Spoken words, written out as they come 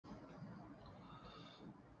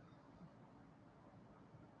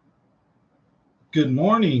Good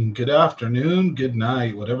morning, good afternoon, good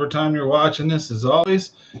night, whatever time you're watching this. As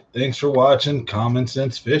always, thanks for watching Common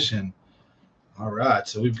Sense Fishing. All right,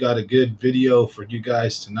 so we've got a good video for you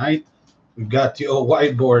guys tonight. We've got the old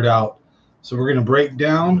whiteboard out. So we're going to break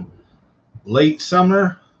down late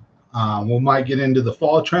summer. We might get into the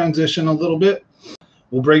fall transition a little bit.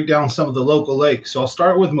 We'll break down some of the local lakes. So I'll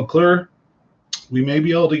start with McClure. We may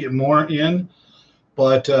be able to get more in,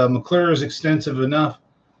 but McClure is extensive enough.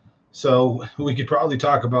 So we could probably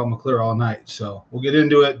talk about McClure all night. So we'll get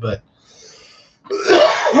into it, but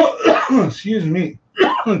excuse me,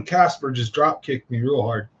 Casper just drop kicked me real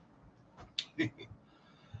hard.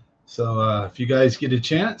 So if you guys get a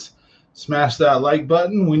chance, smash that like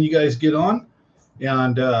button when you guys get on,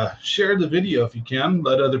 and share the video if you can.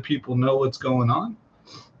 Let other people know what's going on.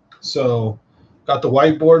 So got the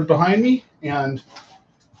whiteboard behind me, and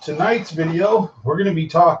tonight's video, we're going to be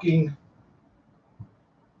talking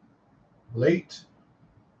late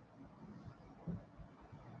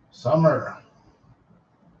summer.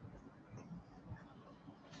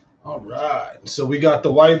 All right, so we got the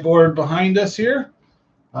whiteboard behind us here.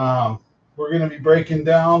 We're going to be breaking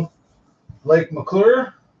down Lake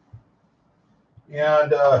McClure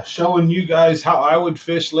and showing you guys how I would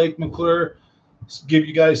fish Lake McClure, give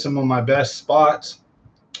you guys some of my best spots,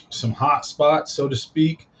 some hot spots, so to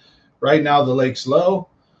speak. Right now the lake's low,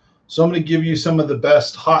 so I'm going to give you some of the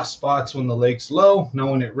best hot spots when the lake's low. Now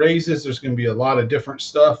when it raises, there's going to be a lot of different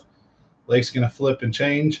stuff. Lake's going to flip and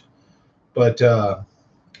change, but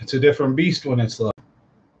it's a different beast when it's low.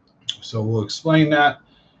 So we'll explain that,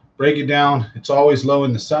 break it down. It's always low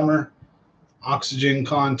in the summer. Oxygen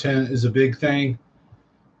content is a big thing,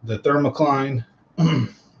 the thermocline.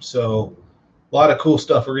 So a lot of cool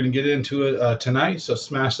stuff. We're going to get into it tonight, so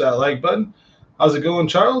smash that like button. How's it going,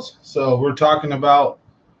 Charles? So we're talking about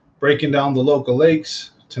breaking down the local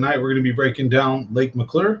lakes. Tonight we're going to be breaking down Lake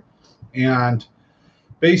McClure, and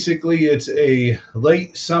basically it's a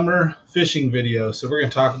late summer fishing video. So we're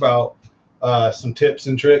going to talk about some tips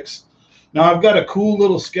and tricks. Now I've got a cool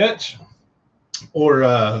little sketch or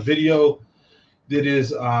video that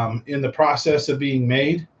is in the process of being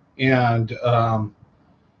made, and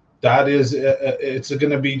that is it's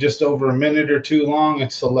going to be just over a minute or two long.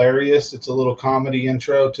 It's hilarious. It's a little comedy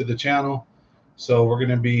intro to the channel, so we're going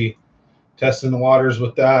to be testing the waters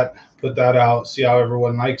with that, put that out, see how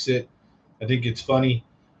everyone likes it. I think it's funny,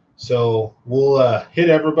 so we'll hit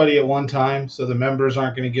everybody at one time, so the members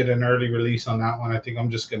aren't going to get an early release on that one. I think I'm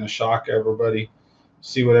just going to shock everybody,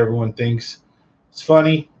 see what everyone thinks. It's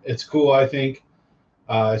funny, it's cool. I think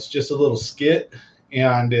it's just a little skit,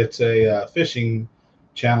 and it's a fishing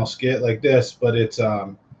channel skit like this, but it's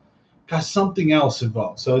got something else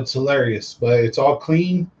involved, so it's hilarious, but it's all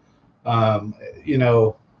clean. You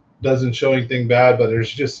know, doesn't show anything bad, but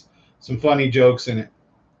there's just some funny jokes in it.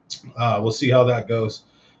 We'll see how that goes,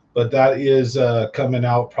 but that is coming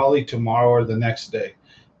out probably tomorrow or the next day.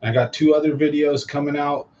 I got two other videos coming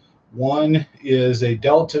out. One is a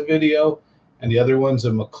Delta video, and the other one's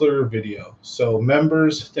a McClure video. So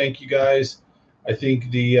members, thank you guys. I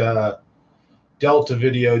think the Delta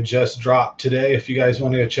video just dropped today, if you guys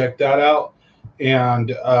want to go check that out. And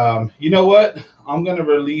you know what? I'm going to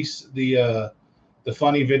release the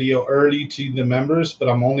funny video early to the members, but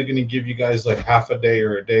I'm only going to give you guys like half a day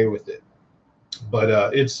or a day with it.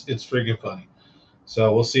 But it's freaking funny.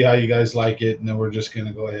 So we'll see how you guys like it, and then we're just going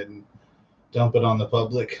to go ahead and dump it on the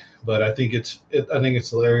public. But I think it's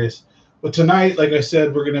hilarious. But tonight, like I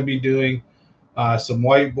said, we're going to be doing some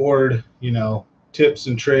whiteboard, tips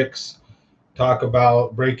and tricks. Talk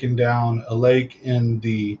about breaking down a lake in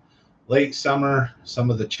the late summer,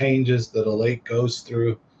 some of the changes that a lake goes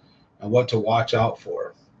through, and what to watch out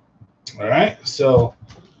for. All right, so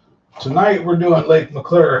tonight we're doing Lake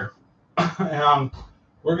McClure.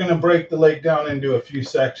 We're going to break the lake down into a few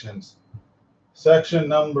sections. Section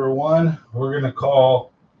number one, we're going to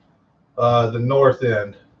call the north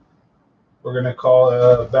end. We're going to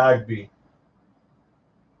call Bagby.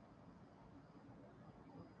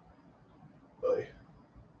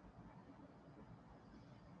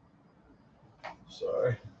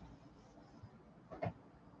 Sorry.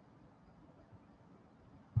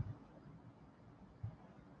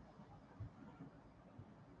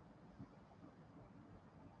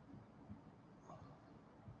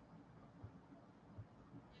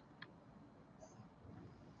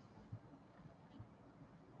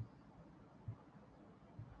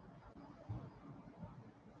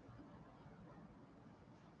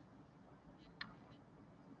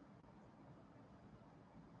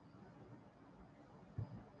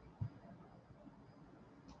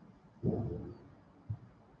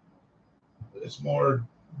 It's more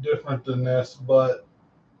different than this, but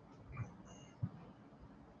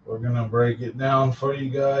we're going to break it down for you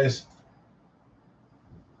guys.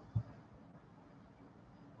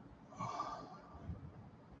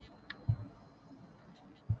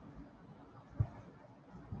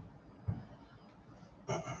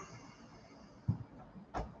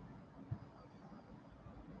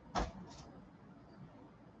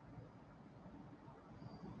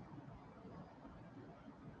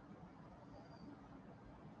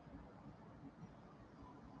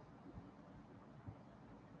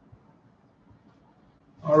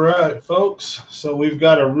 All right, folks. So we've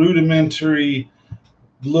got a rudimentary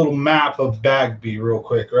little map of Bagby real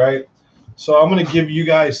quick, right? So I'm going to give you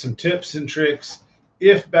guys some tips and tricks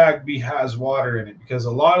if Bagby has water in it, because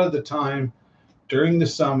a lot of the time during the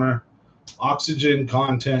summer, oxygen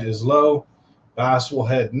content is low. Bass will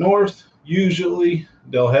head north. Usually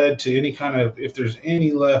they'll head to any kind of, if there's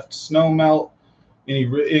any left snow melt, any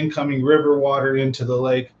incoming river water into the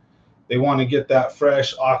lake, they want to get that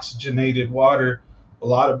fresh oxygenated water. A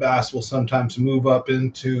lot of bass will sometimes move up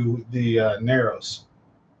into the narrows,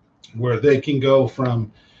 where they can go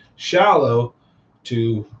from shallow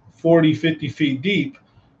to 40, 50 feet deep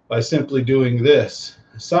by simply doing this.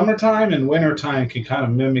 Summertime and wintertime can kind of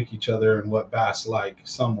mimic each other in what bass like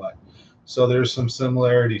somewhat. So there's some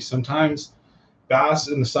similarities. Sometimes bass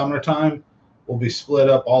in the summertime will be split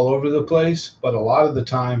up all over the place, but a lot of the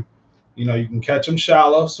time, you know, you can catch them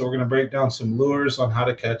shallow. So we're going to break down some lures on how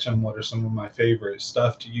to catch them. What are some of my favorite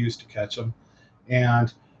stuff to use to catch them?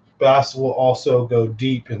 And bass will also go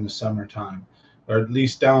deep in the summertime, or at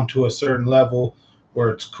least down to a certain level where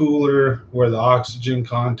it's cooler, where the oxygen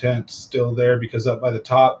content's still there, because up by the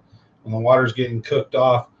top, when the water's getting cooked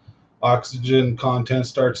off, oxygen content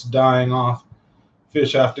starts dying off.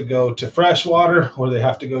 Fish have to go to fresh water or they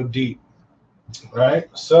have to go deep, right?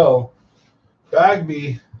 So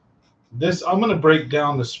Bagby, this, I'm going to break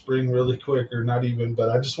down the spring really quick, or not even, but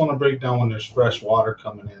I just want to break down when there's fresh water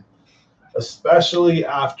coming in, especially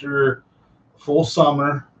after full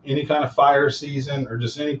summer, any kind of fire season or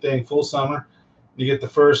just anything full summer. You get the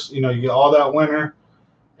first, you know, you get all that winter,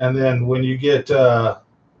 and then when you get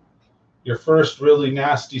your first really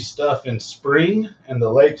nasty stuff in spring and the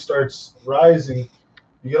lake starts rising,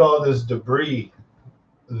 you get all this debris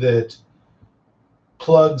that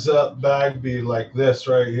plugs up Bagby like this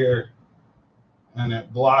right here, and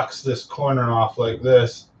it blocks this corner off like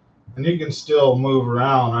this, and you can still move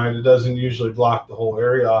around, right? It doesn't usually block the whole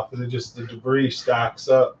area off, but it just, the debris stacks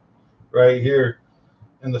up right here,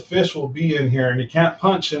 and the fish will be in here, and you can't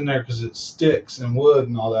punch in there because it sticks and wood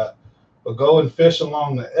and all that. But go and fish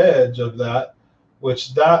along the edge of that,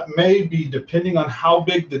 which that may be, depending on how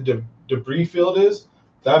big the debris field is,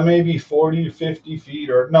 that may be 40 to 50 feet,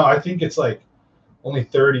 or no, I think it's like only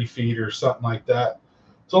 30 feet or something like that.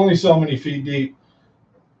 It's only so many feet deep,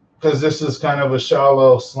 because this is kind of a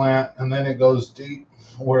shallow slant, and then it goes deep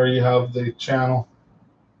where you have the channel.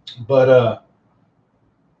 But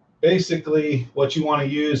basically what you want to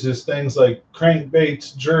use is things like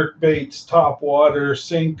crankbaits, jerk baits, top water,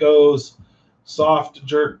 Senkos, soft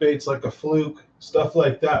jerk baits like a fluke, stuff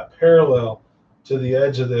like that, parallel to the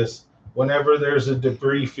edge of this whenever there's a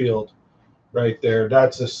debris field right there.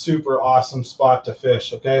 That's a super awesome spot to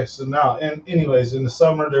fish. Okay, so now, and anyways, in the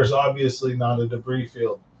summer there's obviously not a debris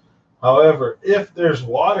field. However, if there's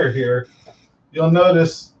water here, you'll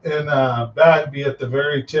notice in Bagby at the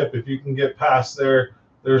very tip, if you can get past there,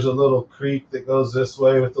 there's a little creek that goes this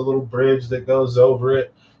way with a little bridge that goes over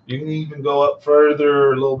it. You can even go up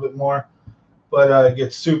further a little bit more, but it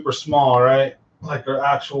gets super small, right? Like our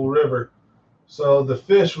actual river. So the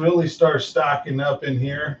fish really start stacking up in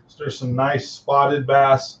here. There's some nice spotted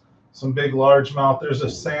bass, some big largemouth. There's a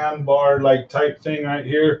sandbar like type thing right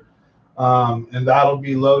here. And that'll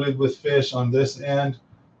be loaded with fish on this end,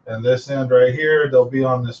 and this end right here, they'll be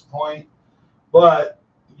on this point. But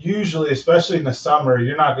usually, especially in the summer,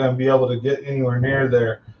 you're not going to be able to get anywhere near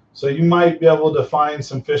there. So you might be able to find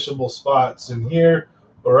some fishable spots in here.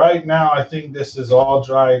 But right now, I think this is all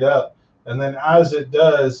dried up. And then as it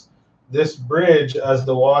does, this bridge, as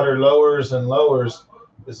the water lowers and lowers,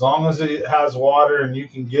 as long as it has water and you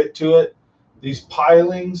can get to it, these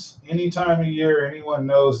pilings, any time of year, anyone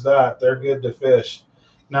knows that, they're good to fish.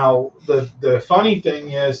 Now, the funny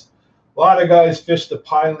thing is, a lot of guys fish the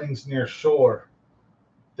pilings near shore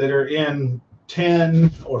that are in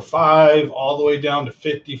 10 or 5 all the way down to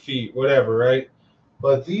 50 feet, whatever, right?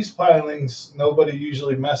 But these pilings, nobody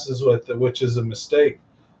usually messes with, which is a mistake,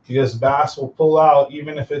 because bass will pull out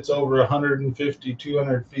even if it's over 150,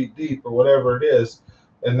 200 feet deep or whatever it is,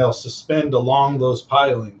 and they'll suspend along those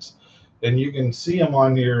pilings. and you can see them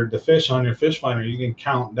on the fish on your fish finder. You can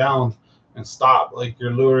count down and stop like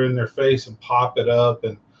your lure in their face and pop it up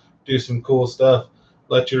and do some cool stuff.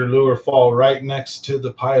 Let your lure fall right next to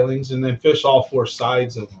the pilings, and then fish all four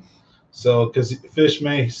sides of them. So, because fish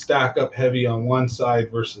may stack up heavy on one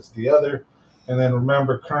side versus the other. And then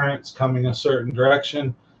remember, current's coming a certain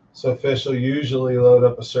direction. So fish will usually load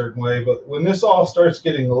up a certain way. But when this all starts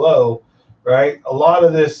getting low, right, a lot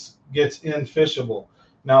of this gets infishable.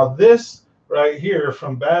 Now this right here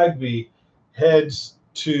from Bagby heads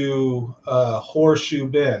to Horseshoe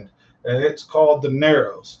Bend, and it's called the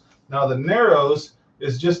Narrows. Now the Narrows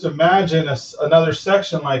is, just imagine another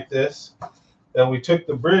section like this, and we took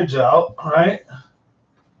the bridge out, right?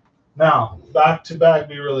 Now, back to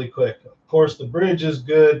Bagby really quick. Of course, the bridge is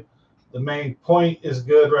good. The main point is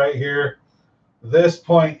good right here. This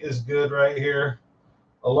point is good right here.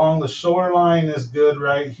 Along the shoreline is good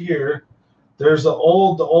right here. There's the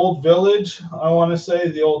old village, I want to say.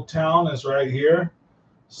 The old town is right here.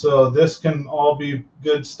 So this can all be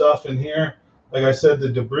good stuff in here. Like I said, the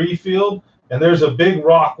debris field. And there's a big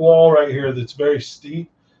rock wall right here that's very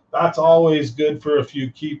steep. That's always good for a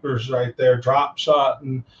few keepers right there. Drop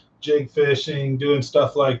shotting, jig fishing, doing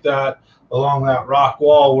stuff like that along that rock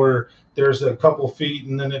wall where there's a couple feet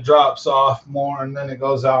and then it drops off more and then it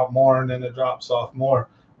goes out more and then it drops off more.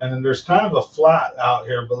 And then there's kind of a flat out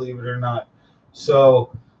here, believe it or not.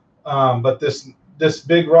 So, but this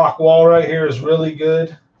big rock wall right here is really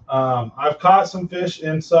good. I've caught some fish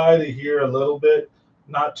inside of here a little bit,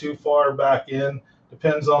 not too far back in.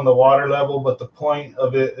 Depends on the water level, but the point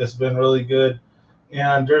of it has been really good.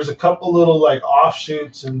 And there's a couple little like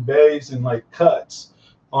offshoots and bays and like cuts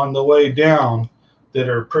on the way down that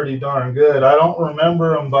are pretty darn good. I don't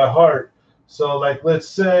remember them by heart. So like, let's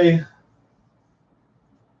say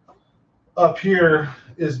up here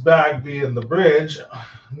is Bagby and the bridge.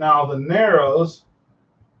 Now the Narrows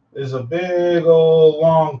is a big old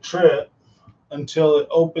long trip until it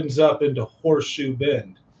opens up into Horseshoe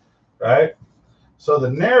Bend, right? So the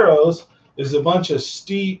Narrows is a bunch of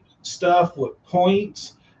steep stuff with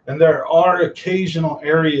points, and there are occasional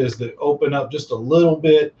areas that open up just a little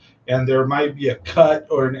bit, and there might be a cut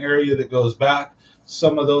or an area that goes back.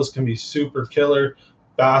 Some of those can be super killer.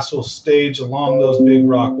 Bass will stage along those big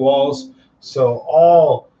rock walls. So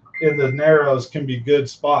all in the Narrows can be good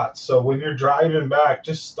spots. So when you're driving back,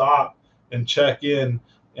 just stop and check in.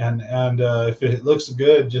 And if it looks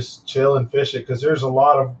good, just chill and fish it, because there's a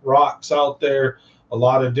lot of rocks out there, a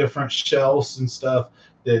lot of different shells and stuff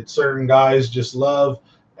that certain guys just love.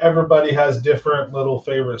 Everybody has different little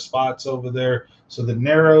favorite spots over there. So the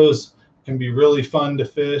Narrows can be really fun to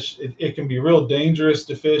fish. It can be real dangerous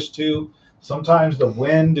to fish too. Sometimes the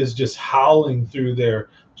wind is just howling through there,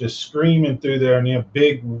 just screaming through there, and you have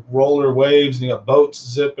big roller waves and you got boats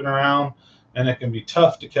zipping around, and it can be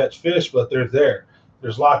tough to catch fish, but they're there.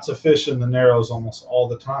 There's lots of fish in the Narrows almost all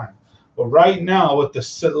the time. But right now, with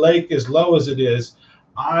the lake as low as it is,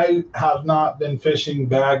 I have not been fishing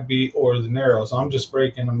Bagby or the Narrows. I'm just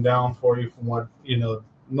breaking them down for you from what,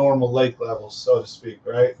 normal lake levels, so to speak,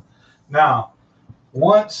 right? Now,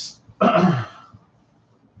 once,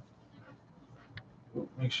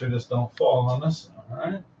 make sure this don't fall on us. All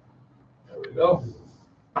right, there we go.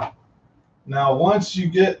 Now, once you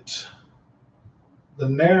get the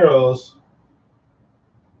Narrows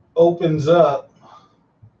opens up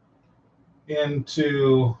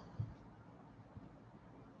into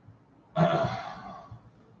it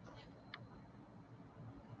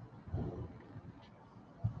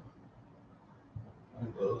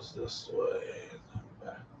goes this way and then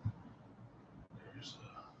back. There's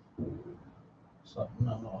something,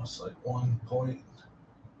 I don't know, it's like 1 point,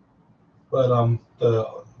 but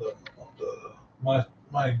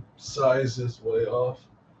my size is way off,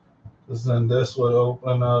 because then this would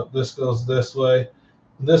open up, this goes this way,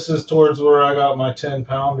 this is towards where I got my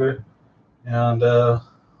 10-pounder, and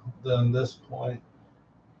then this point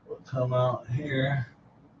would come out here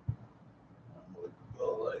and would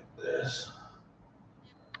go like this.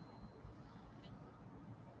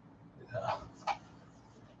 Yeah,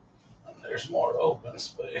 and there's more open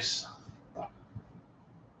space,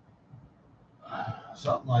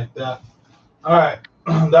 something like that. All right,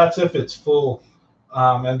 that's if it's full.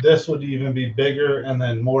 And this would even be bigger and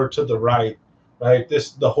then more to the right, right?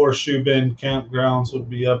 The Horseshoe Bend campgrounds would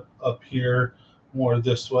be up here, more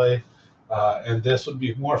this way. And this would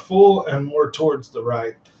be more full and more towards the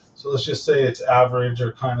right. So let's just say it's average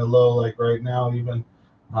or kind of low, like right now even.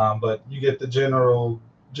 But you get the general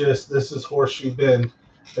gist. This is Horseshoe Bend,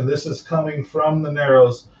 and this is coming from the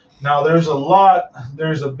Narrows. Now there's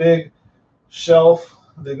a big shelf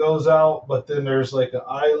that goes out, but then there's like an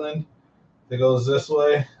island, that goes this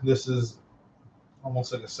way. This is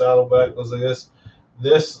almost like a saddleback, goes like this.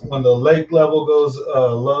 This, when the lake level goes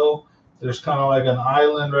low, there's kind of like an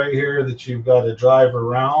island right here that you've got to drive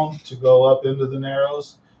around to go up into the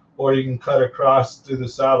Narrows, or you can cut across through the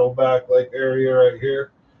saddleback lake area right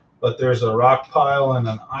here. But there's a rock pile and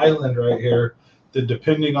an island right here that,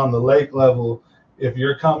 depending on the lake level, if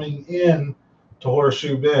you're coming in to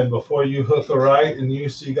Horseshoe Bend before you hook a right and you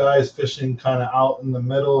see guys fishing kind of out in the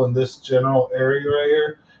middle in this general area right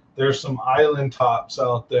here, there's some island tops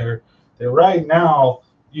out there that right now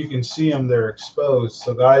you can see them, they're exposed.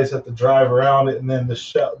 So guys have to drive around it, and then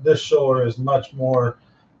this shore is much more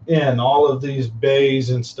in. All of these bays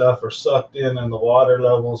and stuff are sucked in, and the water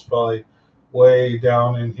level is probably way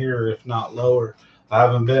down in here, if not lower. I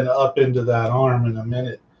haven't been up into that arm in a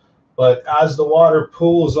minute. But as the water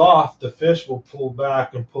pulls off, the fish will pull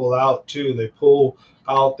back and pull out too. They pull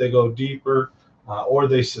out, they go deeper, or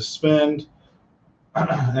they suspend.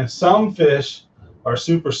 And some fish are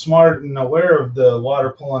super smart and aware of the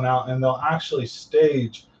water pulling out, and they'll actually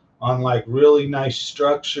stage on like really nice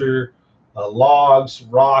structure, logs,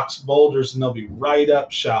 rocks, boulders, and they'll be right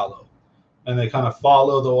up shallow. And they kind of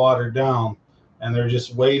follow the water down, and they're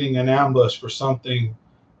just waiting in ambush for something,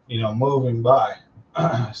 moving by.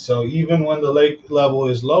 So even when the lake level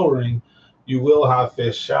is lowering, you will have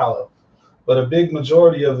fish shallow, but a big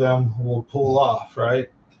majority of them will pull off, right?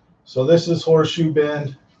 So this is Horseshoe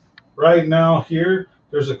Bend. Right now here,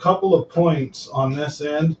 there's a couple of points on this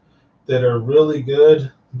end that are really good.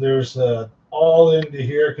 There's all into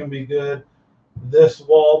here can be good. This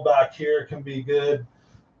wall back here can be good.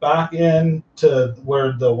 Back in to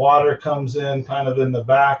where the water comes in, kind of in the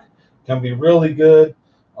back, can be really good.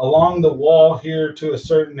 Along the wall here to a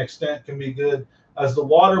certain extent can be good. As the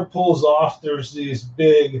water pulls off, there's these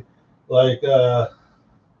big like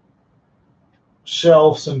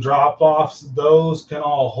shelves and drop offs. Those can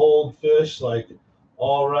all hold fish, like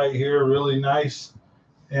all right here, really nice.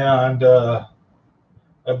 And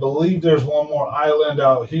I believe there's one more island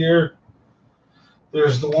out here.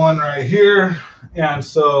 There's the one right here. And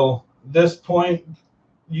so this point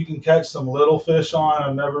you can catch some little fish on.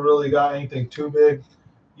 I've never really got anything too big.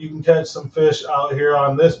 You can catch some fish out here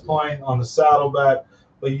on this point on the saddleback,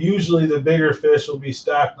 but usually the bigger fish will be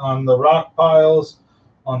stacked on the rock piles,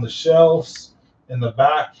 on the shelves, in the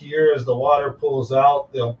back here. As the water pulls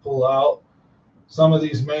out, they'll pull out. Some of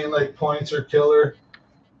these main lake points are killer,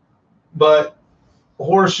 but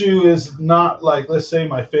Horseshoe is not, like, let's say,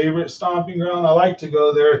 my favorite stomping ground. I like to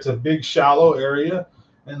go there. It's a big shallow area,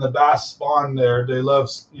 and the bass spawn there. They love,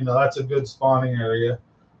 that's a good spawning area.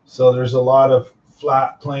 So there's a lot of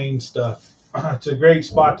flat plain stuff. It's a great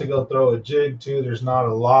spot to go throw a jig too. There's not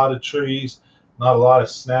a lot of trees, not a lot of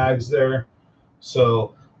snags there.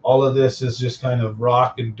 So all of this is just kind of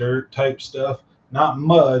rock and dirt type stuff, not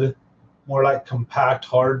mud, more like compact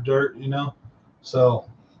hard dirt, So,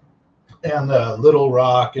 and little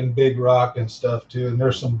rock and big rock and stuff too. And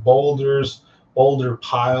there's some boulders, boulder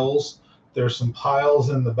piles. There's some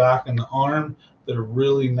piles in the back and the arm that are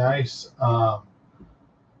really nice.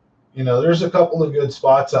 There's a couple of good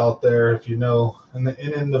spots out there, if and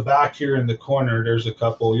in the back here in the corner, there's a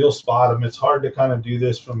couple. You'll spot them. It's hard to kind of do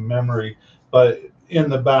this from memory, but in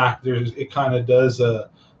the back, it kind of does a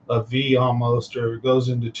V almost, or it goes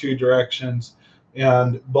into two directions,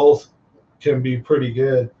 and both can be pretty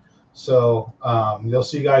good. So you'll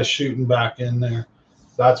see guys shooting back in there.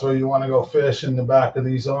 That's where you want to go fish, in the back of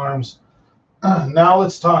these arms. Now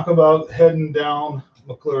let's talk about heading down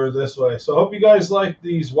McClure this way. So I hope you guys like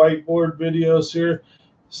these whiteboard videos here.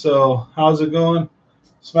 So how's it going?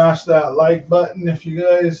 Smash that like button if you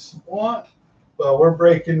guys want. But we're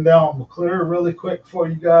breaking down McClure really quick for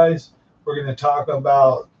you guys. We're going to talk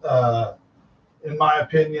about, in my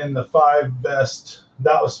opinion, the 5 best.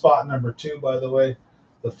 That was spot number 2, by the way.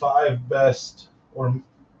 The 5 best, or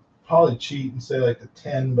probably cheat and say like the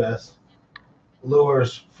 10 best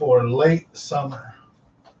lures for late summer.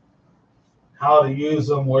 How to use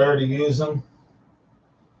them, where to use them.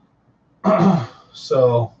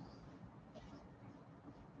 So,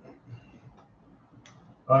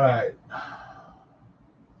 all right.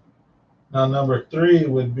 Now, number 3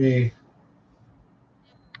 would be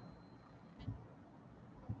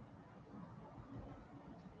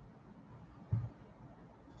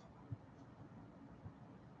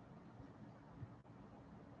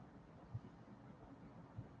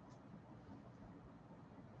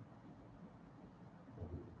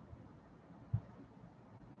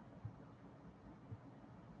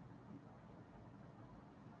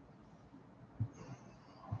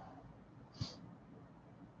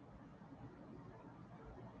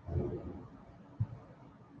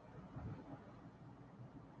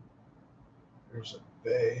there's a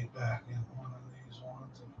bay back in one of these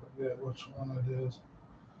ones. I forget which one it is.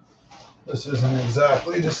 This isn't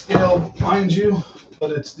exactly to scale, mind you, but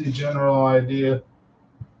it's the general idea.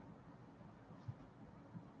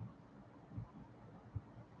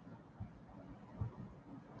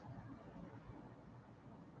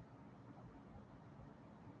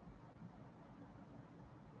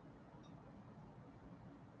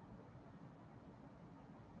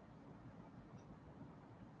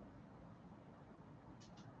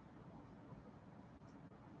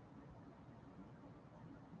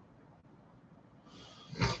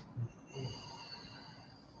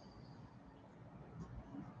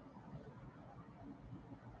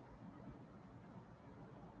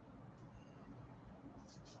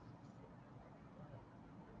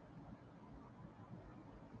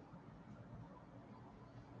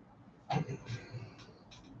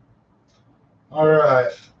 All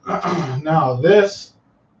right. Now this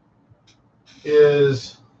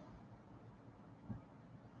is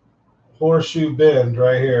Horseshoe Bend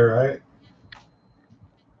right here, right?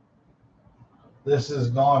 This is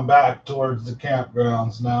going back towards the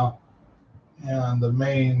campgrounds now, and the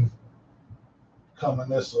main coming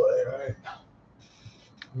this way, right?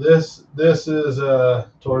 This is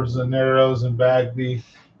towards the Narrows and Bagby.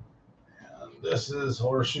 And this is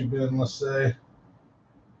Horseshoe Bend, let's say.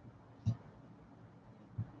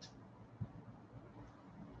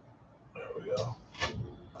 There we go.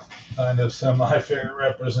 Kind of semi-fair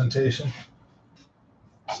representation.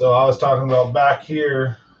 So I was talking about back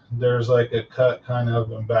here, there's like a cut kind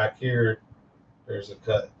of, and back here, there's a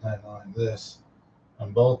cut kind of like this.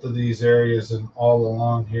 And both of these areas and all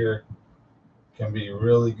along here can be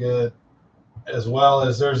really good, as well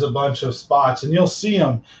as there's a bunch of spots, and you'll see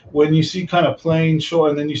them when you see kind of plain shore,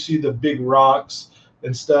 and then you see the big rocks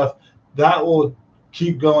and stuff. That will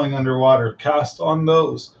keep going underwater. Cast on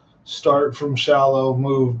those. Start from shallow,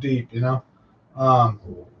 move deep, you know. A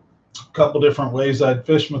couple different ways I'd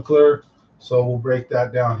fish McClure, so we'll break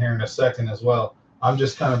that down here in a second as well. I'm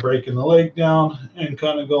just kind of breaking the lake down and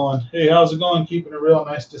kind of going, hey, how's it going? Keeping it real.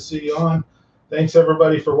 Nice to see you on. Thanks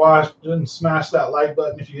everybody for watching. Smash that like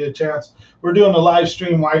button if you get a chance. We're doing a live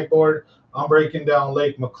stream whiteboard. I'm breaking down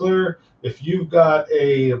Lake McClure. If you've got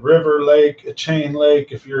a river lake, a chain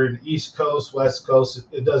lake, if you're in East Coast, West Coast,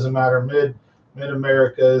 it doesn't matter,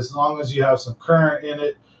 mid-America, as long as you have some current in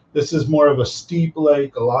it. This is more of a steep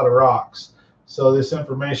lake, a lot of rocks. So this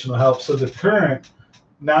information will help. So the current,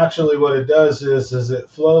 naturally what it does is it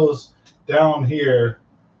flows down here,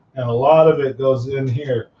 and a lot of it goes in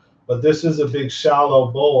here. But this is a big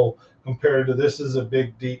shallow bowl compared to this is a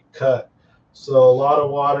big deep cut. So a lot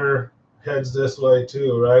of water heads this way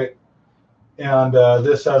too, right? And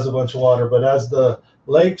this has a bunch of water. But as the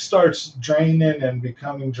lake starts draining and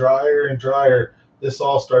becoming drier and drier, this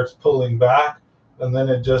all starts pulling back, and then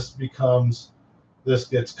it just becomes, this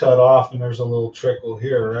gets cut off, and there's a little trickle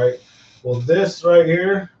here, right? Well, this right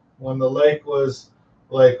here, when the lake was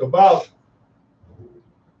like about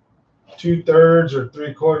 2/3 or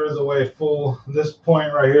 3/4 of the way full, this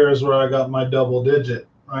point right here is where I got my double digit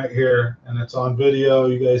right here, and it's on video.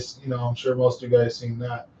 You guys, you know, I'm sure most of you guys seen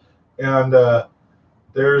that. And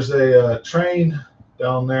there's a train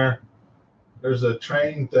down there. There's a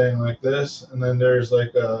train thing like this, and then there's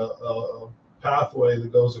like a pathway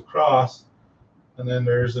that goes across, and then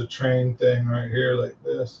there's a train thing right here like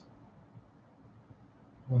this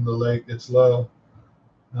when the lake gets low.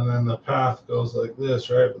 And then the path goes like this,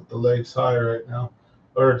 right? But the lake's high right now,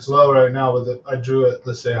 or it's low right now, but I drew it,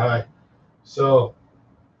 let's say high. So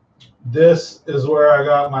this is where I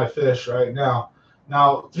got my fish right now.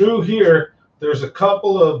 Now through here, there's a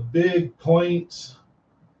couple of big points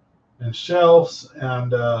and shelves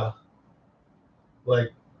and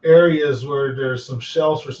like areas where there's some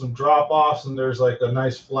shelves for some drop-offs, and there's like a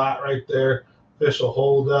nice flat right there. Fish will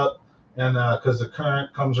hold up, and because the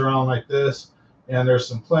current comes around like this. And there's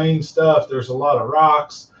some plain stuff. There's a lot of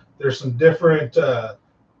rocks. There's some different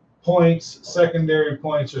points, secondary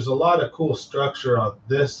points. There's a lot of cool structure on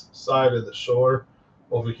this side of the shore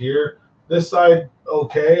over here. This side,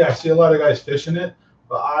 okay. I see a lot of guys fishing it,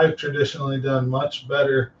 but I've traditionally done much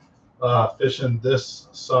better fishing this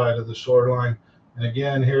side of the shoreline. And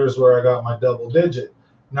again, here's where I got my double digit.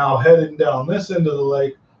 Now heading down this end of the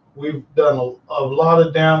lake, we've done a lot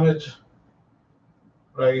of damage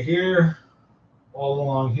right here. All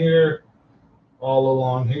along here, all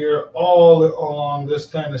along here, all along this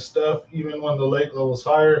kind of stuff, even when the lake level's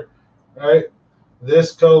higher, right?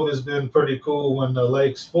 This cove has been pretty cool when the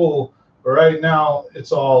lake's full, but right now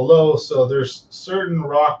it's all low, so there's certain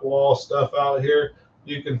rock wall stuff out here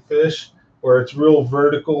you can fish where it's real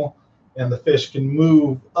vertical, and the fish can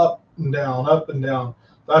move up and down, up and down.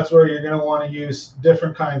 That's where you're going to want to use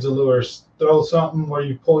different kinds of lures. Throw something where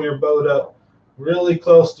you pull your boat up really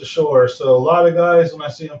close to shore. So a lot of guys, when I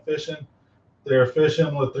see them fishing, they're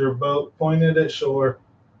fishing with their boat pointed at shore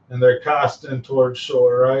and they're casting towards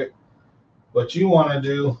shore, right? What you want to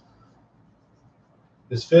do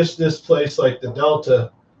is fish this place like the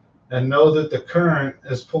delta and know that the current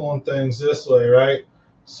is pulling things this way, right?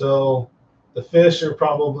 So the fish are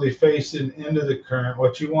probably facing into the current.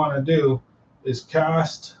 What you want to do is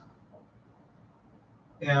cast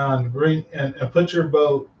and bring and put your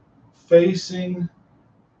boat facing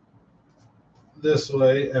this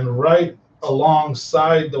way and right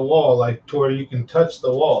alongside the wall, like to where you can touch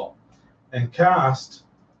the wall, and cast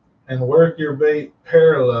and work your bait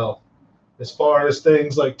parallel as far as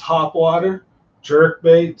things like top water, jerk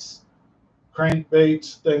baits,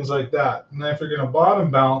 crankbaits, things like that. And then if you're going to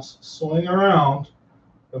bottom bounce, swing around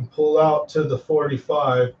and pull out to the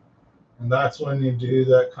 45. And that's when you do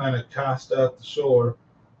that kind of cast at the shore,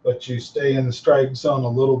 but you stay in the strike zone a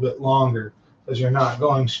little bit longer because you're not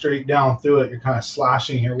going straight down through it. You're kind of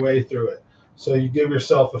slashing your way through it. So you give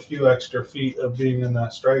yourself a few extra feet of being in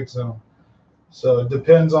that strike zone. So it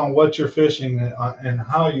depends on what you're fishing and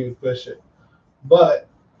how you fish it. But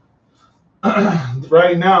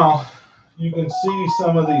right now, you can see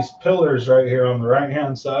some of these pillars right here on the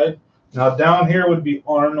right-hand side. Now down here would be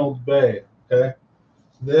Arnold Bay, okay?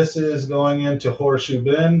 This is going into Horseshoe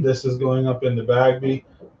Bend. This is going up into Bagby.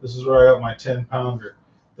 This is where I got my 10-pounder.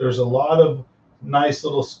 There's a lot of nice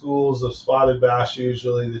little schools of spotted bass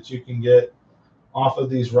usually that you can get off of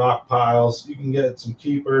these rock piles. You can get some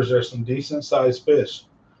keepers or some decent sized fish.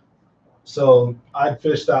 So I'd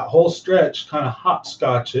fish that whole stretch, kind of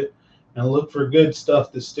hopscotch it, and look for good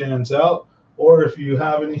stuff that stands out. Or if you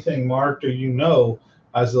have anything marked, or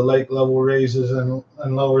as the lake level raises and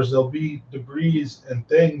lowers, there'll be debris and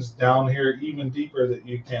things down here even deeper that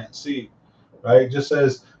you can't see, right? Just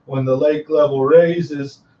as when the lake level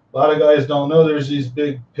raises, a lot of guys don't know there's these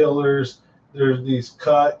big pillars, there's these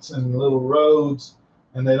cuts and little roads,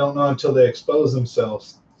 and they don't know until they expose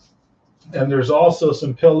themselves. And there's also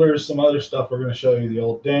some pillars, some other stuff we're going to show you, the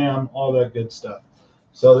old dam, all that good stuff.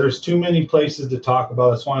 So there's too many places to talk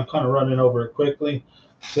about. That's why I'm kind of running over it quickly.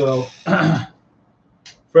 So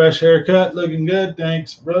fresh haircut, looking good.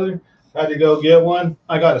 Thanks, brother. Had to go get one.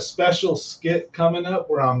 I got a special skit coming up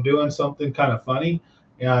where I'm doing something kind of funny,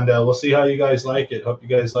 and we'll see how you guys like it. Hope you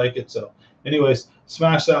guys like it. So anyways,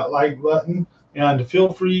 smash that like button, and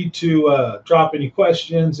feel free to drop any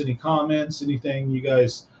questions, any comments, anything you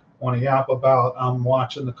guys want to yap about. I'm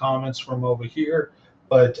watching the comments from over here,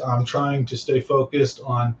 but I'm trying to stay focused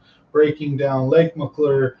on breaking down Lake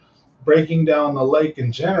McClure, breaking down the lake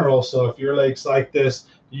in general. So if your lake's like this,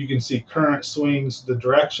 you can see current swings, the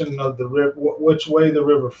direction of the river, which way the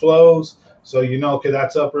river flows. So okay,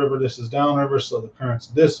 that's upriver, this is downriver, so the current's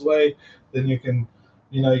this way. Then you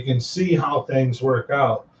can see how things work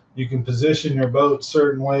out. You can position your boat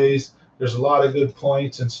certain ways. There's a lot of good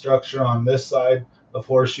points and structure on this side of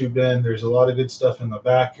Horseshoe Bend. There's a lot of good stuff in the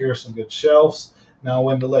back here, some good shelves. Now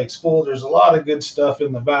when the lake's full, there's a lot of good stuff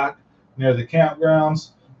in the back near the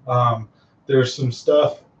campgrounds. There's some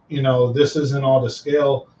stuff, this isn't all to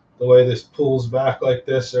scale the way this pulls back like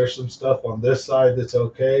this. There's some stuff on this side that's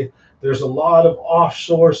okay. There's a lot of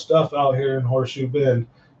offshore stuff out here in Horseshoe Bend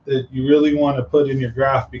that you really want to put in your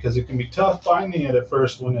graph, because it can be tough finding it at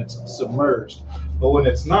first when it's submerged, but when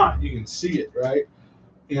it's not, you can see it, right?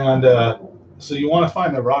 And so you want to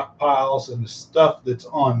find the rock piles and the stuff that's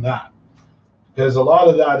on that, because a lot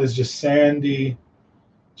of that is just sandy,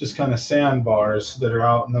 just kind of sandbars that are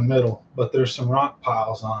out in the middle, but there's some rock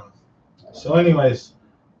piles on them. So anyways,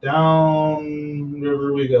 down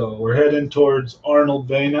river we go. We're heading towards Arnold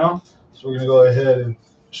Bay now. So we're going to go ahead and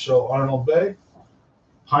show Arnold Bay,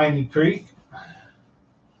 Piney Creek.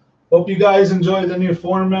 Hope you guys enjoy the new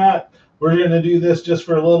format. We're going to do this just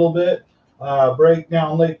for a little bit. Break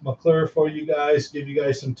down Lake McClure for you guys, give you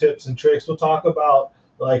guys some tips and tricks. We'll talk about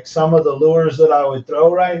like some of the lures that I would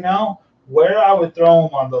throw right now, where I would throw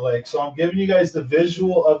them on the lake. So I'm giving you guys the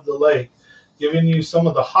visual of the lake, giving you some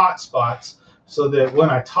of the hot spots, so that when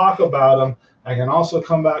I talk about them, I can also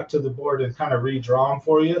come back to the board and kind of redraw them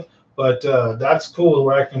for you. But that's cool,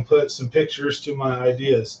 where I can put some pictures to my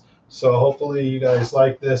ideas. So hopefully you guys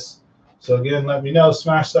like this. So again, let me know,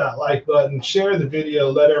 smash that like button, share the video,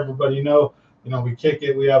 let everybody know, we kick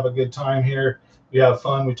it, we have a good time here, we have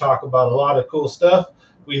fun, we talk about a lot of cool stuff.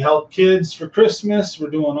 We help kids for Christmas,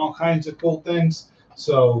 we're doing all kinds of cool things.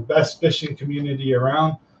 So best fishing community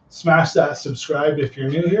around. Smash that subscribe if you're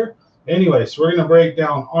new here. Anyways, we're going to break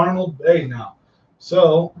down Arnold Bay now.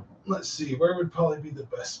 So let's see, where would probably be the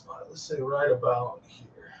best spot? Let's say right about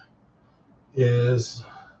here is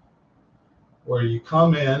where you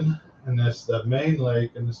come in, and it's the main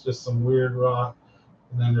lake, and it's just some weird rock,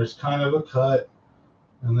 and then there's kind of a cut,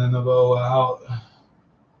 and then a bow out,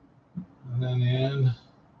 and then in,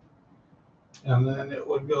 and then it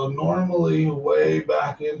would go normally way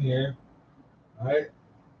back in here, right?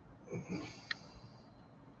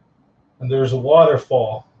 And there's a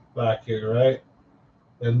waterfall back here, right?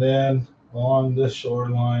 And then along this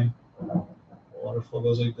shoreline, waterfall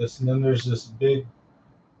goes like this, and then there's this big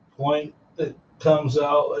point that comes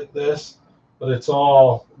out like this, but it's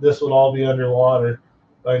all, this would all be underwater.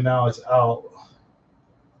 Right now it's out.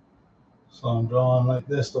 So I'm drawing like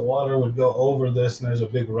this, the water would go over this, and there's a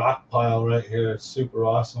big rock pile right here. It's super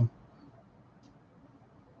awesome.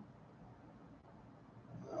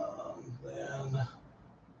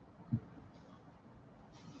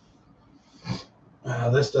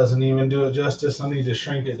 This doesn't even do it justice. I need to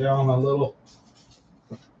shrink it down a little.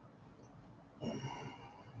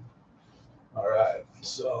 All right,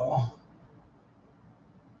 so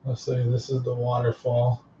let's say this is the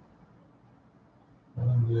waterfall,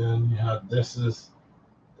 and then you have, this is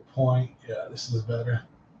the point. Yeah, this is better.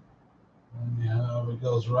 And you have, it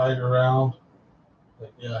goes right around,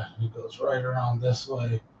 like, yeah, it goes right around this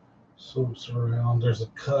way, swoops around. There's a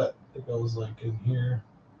cut that goes like in here,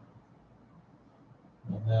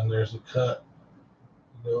 and then there's a cut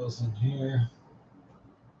that goes in here.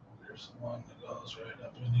 There's one that goes right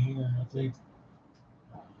up in here, I think.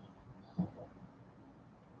 And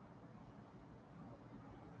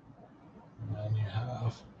then you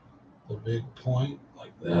have the big point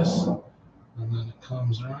like this, and then it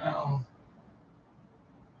comes around,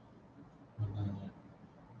 and then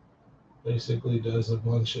it basically does a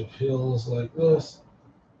bunch of hills like this.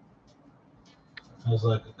 Has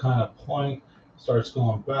like a kind of point, starts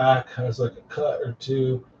going back, has like a cut or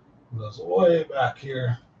two, goes way back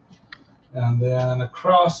here, and then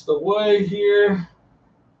across the way here,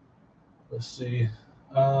 let's see,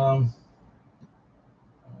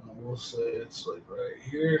 we'll say it's like right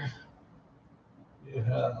here. You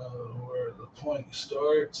have where the point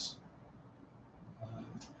starts, and then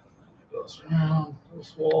it goes around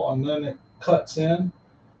this wall, and then it cuts in, and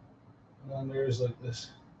then there's like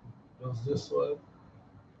this, goes this way,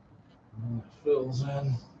 and then it fills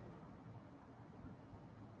in.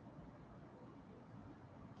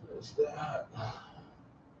 There's that.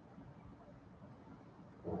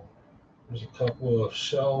 There's a couple of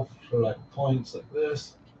shelf or like points like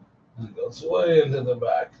this, and it goes way into the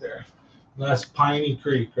back there. And that's Piney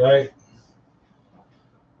Creek, right?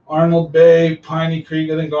 Arnold Bay, Piney Creek.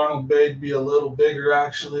 I think Arnold Bay would be a little bigger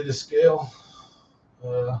actually to scale.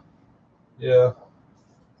 Yeah.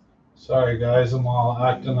 Sorry guys, I'm all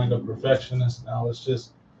acting like a perfectionist now. Let's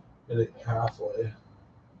just get it halfway to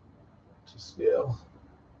scale.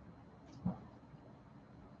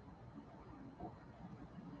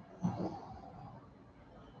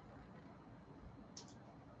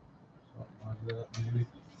 Something like that, maybe.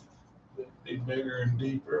 Be bigger and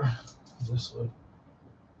deeper. This way.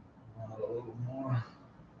 A little more.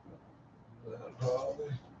 That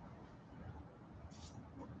probably.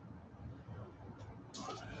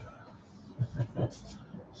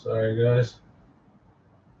 Sorry guys.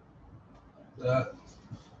 That.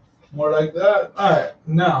 More like that. All right.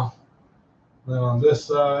 Now, then on this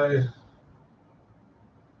side,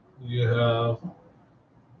 you have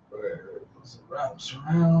where it wraps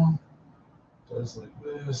around, does like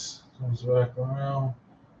this, comes back around,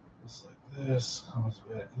 just like this, comes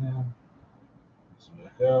back in, comes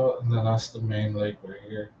back out, and then that's the main lake right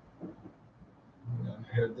here. And then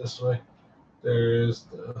head this way, there is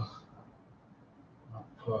the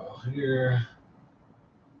pile here,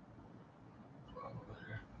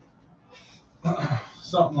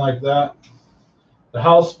 something like that. The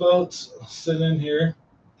houseboats sit in here.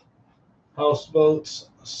 Houseboats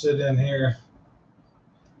sit in here,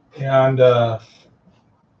 and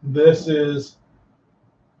this is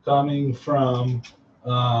coming from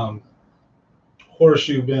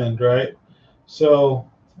Horseshoe Bend, right? So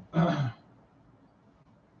then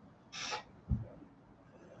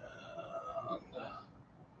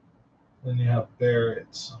you have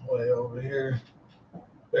Barrett's way over here.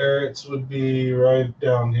 Barrett's would be right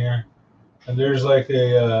down here, and there's like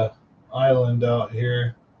a island out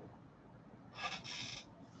here.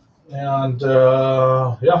 And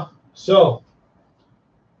yeah, so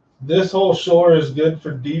this whole shore is good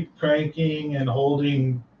for deep cranking and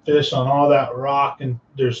holding fish on all that rock, and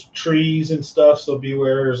there's trees and stuff, so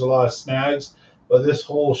beware, there's a lot of snags. But this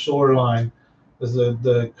whole shoreline, as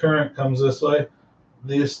the current comes this way,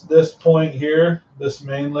 This point here, this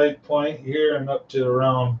main lake point here, and up to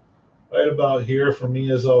around right about here for me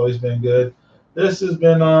has always been good. This has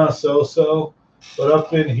been so-so, but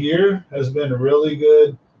up in here has been really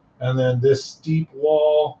good. And then this steep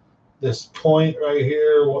wall, this point right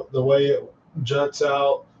here, the way it juts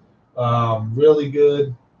out, really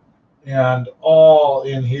good. And all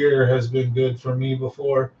in here has been good for me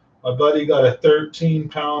before. My buddy got a 13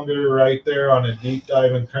 pounder right there on a deep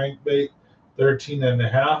diving crankbait, 13 and a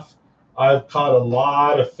half. I've caught a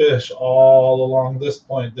lot of fish all along this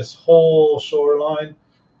point. This whole shoreline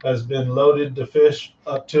has been loaded to fish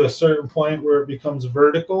up to a certain point where it becomes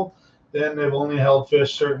vertical. Then they've only held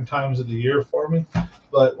fish certain times of the year for me.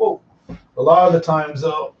 But whoa, a lot of the times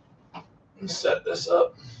though, set this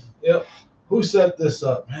up. Yep. Who set this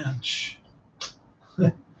up, man? Shh.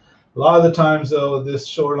 A lot of the times, though, this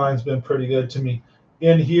shoreline's been pretty good to me.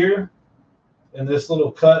 In here, in this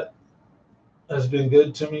little cut, has been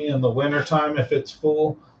good to me in the wintertime if it's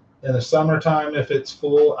full, in the summertime if it's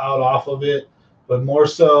full out off of it. But more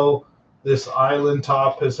so, this island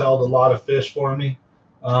top has held a lot of fish for me.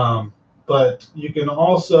 But you can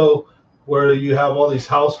also, where you have all these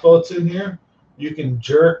houseboats in here, you can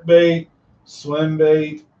jerk bait, swim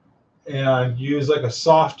bait, and use like a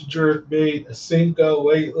soft jerk bait, a Senko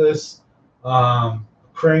weightless,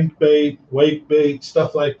 crankbait, wake bait,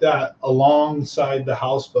 stuff like that alongside the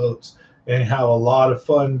houseboats, and have a lot of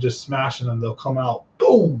fun just smashing them. They'll come out,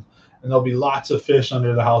 boom, and there'll be lots of fish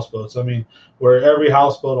under the houseboats. I mean, where every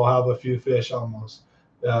houseboat will have a few fish almost.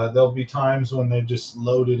 There'll be times when they're just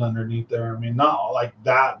loaded underneath there. I mean, not like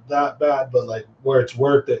that bad, but like where it's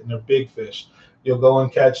worth it and they're big fish. You'll go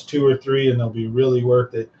and catch 2 or 3 and they'll be really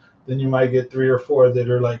worth it. Then you might get 3 or 4 that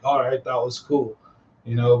are like, all right, that was cool,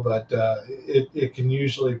 but it can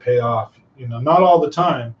usually pay off, not all the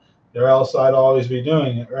time, or else I'd always be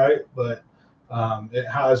doing it, right? But it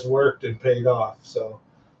has worked and paid off. So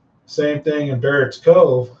same thing in Barrett's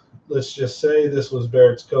Cove. Let's just say this was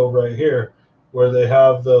Barrett's Cove right here, where they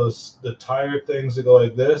have the tire things that go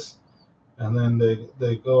like this, and then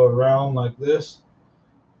they go around like this,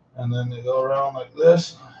 and then they go around like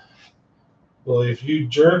this. Well, if you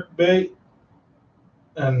jerk bait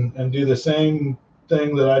and do the same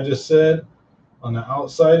thing that I just said on the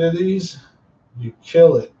outside of these, you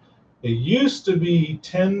kill it. It used to be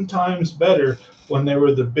 10 times better when they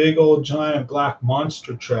were the big old giant black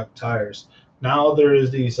monster truck tires. Now there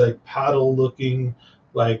is these like paddle looking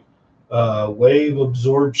like wave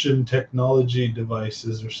absorption technology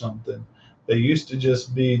devices or something. They used to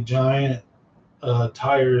just be giant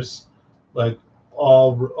tires, like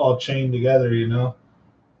all chained together,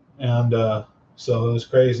 and so it was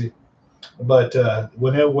crazy. But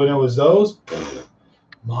when it was those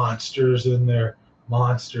monsters in there,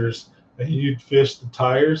 monsters, and you'd fish the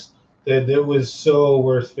tires, that it was so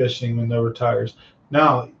worth fishing when there were tires.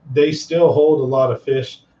 Now they still hold a lot of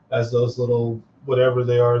fish as those little whatever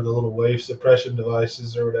they are, the little wave suppression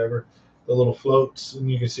devices or whatever, the little floats,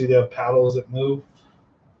 and you can see they have paddles that move.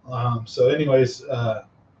 So anyways,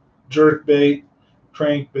 jerk bait,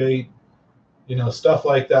 crankbait, stuff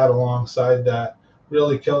like that alongside that,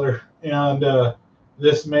 really killer. And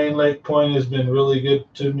this main lake point has been really good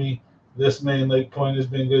to me. This main lake point has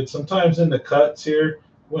been good. Sometimes in the cuts here,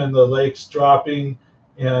 when the lake's dropping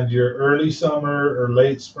and you're early summer or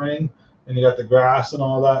late spring, and you got the grass and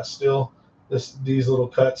all that still, these little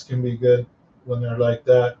cuts can be good when they're like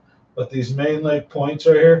that. But these main lake points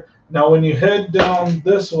right here. Now, when you head down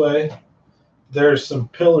this way, there's some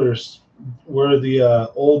pillars where the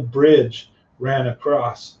old bridge ran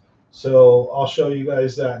across. So I'll show you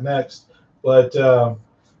guys that next. But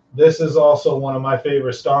this is also one of my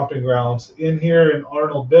favorite stomping grounds. In here in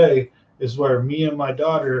Arnold Bay is where me and my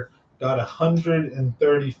daughter got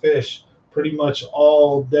 130 fish pretty much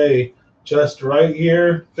all day. Just right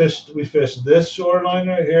here, we fished this shoreline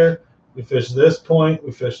right here. We fished this point.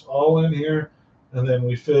 We fished all in here. And then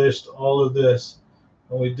we fished all of this.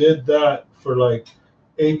 And we did that for like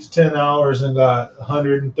 8 to 10 hours and got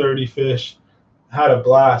 130 fish. Had a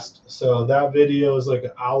blast. So that video is like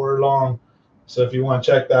an hour long. So if you want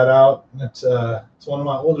to check that out, it's one of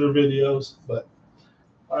my older videos. But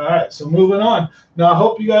all right, so moving on. Now I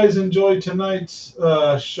hope you guys enjoyed tonight's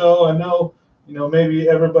show. I know maybe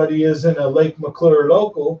everybody isn't a Lake McClure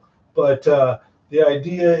local, but the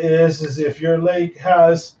idea is if your lake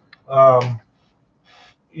has the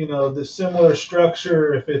similar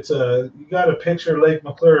structure, if it's you got to picture Lake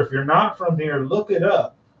McClure. If you're not from here, look it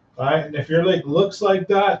up. All right, and if your lake looks like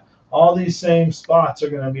that, all these same spots are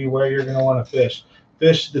going to be where you're going to want to fish.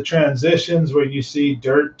 Fish the transitions where you see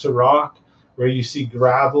dirt to rock, where you see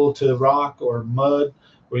gravel to rock or mud,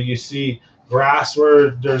 where you see grass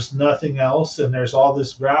where there's nothing else and there's all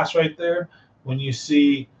this grass right there, when you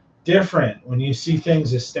see when you see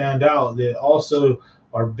things that stand out that also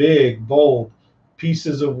are big, bold,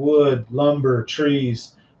 pieces of wood, lumber,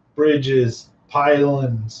 trees, bridges,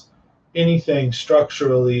 pylons, anything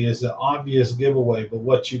structurally is an obvious giveaway. But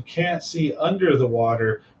what you can't see under the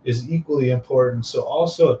water is equally important. So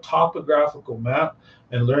also a topographical map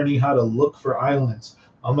and learning how to look for islands.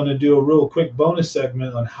 I'm going to do a real quick bonus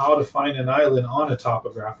segment on how to find an island on a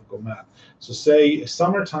topographical map. So say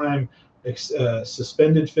summertime,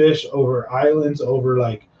 suspended fish over islands over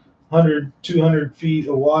like 100, 200 feet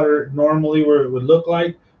of water, normally where it would look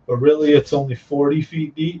like, but really it's only 40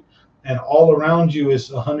 feet deep. And all around you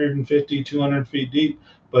is 150, 200 feet deep.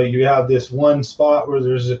 But you have this one spot where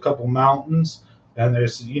there's a couple mountains and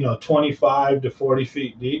there's, 25 to 40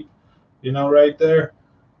 feet deep, right there.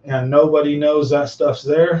 And nobody knows that stuff's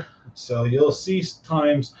there. So you'll see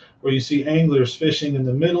times where you see anglers fishing in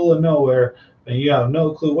the middle of nowhere and you have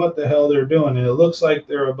no clue what the hell they're doing. And it looks like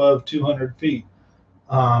they're above 200 feet.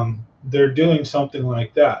 They're doing something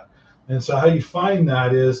like that. And so how you find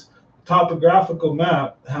that is topographical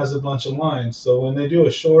map has a bunch of lines. So when they do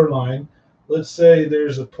a shoreline, let's say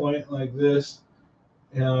there's a point like this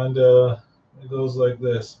and it goes like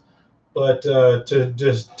this. But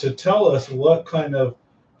to tell us what kind of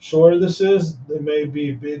shore this is, there may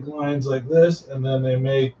be big lines like this, and then they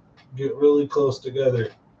may get really close together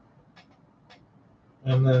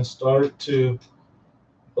and then start to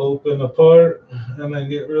open apart and then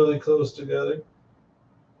get really close together,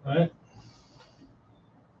 right?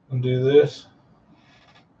 And do this.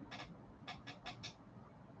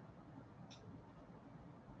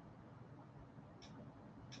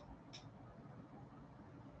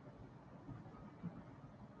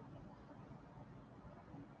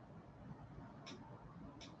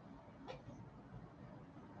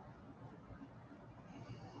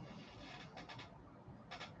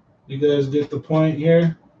 You guys get the point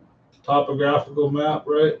here? Topographical map,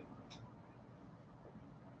 right?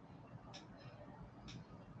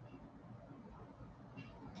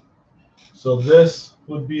 So this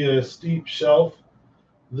would be a steep shelf.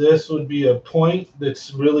 This would be a point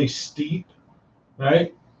that's really steep,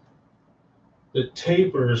 right? It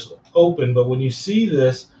tapers open, but when you see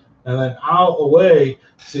this and then out away,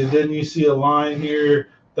 see, then you see a line here.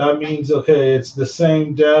 That means, okay, it's the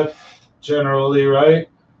same depth generally, right?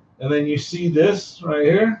 And then you see this right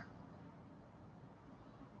here.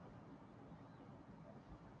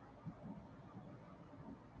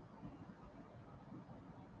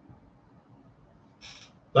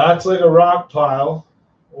 That's like a rock pile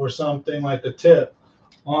or something like a tip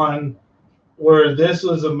on where this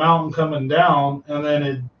is a mountain coming down, and then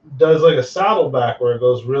it does like a saddleback where it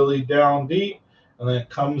goes really down deep and then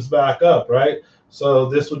it comes back up, right? So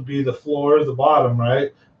this would be the floor, the bottom,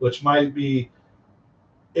 right? Which might be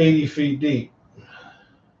 80 feet deep.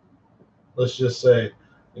 Let's just say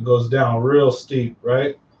it goes down real steep,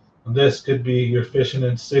 right? And this could be you're fishing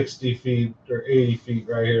in 60 feet or 80 feet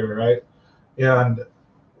right here, right? And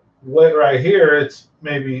right here, it's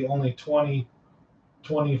maybe only 20,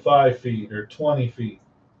 25 feet or 20 feet,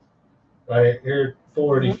 right? Here,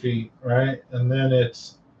 40 feet, right? And then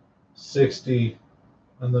it's 60,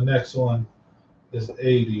 and the next one is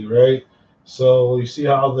 80, right? So you see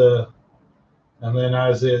how and then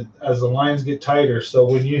as the lines get tighter, so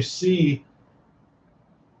when you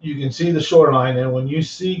can see the shoreline, and when you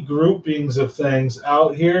see groupings of things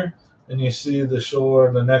out here, and you see the shore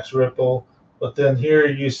and the next ripple, but then here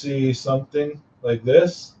you see something like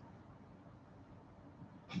this.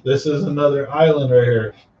 This is another island right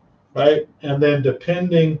here, right? And then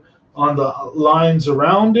depending on the lines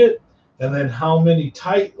around it, and then how many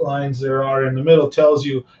tight lines there are in the middle tells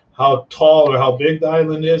you how tall or how big the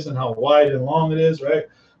island is and how wide and long it is, right?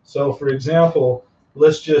 So for example,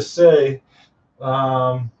 let's just say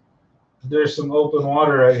there's some open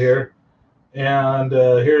water right here, and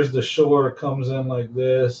here's the shore. It comes in like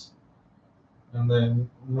this and then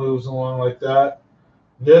moves along like that.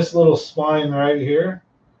 This little spine right here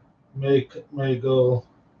may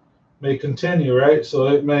continue, right? So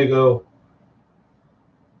it may go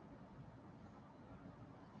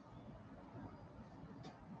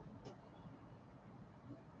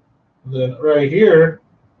then right here,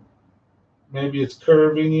 maybe it's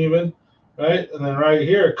curving even, right? And then right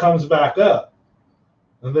here it comes back up.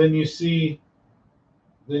 And then you see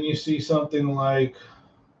something like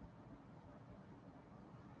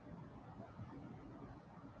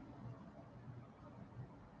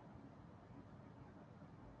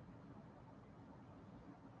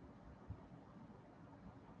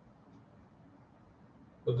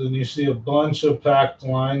but then you see a bunch of packed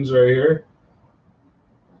lines right here.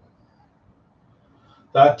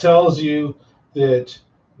 That tells you that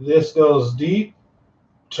this goes deep,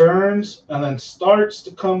 turns, and then starts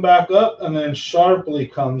to come back up, and then sharply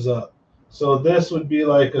comes up. So this would be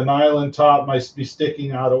like an island top, might be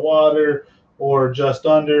sticking out of water or just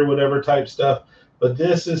under, whatever type stuff. But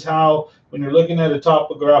this is how, when you're looking at a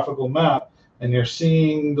topographical map and you're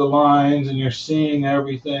seeing the lines and you're seeing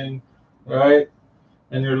everything, right?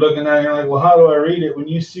 And you're looking at it, you're like, well, how do I read it? When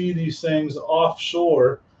you see these things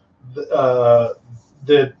offshore uh,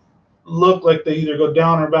 that look like they either go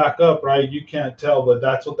down or back up, right? You can't tell, but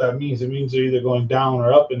that's what that means. It means they're either going down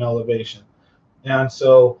or up in elevation. And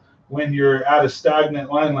so when you're at a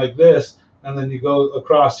stagnant line like this, and then you go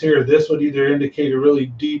across here, this would either indicate a really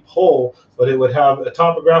deep hole, but it would have a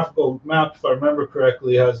topographical map, if I remember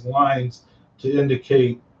correctly, has lines to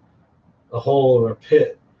indicate a hole or a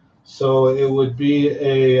pit. So it would be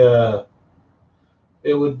a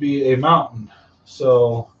mountain.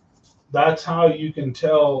 So that's how you can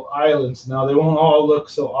tell islands. Now they won't all look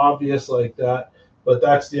so obvious like that, but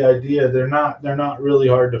that's the idea. They're not really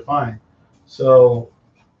hard to find. So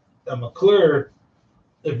a McClure,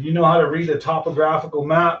 if you know how to read a topographical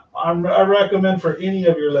map, I recommend for any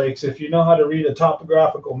of your lakes, if you know how to read a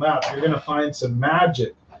topographical map, you're going to find some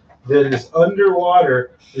magic that is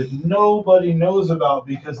underwater that nobody knows about,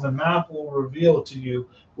 because the map will reveal to you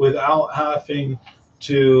without having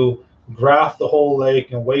to graph the whole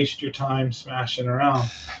lake and waste your time smashing around.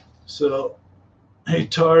 So, hey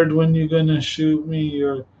Tard, when you gonna shoot me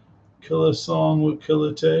your killer song with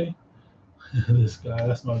Killer Tay? This guy,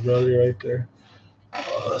 that's my brother right there.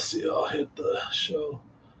 Let's see, I'll hit the show.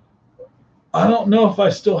 I don't know if I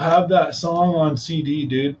still have that song on CD,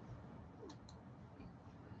 dude.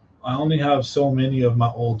 I only have so many of my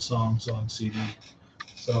old songs on CD.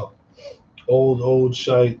 So, old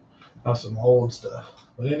shite. Have some old stuff.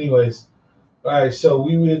 But anyways, all right, so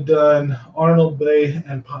we had done Arnold Bay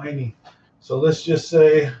and Piney. So let's just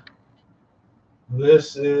say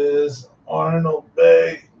this is Arnold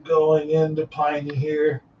Bay going into Piney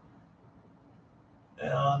here.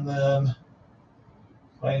 And then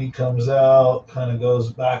Piney comes out, kind of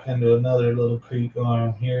goes back into another little creek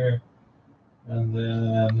arm here. And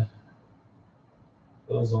then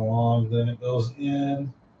goes along, then it goes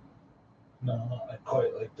in. No, not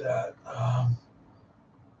quite like that.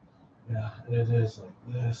 Yeah, it is like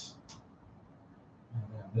this. And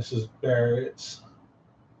then this is Barrett's.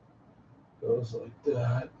 Goes like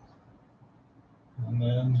that. And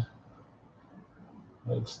then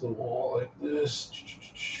hugs the wall like this.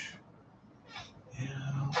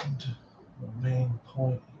 And the main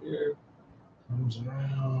point here comes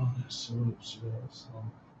around, swoops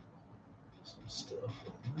some stuff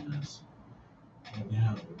like this. And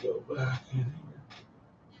now we go back in here,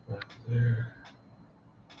 back there.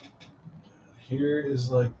 Here is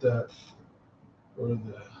like that, where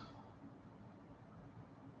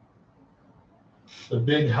the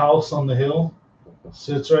big house on the hill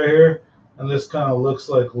sits right here, and this kind of looks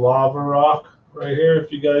like lava rock right here.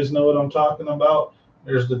 If you guys know what I'm talking about,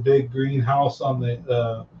 there's the big green house on the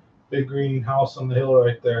hill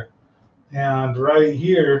right there, and right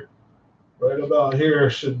here, right about here,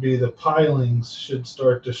 should be the pilings should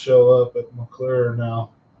start to show up at McClure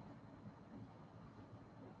now.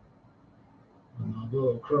 And I'll go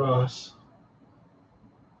across.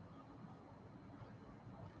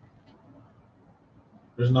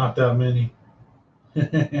 There's not that many.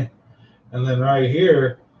 And then right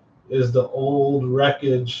here is the old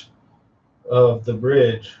wreckage of the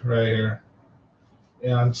bridge right here.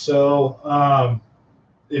 And so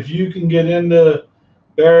if you can get into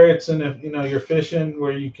Barrett's, and if you know you're fishing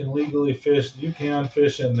where you can legally fish, you can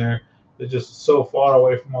fish in there. It's just so far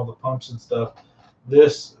away from all the pumps and stuff.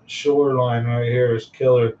 This shoreline right here is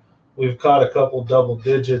killer. We've caught a couple double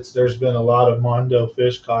digits. There's been a lot of Mondo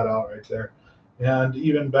fish caught out right there. And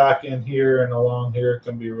even back in here and along here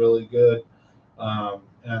can be really good.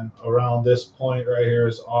 And around this point right here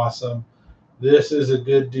is awesome. This is a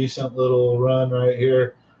good, decent little run right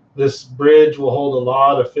here. This bridge will hold a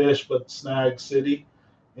lot of fish, but Snag City.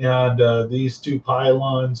 And these two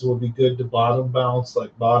pylons will be good to bottom bounce,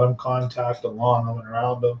 like bottom contact along them and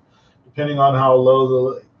around them. Depending on how low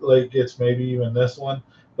the lake gets, maybe even this one.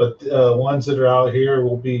 But ones that are out here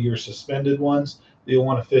will be your suspended ones. You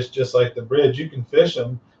want to fish just like the bridge. You can fish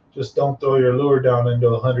them, just don't throw your lure down into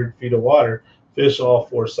 100 feet of water. Fish all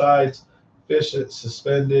four sides, fish it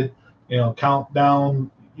suspended, count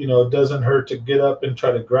down. It doesn't hurt to get up and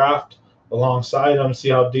try to graft alongside them, see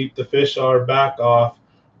how deep the fish are, back off.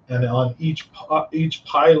 And on each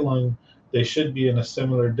pylon, they should be in a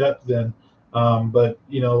similar depth then. But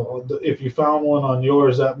if you found one on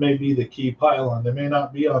yours, that may be the key pylon. They may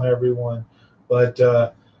not be on every one, But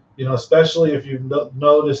you know, especially if you've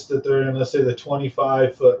noticed that they're in, let's say, the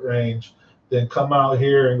 25-foot range, then come out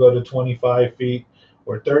here and go to 25 feet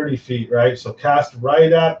or 30 feet, right? So cast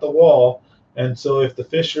right at the wall. And so if the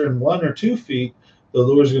fish are in 1 or 2 feet, the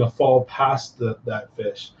lure is going to fall past that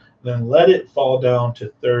fish. Then let it fall down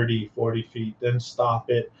to 30, 40 feet. Then stop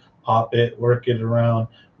it, pop it, work it around,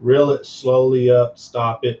 reel it slowly up,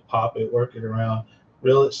 stop it, pop it, work it around,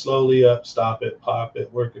 reel it slowly up, stop it, pop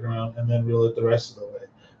it, work it around, and then reel it the rest of the way.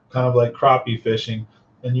 Kind of like crappie fishing.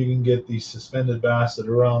 And you can get these suspended bass that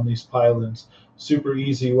are on these pylons. Super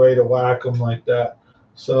easy way to whack them like that.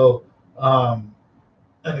 So, and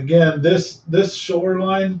again, this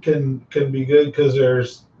shoreline can be good because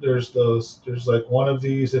there's like one of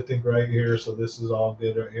these, I think, right here. So this is all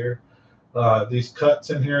good right here. These cuts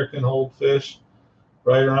in here can hold fish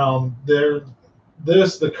right around there.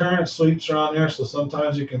 The current sweeps around here, so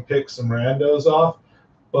sometimes you can pick some randos off,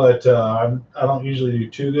 but I don't usually do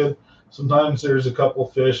too good. Sometimes there's a couple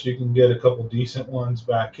fish, you can get a couple decent ones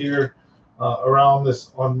back here around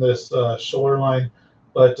this on this shoreline.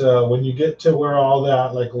 But when you get to where all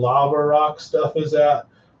that like lava rock stuff is at,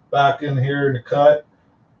 back in here in the cut,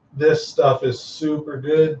 this stuff is super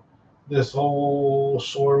good. This whole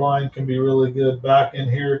shoreline can be really good. Back in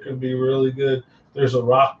here can be really good. There's a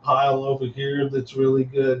rock pile over here that's really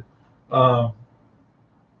good. Um,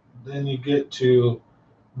 then you get to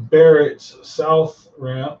Barrett's South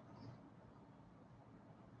Ramp.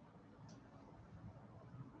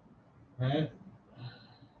 Right?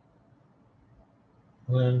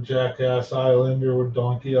 And then Jackass Island or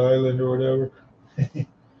Donkey Island or whatever.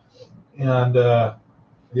 And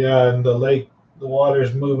yeah, and the lake, the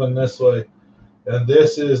water's moving this way. And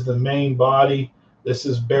this is the main body. This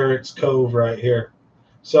is Barrett's Cove right here.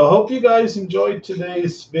 So I hope you guys enjoyed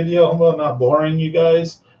today's video. I hope I'm not boring you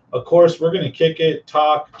guys. Of course, we're going to kick it,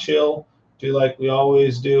 talk, chill, do like we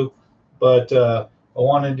always do. But I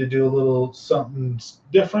wanted to do a little something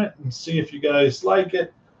different and see if you guys like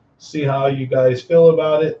it, see how you guys feel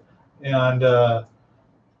about it. And,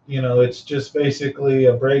 you know, it's just basically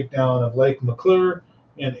a breakdown of Lake McClure.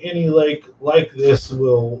 And any lake like this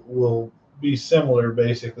will be similar,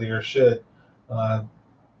 basically, or should.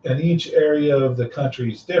 And each area of the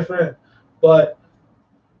country is different, but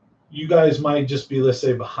you guys might just be, let's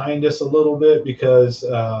say, behind us a little bit because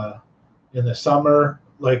in the summer,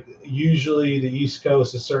 like usually the East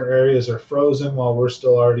Coast in certain areas are frozen while we're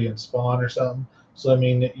still already in spawn or something. So I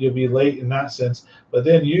mean, you'll be late in that sense. But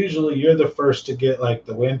then usually you're the first to get like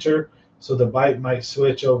the winter, so the bite might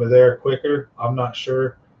switch over there quicker. I'm not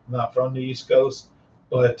sure. I'm not from the East Coast,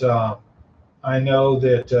 but I know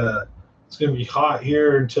that it's going to be hot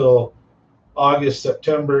here until August,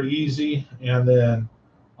 September, easy, and then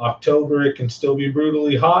October it can still be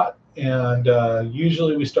brutally hot. And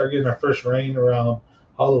usually we start getting our first rain around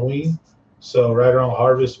Halloween, so right around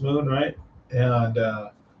Harvest Moon, right? And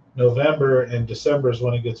November and December is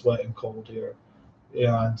when it gets wet and cold here.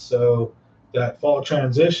 And so that fall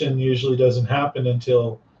transition usually doesn't happen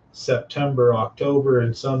until September, October.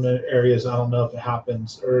 In some areas, I don't know if it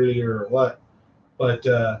happens earlier or what, but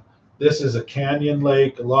this is a canyon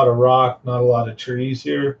lake, a lot of rock, not a lot of trees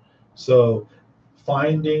here. So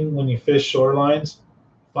finding, when you fish shorelines,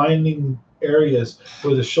 finding areas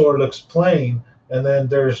where the shore looks plain and then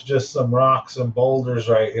there's just some rocks and boulders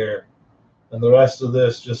right here. And the rest of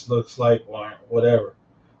this just looks like whatever.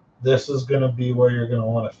 This is going to be where you're going to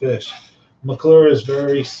want to fish. McClure is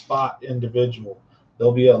very spot individual.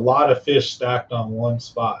 There'll be a lot of fish stacked on one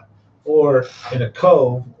spot, or in a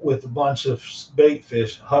cove with a bunch of bait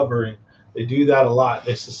fish hovering. They do that a lot.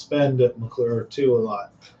 They suspend at McClure too a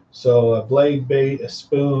lot. So a blade bait, a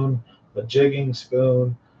spoon, a jigging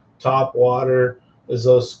spoon, top water, as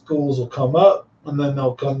those schools will come up and then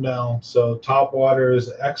they'll come down. So top water is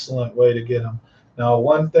an excellent way to get them. Now,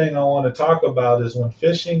 one thing I want to talk about is when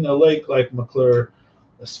fishing a lake like McClure,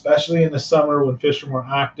 especially in the summer when fish are more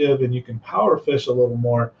active and you can power fish a little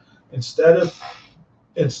more, instead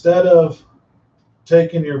of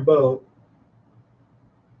taking your boat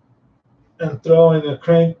and throwing a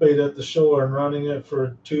crankbait at the shore and running it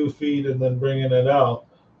for 2 feet and then bringing it out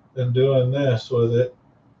and doing this with it,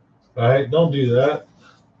 right? Don't do that.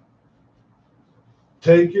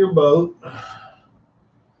 Take your boat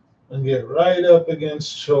and get right up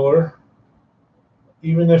against shore,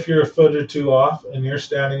 even if you're a foot or two off and you're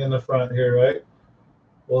standing in the front here, right?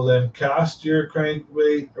 Well, then cast your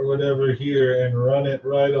crankbait or whatever here and run it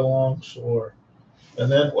right along shore.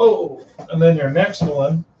 And then, whoa, and then your next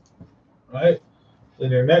one, right? Then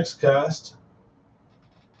your next cast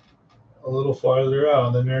a little farther out,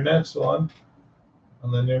 and then your next one,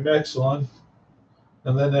 and then your next one,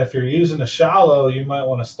 And then if you're using a shallow, you might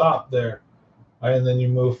want to stop there, right? And then you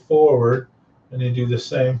move forward and you do the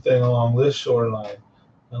same thing along this shoreline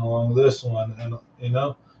and along this one, and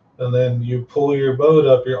and then you pull your boat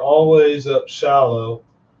up. You're always up shallow,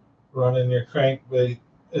 running your crankbait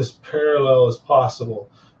as parallel as possible.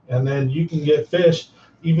 And then you can get fish,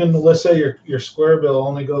 even let's say your square bill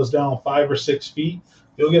only goes down 5 or 6 feet,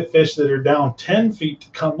 you'll get fish that are down 10 feet to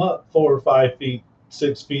come up 4 or 5 feet,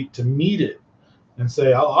 6 feet to meet it and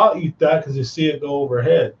say, I'll eat that because you see it go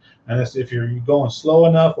overhead. And it's, if you're going slow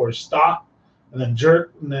enough or stop and then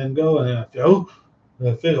jerk and then go and then,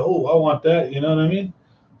 the fish, oh, I want that. You know what I mean?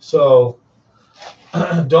 So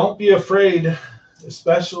don't be afraid,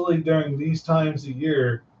 especially during these times of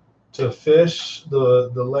year, to fish the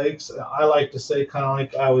lakes. I like to say, kind of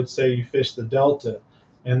like I would say you fish the delta,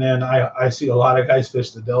 and then I see a lot of guys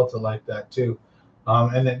fish the delta like that too.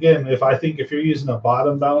 And again, if you're using a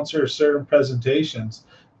bottom bouncer or certain presentations,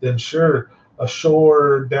 then sure, a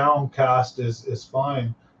shore downcast is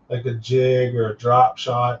fine, like a jig or a drop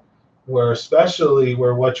shot, where especially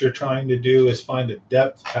where what you're trying to do is find a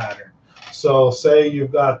depth pattern. So say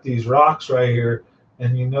you've got these rocks right here,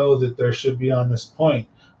 and you know that there should be on this point,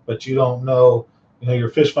 but you don't know. Your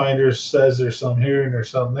fish finder says there's some here and there's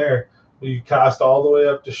some there. Well, you cast all the way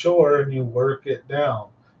up to shore and you work it down.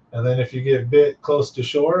 And then if you get bit close to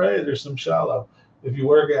shore, hey, there's some shallow. If you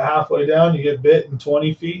work it halfway down, you get bit in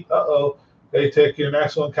 20 feet. Uh-oh. They take your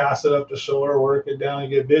next one, cast it up to shore, work it down, you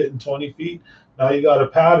get bit in 20 feet. Now you got a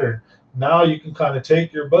pattern. Now you can kind of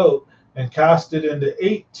take your boat and cast it into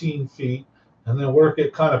 18 feet and then work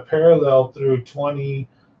it kind of parallel through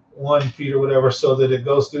 21 feet or whatever, so that it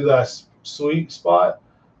goes through that sweet spot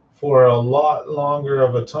for a lot longer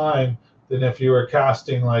of a time than if you were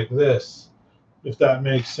casting like this, if that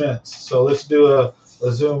makes sense. So let's do a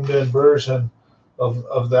zoomed in version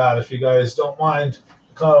of that, if you guys don't mind.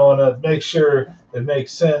 Kind of want to make sure it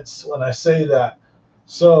makes sense when I say that.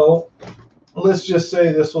 So let's just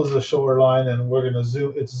say this was a shoreline and we're going to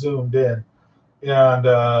zoom, it's zoomed in. And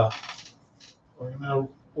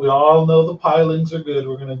we all know the pilings are good.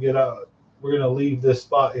 We're going to get out. We're going to leave this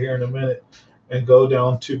spot here in a minute and go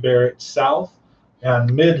down to Barrett South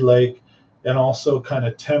and Mid Lake, and also kind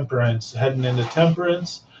of Temperance, heading into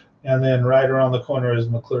Temperance. And then right around the corner is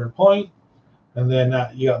McClure Point. And then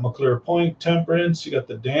you got McClure Point, Temperance, you got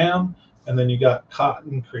the dam, and then you got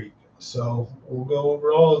Cotton Creek. So we'll go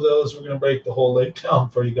over all of those. We're going to break the whole lake down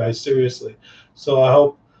for you guys, seriously. So I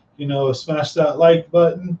hope, smash that like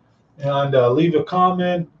button and leave a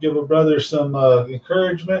comment, give a brother some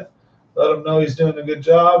encouragement, let him know he's doing a good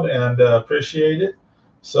job, and appreciate it.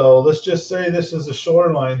 So let's just say this is a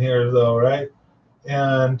shoreline here, though, right?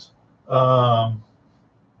 And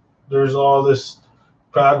there's all this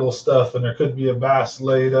craggle stuff, and there could be a bass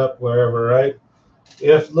laid up wherever, right?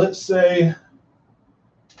 If, let's say,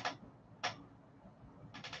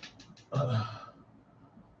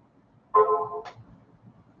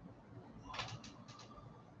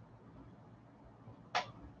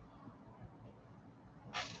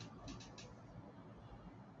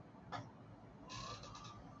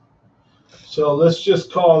 so let's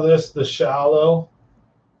just call this the shallow,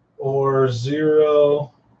 or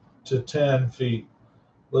 0 to 10 feet.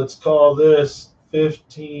 Let's call this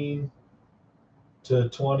 15 to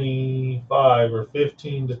 25, or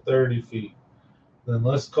 15 to 30 feet. Then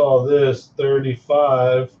let's call this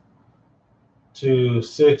 35 to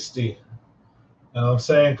 60. And I'm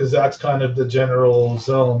saying because that's kind of the general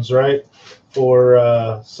zones, right?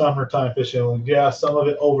 For summertime fishing. Yeah, some of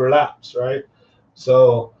it overlaps, right?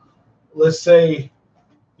 So let's say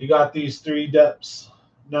you got these 3 depths.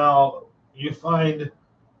 Now you find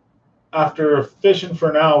after fishing for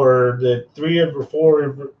an hour that 3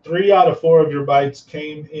 out of 4 of your bites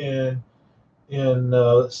came in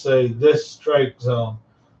let's say this strike zone.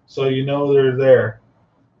 So they're there.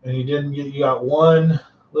 And you got one,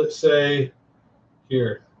 let's say,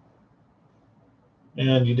 here.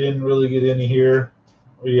 And you didn't really get any here,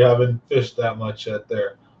 or you haven't fished that much yet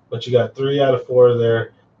there. But you got 3 out of 4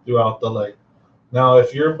 there throughout the lake. Now,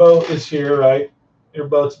 if your boat is here, right, your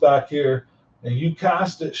boat's back here, and you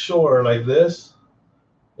cast it shore like this,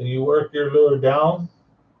 and you work your lure down,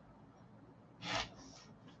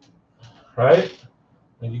 right,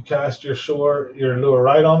 and you cast your lure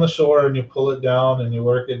right on the shore, and you pull it down, and you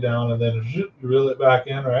work it down, and then you reel it back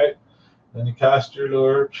in, right, and you cast your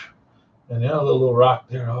lure, and a little rock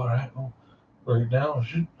there, all right, work it down,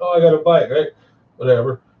 oh, I got a bite, right,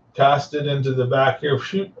 whatever, cast it into the back here,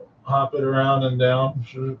 hop it around and down,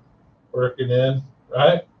 work it in,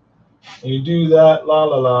 right, and you do that, la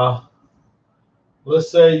la la. Let's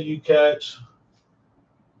say you catch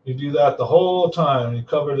You do that the whole time. You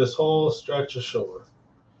cover this whole stretch of shore.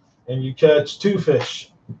 And you catch 2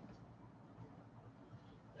 fish.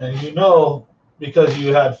 And you know, because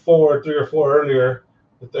you had 3 or 4 earlier,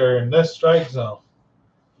 that they're in this strike zone.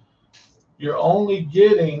 You're only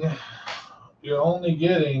getting,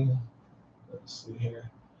 let's see here,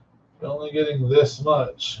 you're only getting this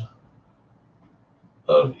much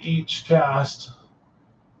of each cast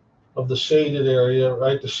of the shaded area,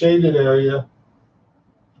 right? The shaded area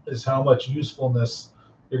is how much usefulness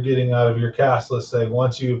you're getting out of your cast, let's say,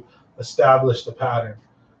 once you establish the pattern.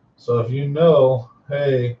 So if you know,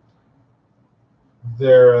 hey,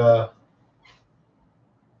 they're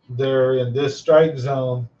in this strike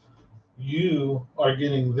zone, you are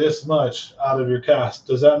getting this much out of your cast.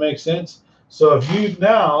 Does that make sense? So if you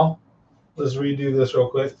now, let's redo this real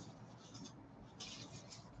quick.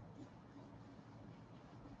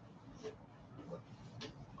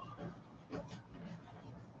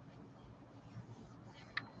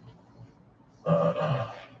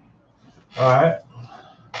 All right.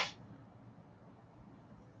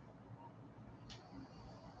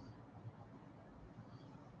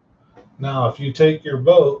 Now, if you take your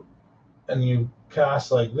boat and you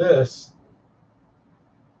cast like this,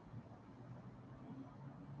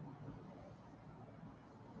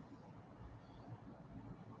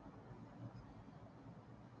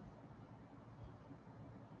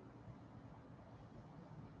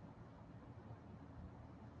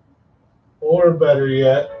 or better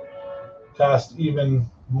yet, cast even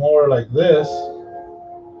more like this,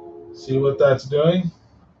 see what that's doing?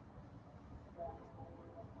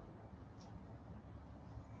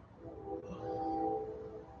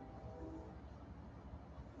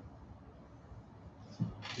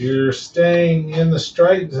 You're staying in the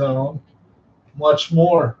strike zone much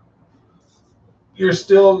more. You're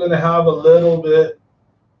still going to have a little bit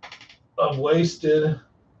of wasted,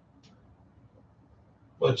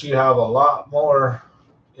 but you have a lot more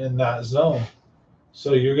in that zone.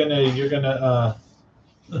 So you're gonna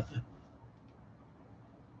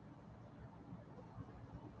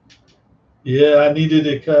yeah, I needed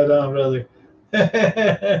it cut on, brother.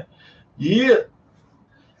 Yeah.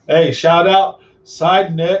 Hey, shout out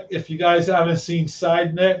Side Neck. If you guys haven't seen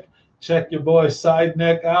Side Neck, check your boy Side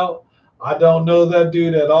Neck out. I don't know that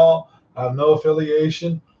dude at all. I have no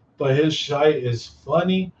affiliation, but his shite is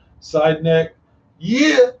funny. Side Neck,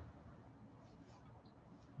 yeah,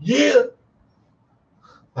 yeah.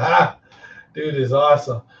 Ah, dude is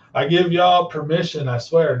awesome. I give y'all permission, I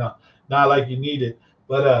swear, not like you need it.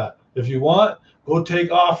 But if you want, go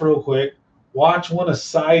take off real quick, watch one of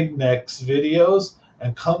Side Neck's videos,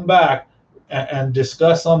 and come back and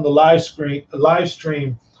discuss on the live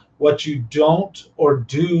stream what you don't or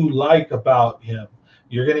do like about him.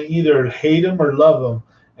 You're gonna either hate him or love him.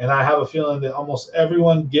 And I have a feeling that almost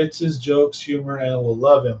everyone gets his jokes, humor, and will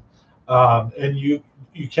love him. And you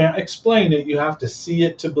can't explain it. You have to see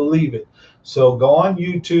it to believe it. So go on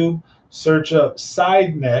YouTube, search up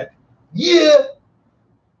Side Neck, yeah,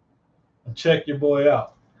 and check your boy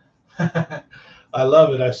out. I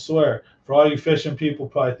love it, I swear. For all you fishing people,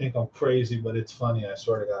 probably think I'm crazy, but it's funny, I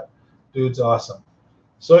swear to God. Dude's awesome.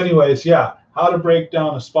 So anyways, yeah, how to break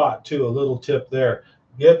down a spot too, a little tip there.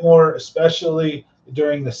 Get more, especially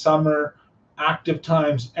during the summer, active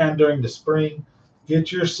times, and during the spring.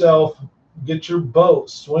 Get your boat,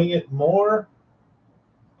 swing it more,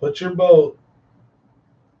 put your boat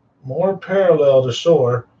more parallel to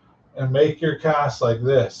shore, and make your cast like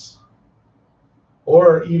this.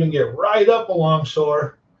 Or even get right up along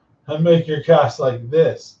shore and make your cast like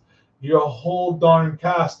this. Your whole darn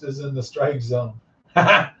cast is in the strike zone.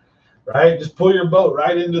 Right? Just pull your boat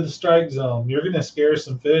right into the strike zone. You're going to scare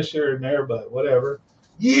some fish here and there, but whatever.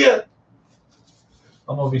 Yeah.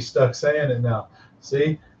 I'm going to be stuck saying it now.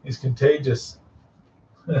 See? He's contagious.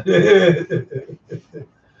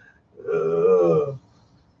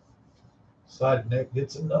 Side Neck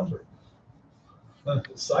gets a number.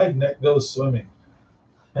 Side Neck goes swimming.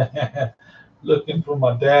 Looking for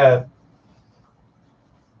my dad.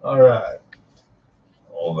 All right.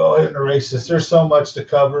 We'll go ahead and erase this. There's so much to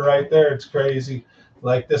cover right there. It's crazy.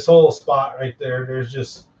 Like this whole spot right there,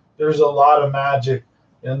 there's a lot of magic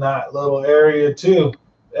in that little area too.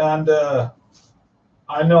 And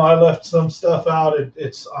I know I left some stuff out.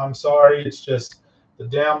 I'm sorry. It's just the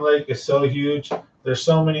damn lake is so huge. There's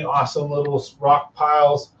so many awesome little rock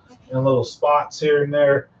piles and little spots here and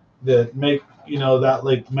there that make that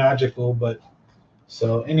lake magical. But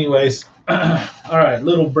so anyways, all right,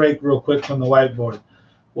 little break real quick from the whiteboard.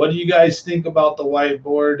 What do you guys think about the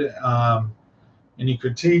whiteboard? Any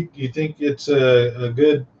critique? Do you think it's a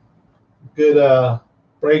good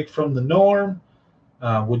break from the norm?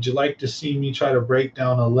 Would you like to see me try to break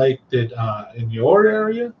down a lake that in your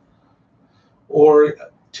area, or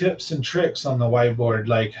tips and tricks on the whiteboard,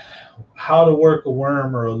 like how to work a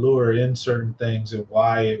worm or a lure in certain things and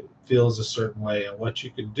why it feels a certain way and what you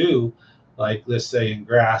can do, like let's say in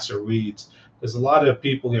grass or weeds. Because a lot of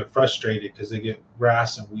people get frustrated because they get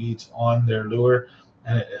grass and weeds on their lure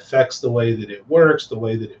and it affects the way that it works, the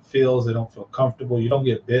way that it feels. They don't feel comfortable. You don't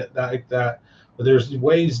get bit like that. But there's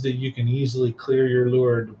ways that you can easily clear your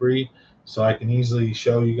lure debris. So I can easily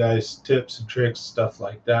show you guys tips and tricks, stuff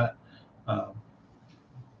like that. Um,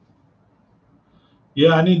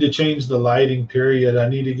 Yeah, I need to change the lighting period. I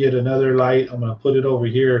need to get another light. I'm gonna put it over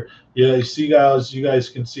here. Yeah, you see guys, you guys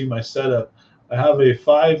can see my setup. I have a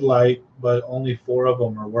 5 light, but only 4 of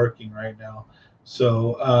them are working right now.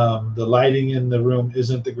 So the lighting in the room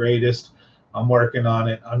isn't the greatest. I'm working on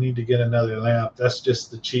it. I need to get another lamp. That's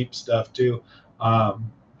just the cheap stuff too.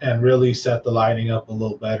 And really set the lighting up a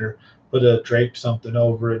little better. Put a drape something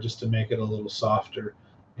over it just to make it a little softer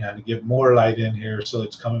and to get more light in here so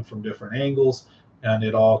it's coming from different angles and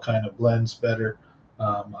it all kind of blends better.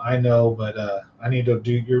 I know, but I need to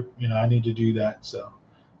do I need to do that. So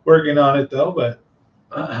working on it though. But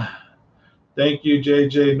thank you,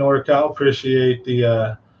 JJ NorCal. Appreciate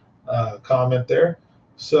the comment there.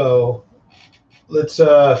 So let's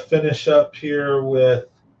finish up here with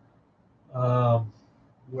um,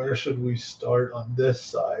 where should we start on this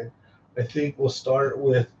side? I think we'll start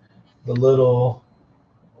with the little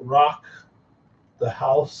rock, the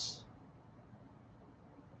house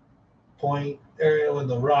point area with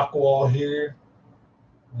the rock wall here.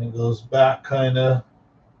 And it goes back kind of.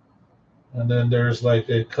 And then there's like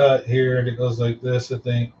a cut here and it goes like this, I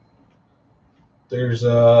think. There's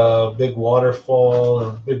a big waterfall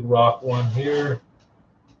or big rock one here.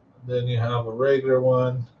 Then you have a regular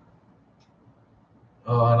one.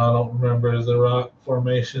 And I don't remember the rock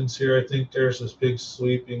formations here. I think there's this big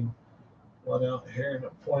sweeping one out here and a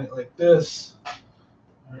point like this.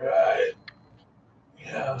 All right.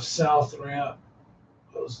 Yeah, south ramp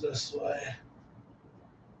goes this way.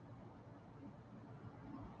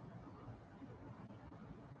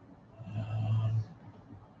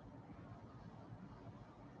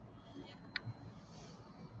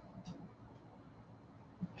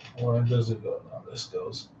 Where does it go? Now this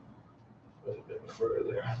goes a bit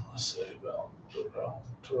further. Let's say about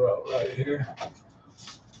right here.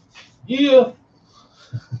 Yeah.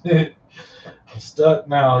 I'm stuck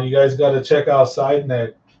now. You guys got to check out Side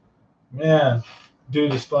Neck. Man,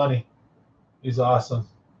 dude is funny. He's awesome.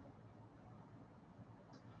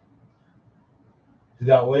 He's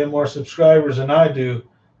got way more subscribers than I do.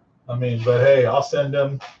 I mean, but hey, I'll send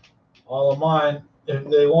them all of mine if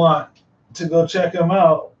they want to go check him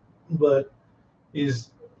out. But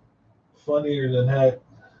he's funnier than heck.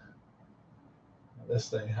 This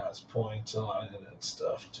thing has points on it and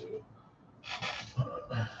stuff too.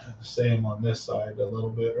 Same on this side a little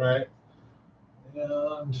bit, right?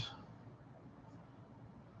 And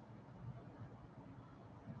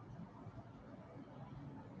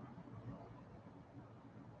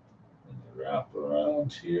wrap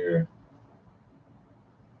around here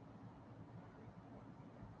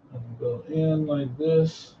and go in like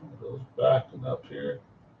this. It goes back and up here.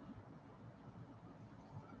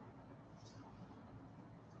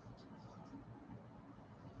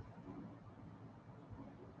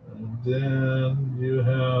 And then you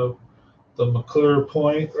have the McClure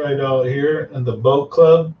Point right out here and the boat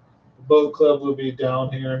club. The boat club would be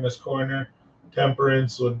down here in this corner.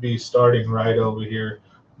 Temperance would be starting right over here.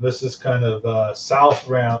 This is kind of south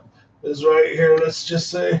ramp is right here, let's just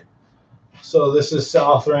say. So this is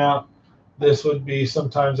south ramp. This would be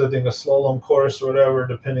sometimes I think a slalom course or whatever,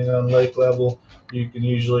 depending on lake level. You can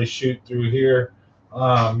usually shoot through here.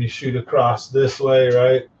 You shoot across this way,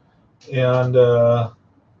 right? And I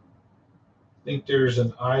think there's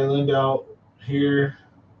an island out here,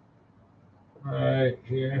 right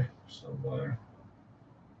here somewhere.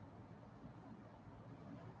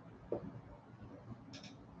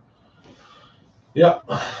 Yeah.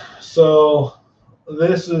 So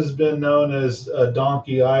this has been known as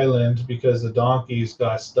Donkey Island because the donkeys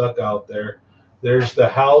got stuck out there. There's the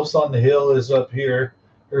house on the hill is up here.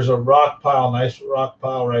 There's a rock pile, nice rock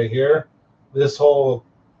pile right here. This whole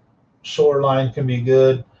shoreline can be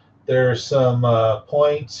good. There's some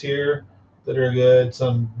points here that are good,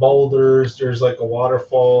 some boulders. There's like a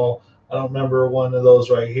waterfall. I don't remember one of those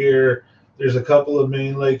right here. There's a couple of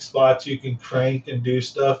main lake spots you can crank and do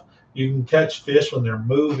stuff. You can catch fish when they're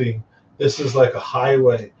moving. This is like a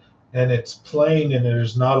highway and it's plain and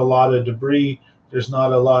there's not a lot of debris. There's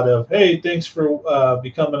not a lot of, hey, thanks for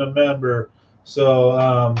becoming a member.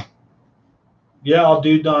 So Yeah, I'll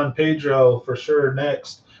do Don Pedro for sure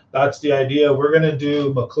next. That's the idea. We're gonna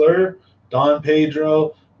do McClure, Don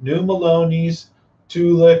Pedro, New Maloney's,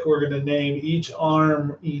 Tulick. We're gonna name each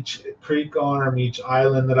arm, each creek arm, each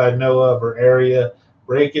island that I know of or area,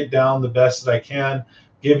 break it down the best that I can,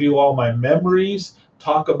 give you all my memories,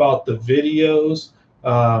 talk about the videos,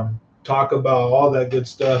 talk about all that good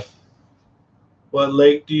stuff. What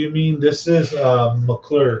lake do you mean? This is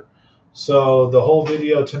McClure. So the whole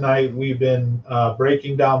video tonight, we've been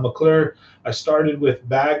breaking down McClure. I started with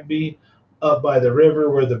Bagby up by the river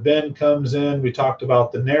where the bend comes in. We talked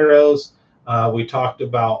about the Narrows. We talked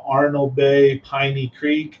about Arnold Bay, Piney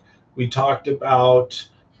Creek. We talked about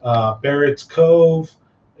Barrett's Cove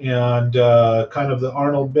and kind of the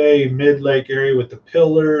Arnold Bay mid-lake area with the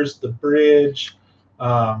pillars, the bridge.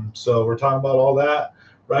 So we're talking about all that.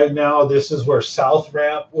 Right now, this is where South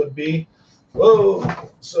Ramp would be. Whoa.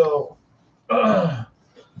 So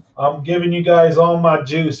I'm giving you guys all my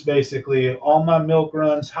juice, basically, all my milk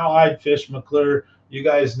runs, how I'd fish McClure. You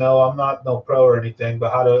guys know I'm not no pro or anything,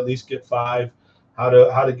 but how to at least get 5, how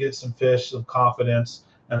to get some fish, some confidence,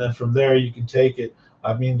 and then from there you can take it.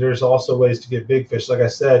 I mean, there's also ways to get big fish. Like I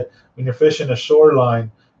said, when you're fishing a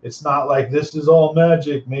shoreline, it's not like this is all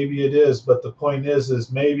magic. Maybe it is, but the point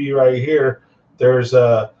is maybe right here there's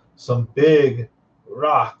some big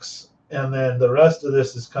rocks, and then the rest of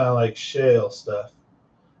this is kind of like shale stuff,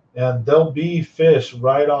 and there'll be fish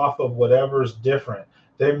right off of whatever's different.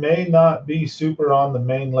 They may not be super on the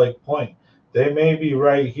main lake point. They may be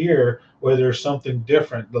right here where there's something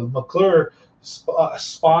different. The McClure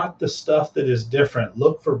spot the stuff that is different.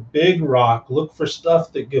 Look for big rock. Look for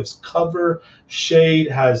stuff that gives cover, shade,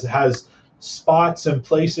 has spots and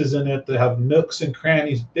places in it that have nooks and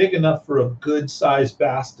crannies big enough for a good sized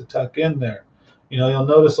bass to tuck in there. You know, you'll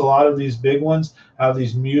notice a lot of these big ones have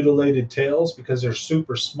these mutilated tails because they're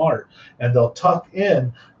super smart, and they'll tuck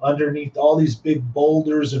in underneath all these big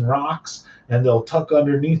boulders and rocks, and they'll tuck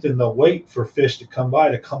underneath and they'll wait for fish to come by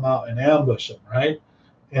to come out and ambush them, right?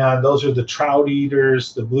 And those are the trout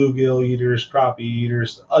eaters, the bluegill eaters, crappie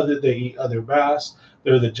eaters. They eat other bass.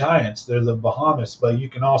 They're the giants. They're the Bahamas, but you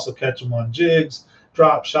can also catch them on jigs,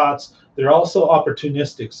 drop shots. They're also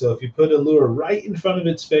opportunistic. So if you put a lure right in front of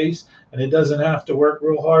its face and it doesn't have to work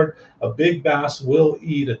real hard, a big bass will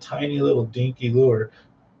eat a tiny little dinky lure.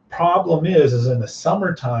 Problem is in the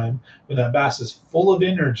summertime when that bass is full of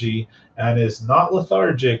energy and is not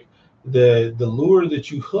lethargic, the lure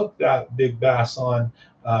that you hook that big bass on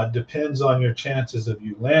depends on your chances of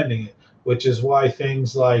you landing it, which is why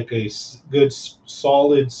things like a good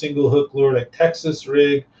solid single hook lure like Texas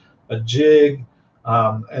rig, a jig,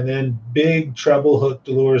 and then big treble hooked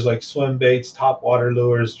lures like swim baits, top water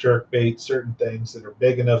lures, jerk baits, certain things that are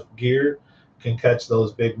big enough gear can catch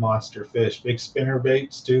those big monster fish. Big spinner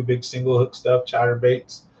baits too, big single hook stuff, chatter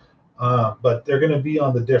baits. But they're going to be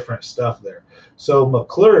on the different stuff there. So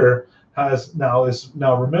McClure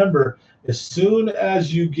now remember, as soon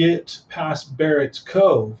as you get past Barrett's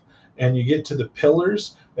Cove and you get to the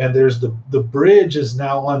pillars, and there's the bridge is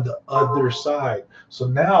now on the other side. So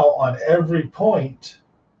now on every point,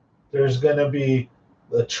 there's going to be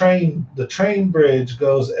the train. The train bridge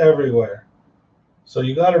goes everywhere. So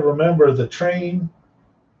you got to remember the train.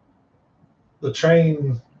 The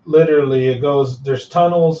train literally it goes. There's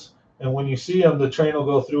tunnels, and when you see them, the train will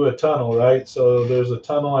go through a tunnel, right? So there's a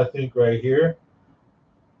tunnel I think right here,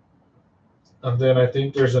 and then I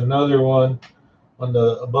think there's another one on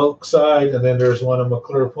the boat side, and then there's one on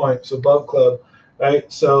McClure Point, so Boat Club, right?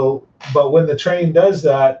 So, but when the train does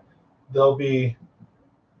that, there'll be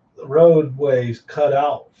roadways cut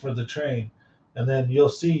out for the train, and then you'll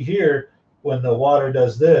see here when the water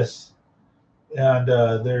does this, and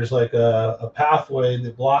there's like a pathway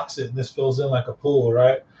that blocks it, and this fills in like a pool,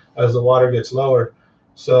 right? As the water gets lower.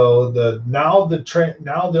 So now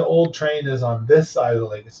the old train is on this side of the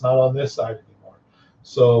lake. It's not on this side anymore.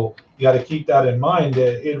 So you got to keep that in mind.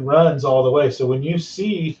 That it runs all the way. So when you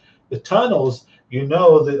see the tunnels, you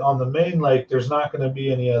know that on the main lake there's not going to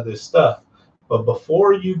be any of this stuff. But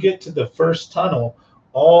before you get to the first tunnel,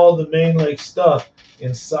 all the main lake stuff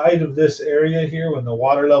inside of this area here, when the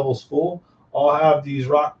water level's full, all have these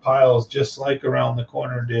rock piles just like around the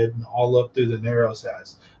corner did and all up through the Narrows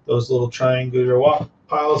has. Those little triangular rock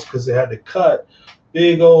piles because they had to cut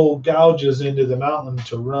big old gouges into the mountain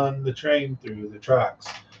to run the train through the tracks.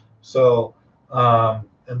 So,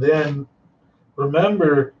 and then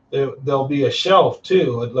remember there'll be a shelf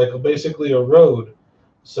too, like basically a road.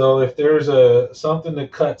 So if there's something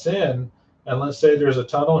that cuts in, and let's say there's a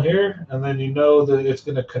tunnel here, and then you know that it's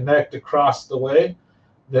going to connect across the way,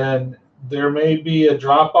 then there may be a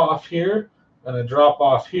drop off here, and a drop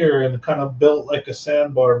off here, and kind of built like a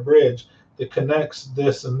sandbar bridge that connects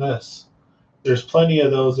this and this. There's plenty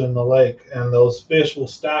of those in the lake, and those fish will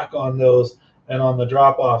stack on those and on the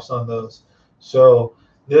drop offs on those. So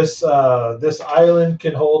this island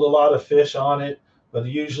can hold a lot of fish on it, but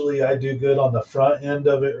usually I do good on the front end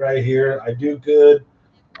of it right here. I do good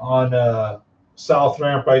on south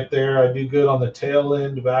ramp right there. I do good on the tail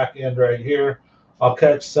end, back end right here. I'll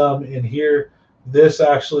catch some in here. This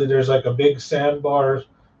actually, there's like a big sandbar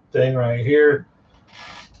thing right here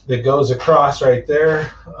that goes across right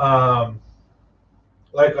there.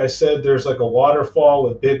 Like I said, there's like a waterfall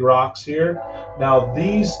with big rocks here. Now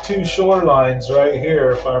these two shorelines right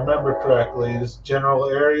here, if I remember correctly, is general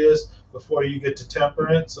areas before you get to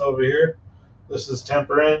Temperance over here. This is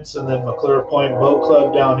Temperance, and then McClure Point Boat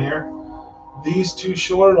Club down here. These two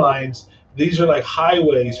shorelines, these are like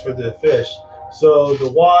highways for the fish. So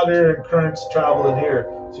the water and currents travel in here.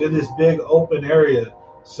 So you have this big open area.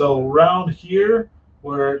 So around here,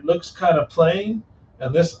 where it looks kind of plain,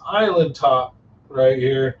 and this island top right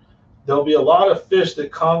here, there'll be a lot of fish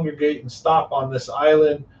that congregate and stop on this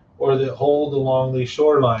island or that hold along these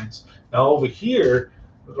shorelines. Now over here,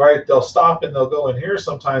 right, they'll stop and they'll go in here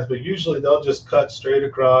sometimes, but usually they'll just cut straight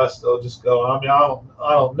across. They'll just go. I mean, I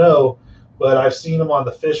don't know, but I've seen them on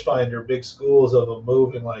the Fish Finder, big schools of them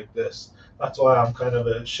moving like this. That's why I'm kind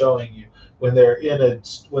of showing you when they're in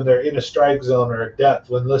a strike zone or a depth.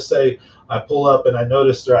 When, let's say I pull up and I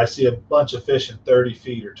notice there, I see a bunch of fish in 30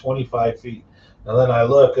 feet or 25 feet. And then I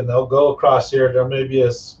look and they'll go across here. There may be a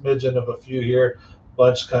smidgen of a few here,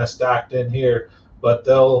 bunch kind of stacked in here, but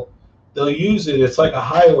they'll use it. It's like a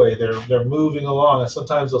highway. They're moving along, and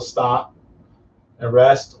sometimes they'll stop and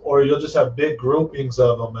rest, or you'll just have big groupings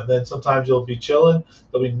of them, and then sometimes you'll be chilling.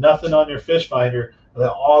 There'll be nothing on your fish finder, and then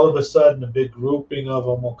all of a sudden a big grouping of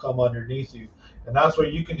them will come underneath you, and that's where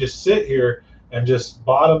you can just sit here and just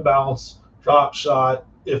bottom bounce, drop shot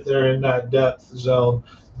if they're in that depth zone,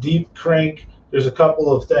 deep crank. There's a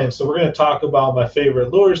couple of things. So we're going to talk about my favorite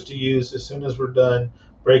lures to use as soon as we're done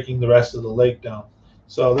breaking the rest of the lake down.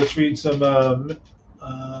 So let's read some.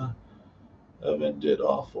 Evan did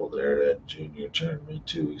awful there at junior tournament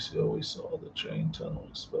 2 weeks ago. We saw the train tunnel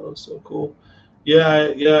exposed. So cool. Yeah,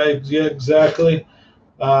 exactly.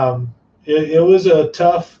 It was a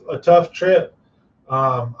tough trip.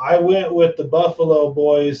 I went with the Buffalo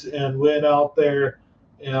boys and went out there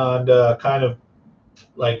and kind of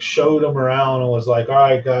like showed them around and was like, all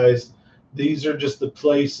right, guys, these are just the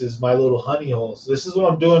places, my little honey holes. This is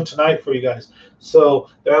what I'm doing tonight for you guys. So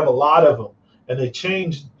they have a lot of them, and they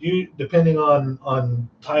change you depending on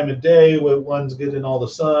time of day, what one's getting all the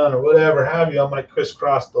sun or whatever have you. I might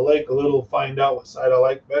crisscross the lake a little, find out what side I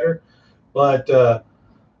like better. But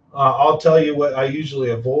I'll tell you what I usually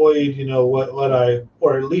avoid,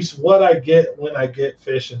 or at least what I get when I get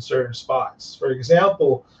fish in certain spots. For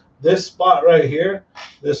example, this spot right here,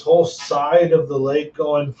 this whole side of the lake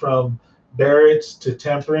going from Barrett's to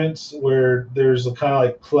Temperance, where there's a kind of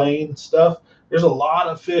like plain stuff, there's a lot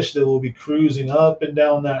of fish that will be cruising up and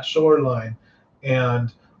down that shoreline.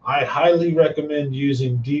 And I highly recommend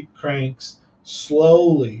using deep cranks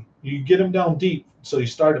slowly. You get them down deep, so you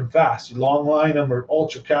start them fast. You long line them or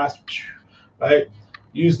ultra cast, right?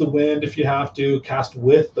 Use the wind if you have to, cast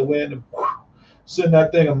with the wind, and send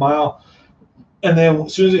that thing a mile. And then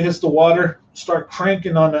as soon as it hits the water, start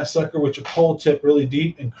cranking on that sucker with your pole tip really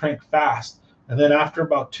deep and crank fast. And then after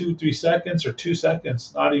about 2-3 seconds or 2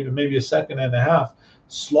 seconds, not even, maybe a second and a half,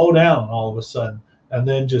 slow down all of a sudden, and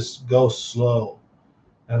then just go slow.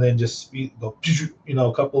 And then just speed, go,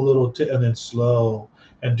 a couple little, and then slow.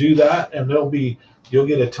 And do that, and you'll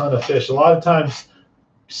get a ton of fish. A lot of times,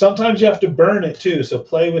 sometimes you have to burn it too. So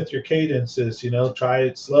play with your cadences, try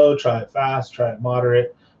it slow, try it fast, try it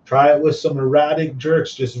moderate. Try it with some erratic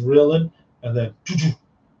jerks, just reeling, and then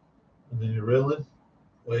you're reeling,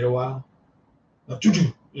 wait a while,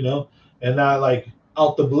 and not like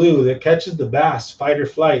out the blue that catches the bass, fight or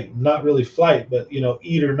flight, not really flight, but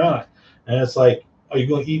eat or not. And it's like, are you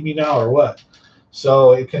going to eat me now or what?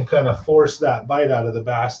 So it can kind of force that bite out of the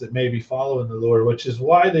bass that may be following the lure, which is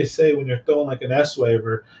why they say when you're throwing like an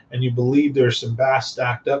S-waver and you believe there's some bass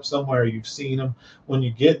stacked up somewhere, you've seen them, when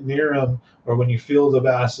you get near them or when you feel the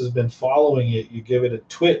bass has been following it, you give it a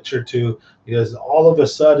twitch or two, because all of a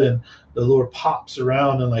sudden the lure pops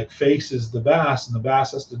around and like faces the bass, and the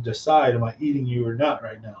bass has to decide, am I eating you or not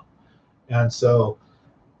right now?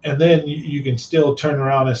 And then you can still turn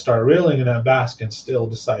around and start reeling, and that bass can still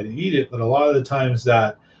decide to eat it. But a lot of the times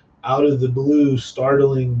that out of the blue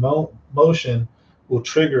startling motion will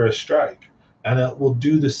trigger a strike. And it will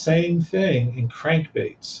do the same thing in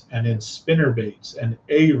crankbaits and in spinner baits and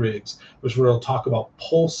A-rigs, which we'll talk about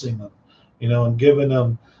pulsing them, and giving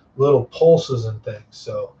them little pulses and things.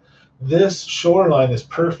 So this shoreline is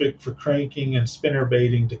perfect for cranking and spinner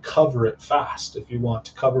baiting to cover it fast if you want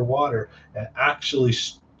to cover water and actually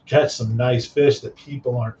catch some nice fish that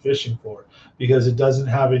people aren't fishing for, because it doesn't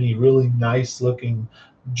have any really nice looking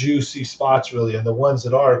juicy spots really, and the ones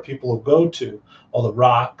that are, people will go to all the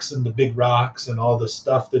rocks and the big rocks and all the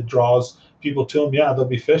stuff that draws people to them. Yeah, there'll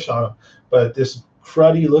be fish on them, but this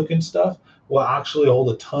cruddy looking stuff will actually hold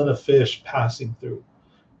a ton of fish passing through,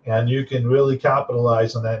 and you can really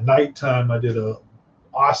capitalize on that. Nighttime, I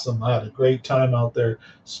had a great time out there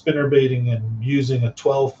spinner baiting and using a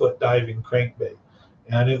 12-foot diving crankbait,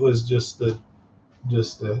 and it was just the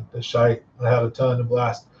shite. I had a ton of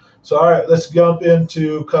blast. So all right, let's jump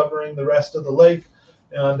into covering the rest of the lake,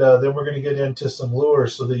 and then we're going to get into some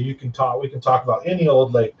lures so that we can talk about any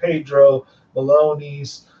old lake, Pedro,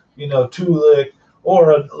 Maloney's, Tulick,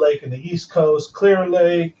 or a lake in the East Coast, Clear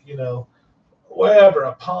Lake, wherever,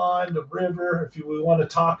 a pond, a river. If we want to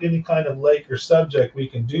talk any kind of lake or subject, we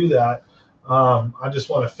can do that. I just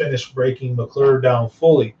want to finish breaking McClure down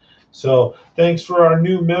fully. So thanks for our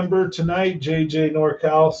new member tonight, JJ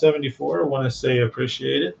NorCal 74. I want to say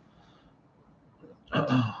appreciate it.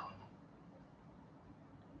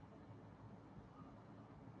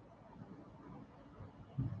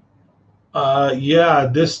 Yeah,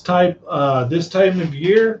 this type of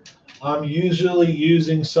year, I'm usually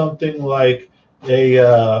using something like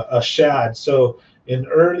a shad. So in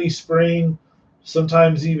early spring,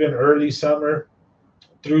 sometimes even early summer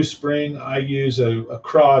through spring, I use a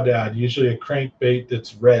crawdad, usually a crankbait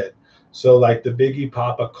that's red. So like the Biggie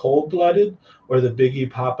Papa Cold Blooded or the Biggie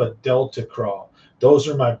Papa Delta Crawl. Those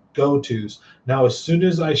are my go-tos. Now, as soon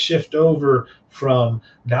as I shift over from,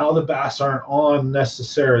 now the bass aren't on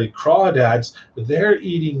necessarily crawdads, they're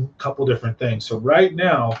eating a couple different things. So right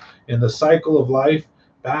now in the cycle of life,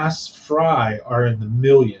 bass fry are in the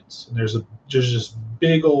millions. And there's just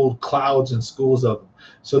big old clouds and schools of them.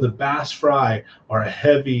 So the bass fry are a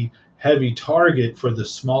heavy target for the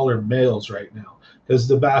smaller males right now, because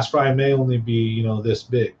the bass fry may only be, this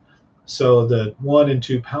big. So the 1 and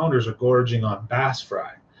 2 pounders are gorging on bass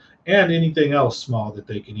fry and anything else small that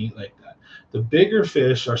they can eat like that. The bigger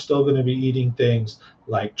fish are still going to be eating things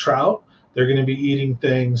like trout. They're going to be eating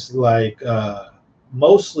things like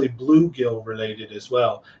mostly bluegill related as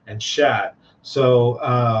well, and shad.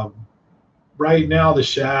 So right now, the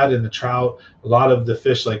shad and the trout, a lot of the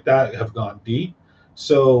fish like that have gone deep.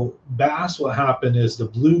 So bass, what happened is the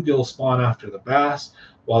bluegill spawn after the bass,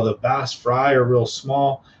 while the bass fry are real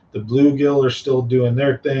small. The bluegill are still doing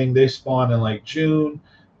their thing. They spawn in like June,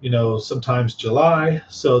 sometimes July.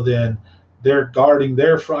 So then they're guarding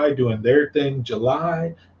their fry, doing their thing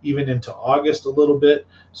July, even into August a little bit.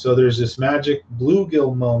 So there's this magic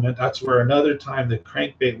bluegill moment. That's where another time the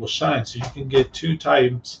crankbait will shine. So you can get 2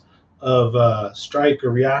 types of strike or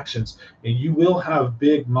reactions, and you will have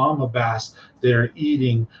big mama bass that are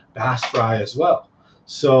eating bass fry as well.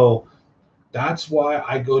 So that's why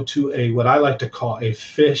I go to what I like to call a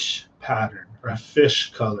fish pattern or a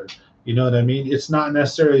fish color. You know what I mean? It's not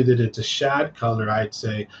necessarily that it's a shad color. I'd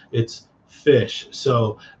say it's fish.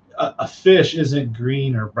 So a fish isn't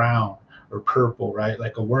green or brown or purple, right?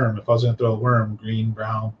 Like a worm. If I was going to throw a worm, green,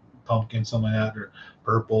 brown, pumpkin, something like that, or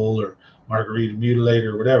purple, or margarita mutilate,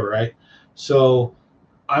 or whatever, right? So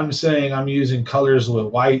I'm saying I'm using colors with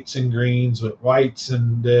whites and greens, with whites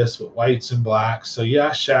and this, with whites and blacks. So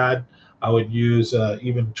yeah, shad. I would use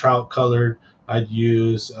even trout colored. I'd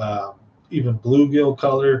use even bluegill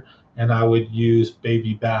color, and I would use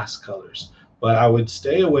baby bass colors. But I would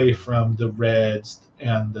stay away from the reds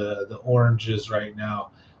and the oranges right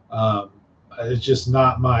now. It's just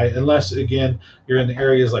not unless again you're in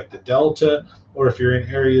areas like the Delta, or if you're in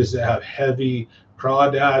areas that have heavy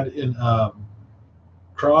crawdad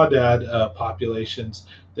populations,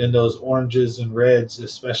 then those oranges and reds,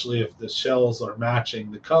 especially if the shells are matching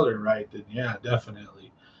the color right, then yeah, definitely.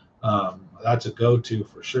 That's a go-to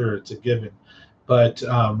for sure. It's a given. But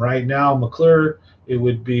right now, McClure, it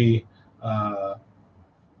would be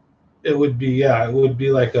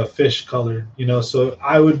like a fish color, so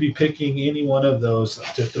I would be picking any one of those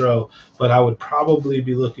to throw, but I would probably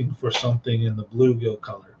be looking for something in the bluegill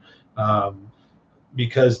color,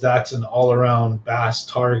 because that's an all-around bass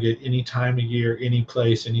target any time of year, any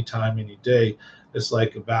place, anytime, any day. It's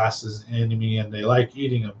like a bass's enemy, and they like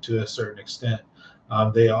eating them to a certain extent.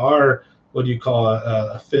 They are, what do you call it,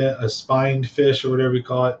 a spined fish or whatever you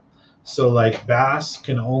call it. So like bass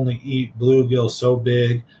can only eat bluegill so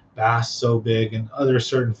big, bass so big and other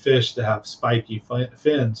certain fish that have spiky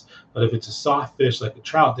fins. But if it's a soft fish like a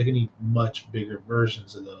trout, they can eat much bigger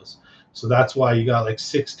versions of those. So that's why you got like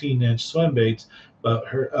 16-inch swim baits. But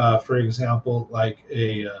for example, like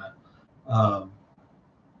um,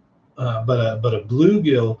 but a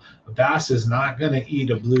bluegill, a bass is not going to eat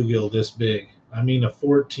a bluegill this big. I mean, a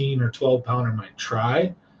 14 or 12 pounder might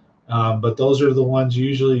try, but those are the ones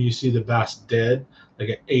usually you see the bass dead, like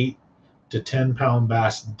an 8 to 10 pound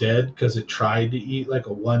bass dead because it tried to eat like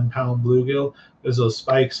a 1 pound bluegill, because those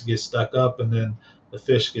spikes get stuck up and then the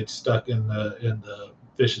fish gets stuck in the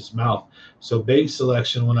fish's mouth. So bait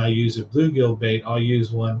selection, when I use a bluegill bait, I'll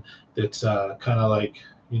use one that's kind of like,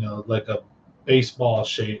 like a baseball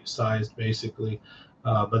shape sized basically.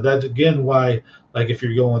 But that's again why, like if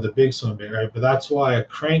you're going with a big swim bait, right? But that's why a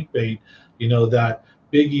crankbait, that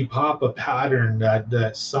Biggie Papa pattern,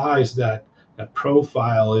 that size, that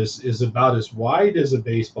profile is about as wide as a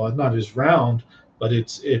baseball. It's not as round, but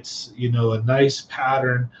it's a nice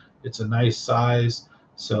pattern. It's a nice size.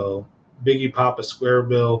 So Biggie Papa square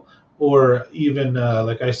bill, or even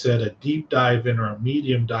like I said, a deep diving or a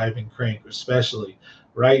medium diving crank, especially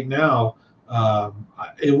right now.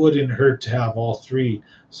 It wouldn't hurt to have all three.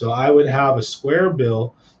 So I would have a square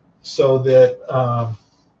bill, so that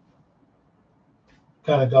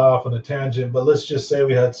kind of got off on a tangent, but let's just say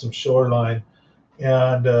we had some shoreline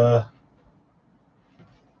and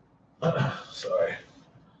sorry,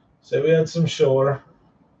 say we had some shore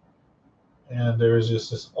and there's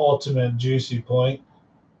just this ultimate juicy point.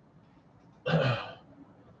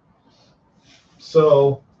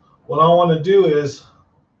 So what I want to do is,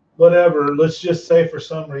 whatever, let's just say for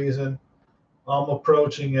some reason I'm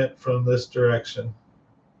approaching it from this direction,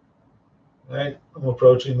 right? I'm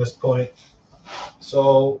approaching this point.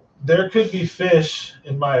 So there could be fish,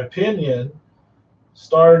 in my opinion,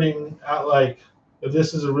 starting at like, if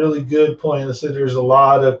this is a really good point, let's say there's a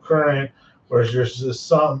lot of current, or there's just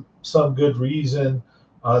some good reason.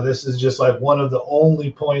 This is just like one of the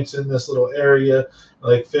only points in this little area,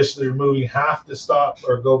 like fish that are moving have to stop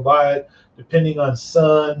or go by it, depending on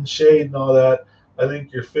sun, shade, and all that. I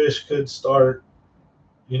think your fish could start,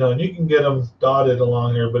 and you can get them dotted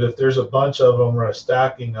along here, but if there's a bunch of them or a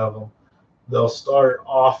stacking of them, they'll start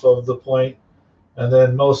off of the point, and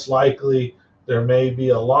then most likely there may be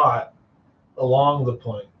a lot along the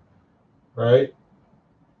point, right?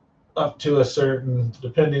 Up to a certain,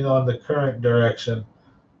 depending on the current direction.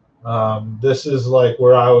 This is like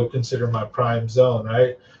where I would consider my prime zone,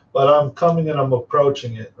 right? But I'm coming and I'm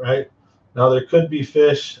approaching it, right? Now there could be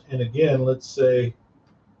fish, and again, let's say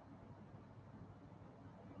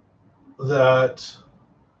that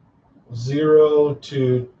 0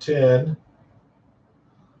 to 10,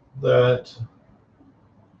 that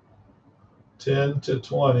 10 to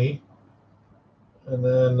 20, and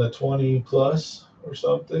then the 20 plus or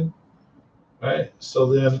something, right? So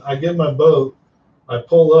then I get my boat, I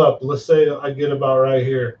pull up, let's say I get about right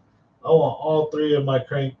here. I want all three of my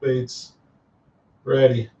crankbaits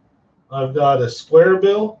ready. I've got a square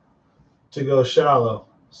bill to go shallow.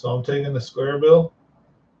 So I'm taking the square bill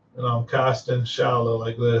and I'm casting shallow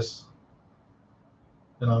like this.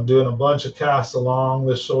 And I'm doing a bunch of casts along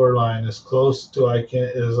the shoreline as close to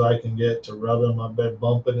as I can get to rubbing my bed,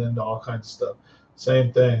 bumping into all kinds of stuff.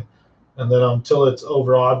 Same thing. And then until it's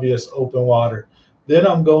over obvious open water. Then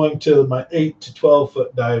I'm going to my 8 to 12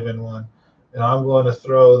 foot diving one, and I'm going to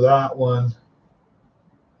throw that one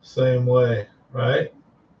same way, right?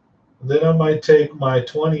 Then I might take my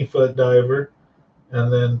 20 foot diver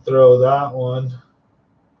and then throw that one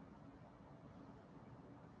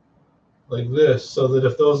like this, so that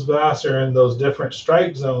if those bass are in those different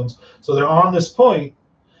strike zones, so they're on this point,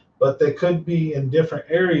 but they could be in different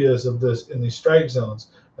areas of this in these strike zones.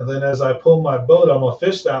 And then as I pull my boat, I'm gonna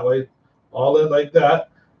fish that way, all in like that.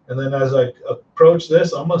 And then as I approach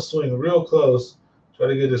this, I'm gonna swing real close, try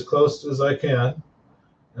to get as close as I can,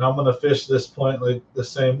 and I'm gonna fish this point like the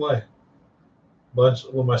same way. Bunch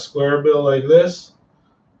with my square bill like this,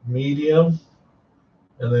 medium,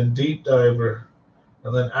 and then deep diver.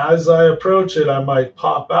 And then as I approach it, I might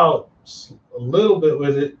pop out a little bit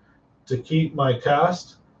with it to keep my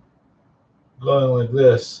cast going like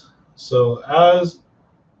this. So as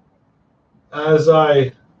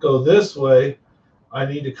I go this way, I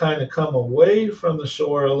need to kind of come away from the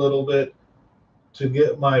shore a little bit to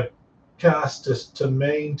get my cast to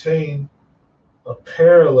maintain a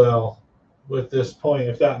parallel with this point,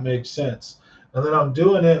 if that makes sense. And then I'm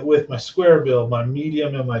doing it with my square bill, my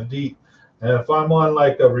medium, and my deep. And if I'm on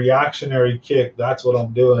like a reactionary kick, that's what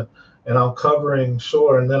I'm doing. And I'm covering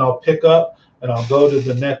shore, and then I'll pick up and I'll go to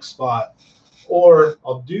the next spot. Or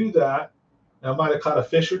I'll do that, and I might have caught a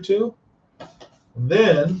fish or two. And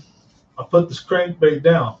then I put this crankbait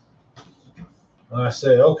down. And I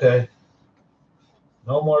say, okay,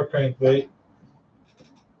 no more crankbait.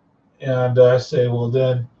 And I say, well,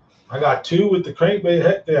 then I got two with the crankbait.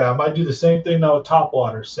 Heck yeah, I might do the same thing now with top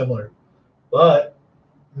water, similar. But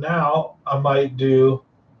now I might do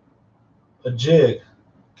a jig,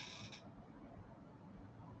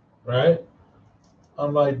 right? I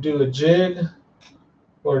might do a jig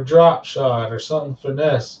or a drop shot or something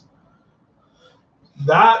finesse.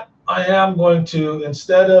 That I am going to,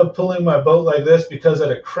 instead of pulling my boat like this, because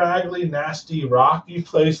at a craggly, nasty, rocky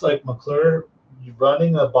place like McClure,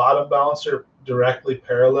 running a bottom bouncer directly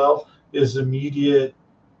parallel is immediate,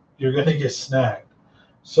 you're going to get snagged.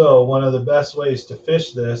 So one of the best ways to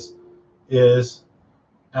fish this is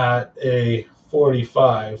at a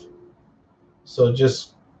 45. So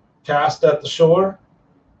just cast at the shore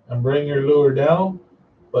and bring your lure down,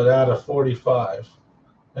 but at a 45.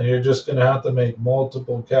 And you're just going to have to make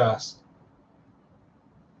multiple casts.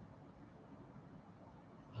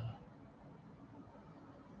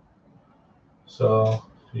 So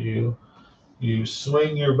you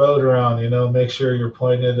swing your boat around, make sure you're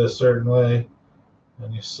pointed a certain way,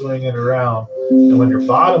 and you swing it around. And when you're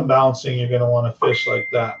bottom bouncing, you're going to want to fish like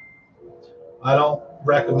that. I don't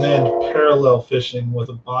recommend parallel fishing with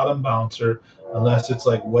a bottom bouncer unless it's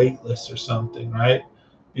like weightless or something, right?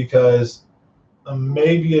 Because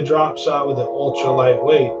maybe a drop shot with an ultra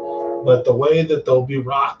lightweight, but the way that there'll be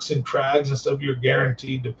rocks and crags and stuff, you're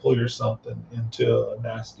guaranteed to pull your something into a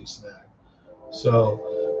nasty snag.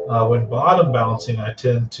 So when bottom bouncing, I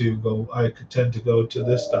tend to go to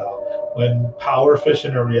this style. When power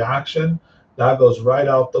fishing or reaction, that goes right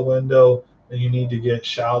out the window, and you need to get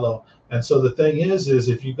shallow. And so the thing is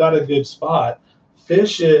if you got a good spot,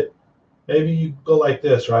 fish it. Maybe you go like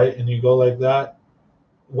this, right? And you go like that.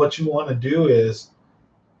 What you want to do is,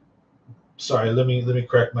 sorry, let me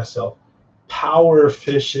correct myself. Power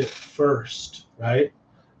fish it first, right?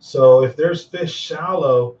 So if there's fish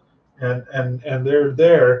shallow and they're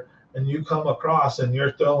there, and you come across and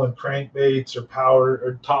you're throwing crankbaits or power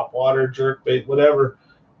or top water jerk bait, whatever,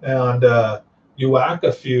 and you whack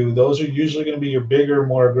a few, those are usually going to be your bigger,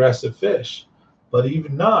 more aggressive fish. But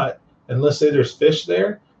even not, and let's say there's fish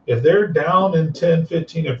there, if they're down in 10,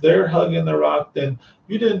 15, if they're hugging the rock, then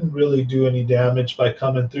you didn't really do any damage by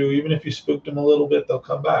coming through. Even if you spooked them a little bit, they'll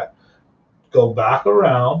come back. Go back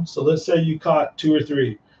around. So let's say you caught two or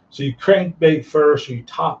three. So you crankbait first, or you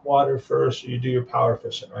top water first, or you do your power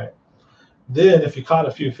fishing, right? Then if you caught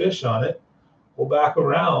a few fish on it, go back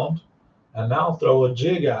around and now throw a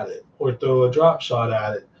jig at it or throw a drop shot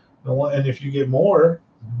at it. And if you get more,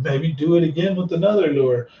 maybe do it again with another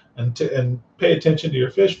lure, and pay attention to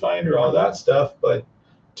your fish finder, all that stuff. But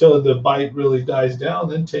till the bite really dies down,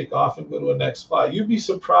 then take off and go to a next spot. You'd be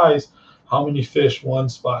surprised how many fish one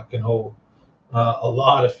spot can hold. A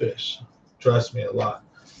lot of fish. Trust me, a lot.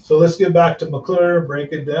 So let's get back to McClure,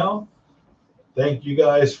 break it down. Thank you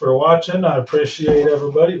guys for watching. I appreciate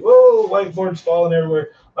everybody. Whoa, whiteboard's falling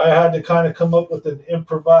everywhere. I had to kind of come up with an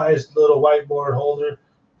improvised little whiteboard holder.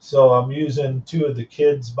 So I'm using two of the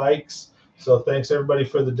kids' bikes. So thanks everybody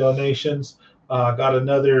for the donations. Got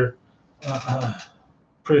another,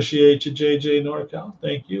 appreciate you, JJ NorCal.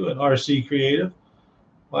 Thank you. And RC Creative.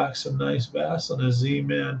 Whacked some nice bass on a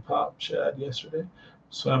Z-Man pop shad yesterday.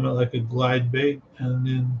 Swam it like a glide bait, and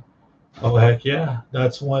then, oh heck yeah,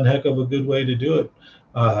 that's one heck of a good way to do it.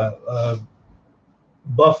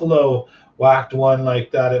 Buffalo whacked one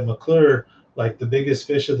like that at McClure. Like the biggest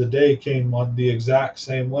fish of the day came on the exact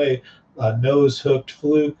same way. Nose hooked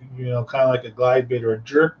fluke, kind of like a glide bait or a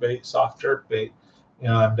jerk bait, soft jerk bait,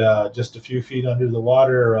 and just a few feet under the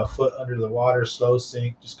water or a foot under the water, slow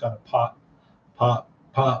sink, just kind of pop,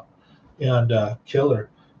 pop, and killer.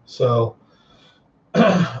 So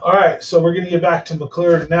all right, so we're going to get back to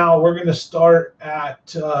McClure now. We're going to start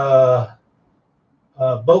at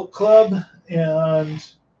Boat Club and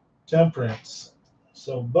Temperance.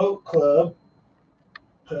 So Boat Club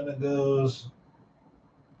kind of goes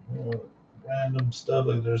random stuff,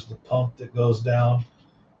 like there's the pump that goes down,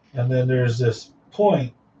 and then there's this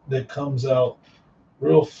point that comes out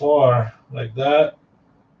real far like that,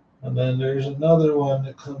 and then there's another one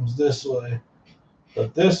that comes this way,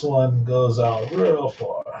 but this one goes out real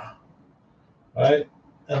far, right?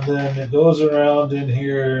 And then it goes around in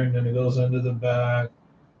here, and then it goes into the back,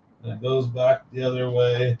 and it goes back the other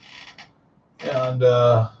way, and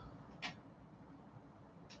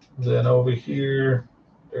then over here,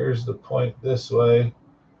 there's the point this way.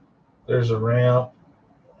 There's a ramp,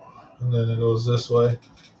 and then it goes this way.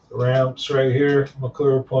 The ramp's right here,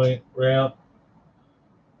 McClure Point ramp.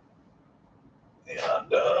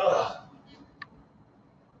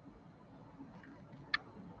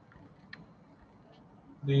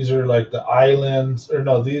 These are like the islands, or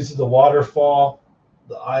no, these are the waterfall,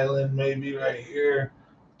 the island maybe right here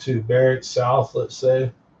to Barrett South, let's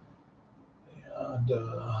say. And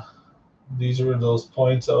these were those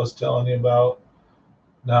points I was telling you about.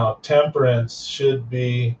 Now, Temperance should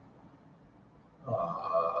be,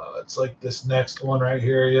 it's like this next one right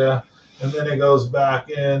here, yeah. And then it goes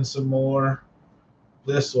back in some more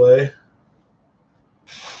this way.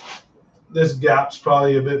 This gap's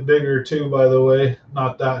probably a bit bigger too, by the way.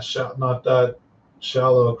 Not that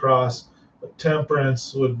shallow across. But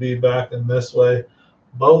Temperance would be back in this way.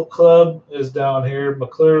 Boat Club is down here.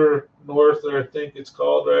 McClure North, or I think it's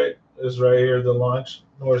called, right, is right here. The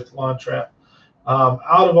north launch ramp.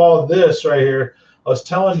 Out of all of this right here, I was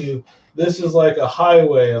telling you, this is like a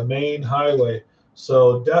highway, a main highway.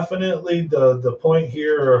 So definitely the point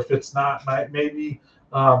here, or if it's not, maybe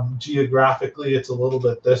geographically it's a little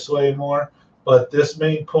bit this way more. But this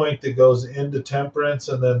main point that goes into Temperance,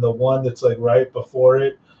 and then the one that's like right before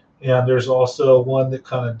it, and there's also one that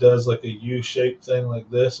kind of does like a U-shaped thing like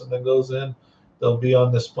this and then goes in. They'll be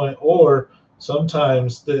on this point, or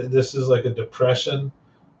sometimes this is like a depression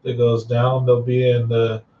that goes down. They'll be in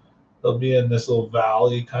this little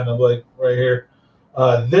valley, kind of like right here.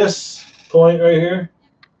 This point right here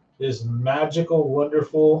is magical,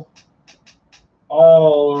 wonderful,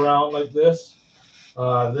 all around like this.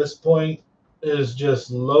 This point is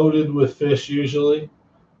just loaded with fish usually,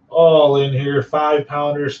 all in here.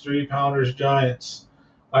 5-pounders, 3-pounders, giants.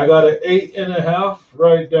 I got an 8.5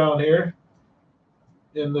 right down here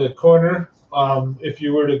in the corner. If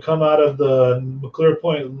you were to come out of the McClure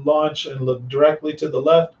Point launch and look directly to the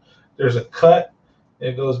left, there's a cut.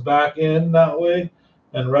 It goes back in that way.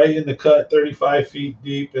 And right in the cut, 35 feet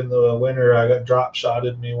deep in the winter, I got drop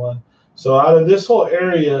shotted me one. So out of this whole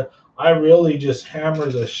area, I really just hammer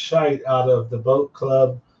the shite out of the Boat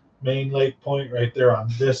Club main lake point right there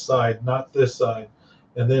on this side, not this side.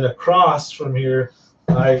 And then across from here,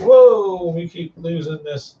 we keep losing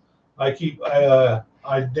this.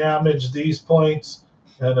 I damage these points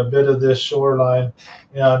and a bit of this shoreline.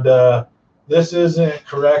 And this isn't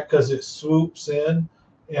correct because it swoops in.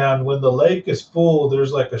 And when the lake is full,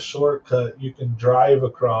 there's like a shortcut you can drive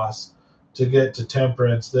across to get to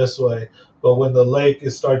Temperance this way. But when the lake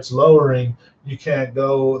starts lowering, you can't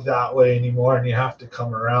go that way anymore, and you have to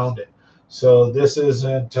come around it. So this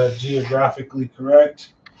isn't geographically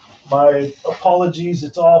correct. My apologies.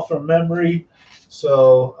 It's all from memory.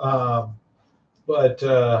 So, but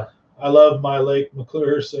I love my Lake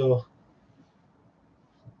McClure. So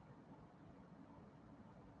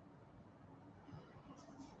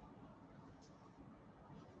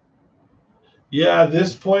yeah,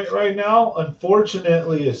 this point right now,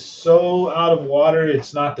 unfortunately, is so out of water.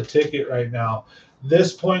 It's not the ticket right now.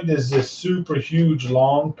 This point is this super huge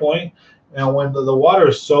long point, and when the water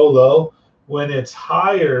is so low, when it's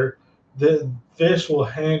higher, the fish will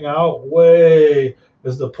hang out way.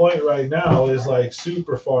 Because the point right now is like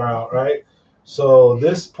super far out, right? So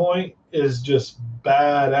this point is just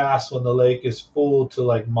badass when the lake is full to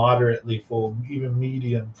like moderately full, even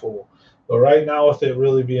medium full. But right now, with it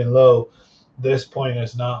really being low, this point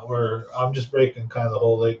is not where I'm just breaking kind of the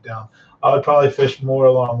whole lake down. I would probably fish more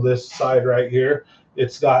along this side right here.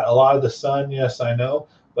 It's got a lot of the sun, yes, I know,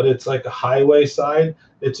 but it's like a highway side.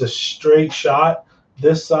 It's a straight shot.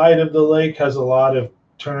 This side of the lake has a lot of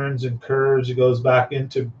turns and curves. It goes back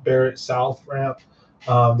into Barrett South ramp.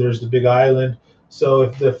 There's the big island. So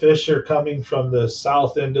if the fish are coming from the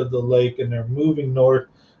south end of the lake and they're moving north,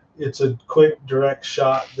 it's a quick direct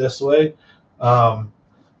shot this way.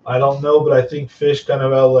 I don't know, but I think fish kind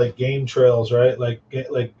of out like game trails, right? Like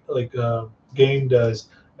game does,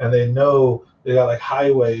 and they know they got like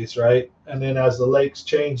highways, right? And then as the lakes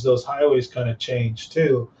change, those highways kind of change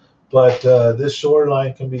too. But this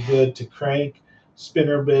shoreline can be good to crank,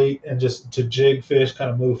 spinner bait, and just to jig fish, kind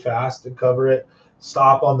of move fast and cover it.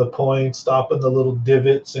 Stop on the points, stop in the little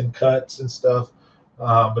divots and cuts and stuff,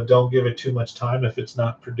 but don't give it too much time if it's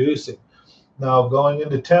not producing. Now going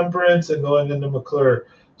into Temperance and going into McClure.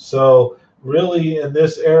 So really in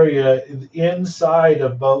this area, inside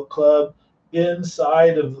of Boat Club,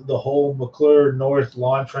 inside of the whole McClure North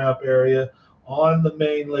launch ramp area, on the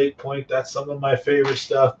main lake point, that's some of my favorite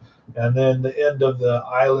stuff. And then the end of the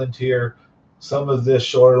island here, some of this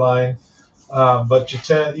shoreline. But you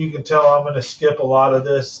can tell I'm going to skip a lot of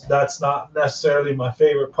this. That's not necessarily my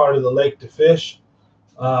favorite part of the lake to fish.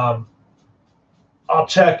 I'll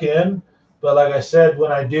check in. But like I said,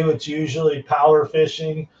 when I do, it's usually power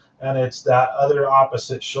fishing, and it's that other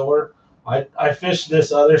opposite shore. I fish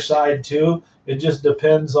this other side too. It just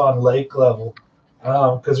depends on lake level,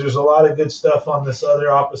 because there's a lot of good stuff on this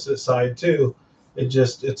other opposite side too.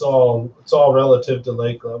 it's all relative to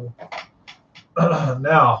lake level.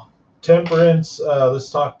 Now, Temperance. Let's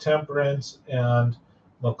talk Temperance and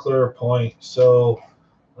McClure Point. So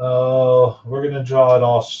we're gonna draw it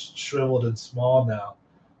all shriveled and small now.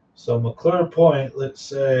 So McClure Point, let's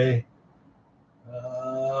say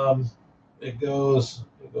it goes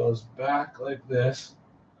back like this,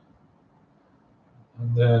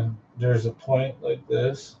 and then there's a point like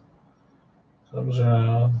this, comes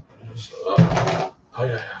around. Oh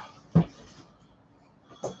yeah.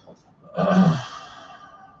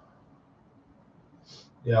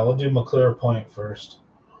 Yeah, we'll do McClure Point first.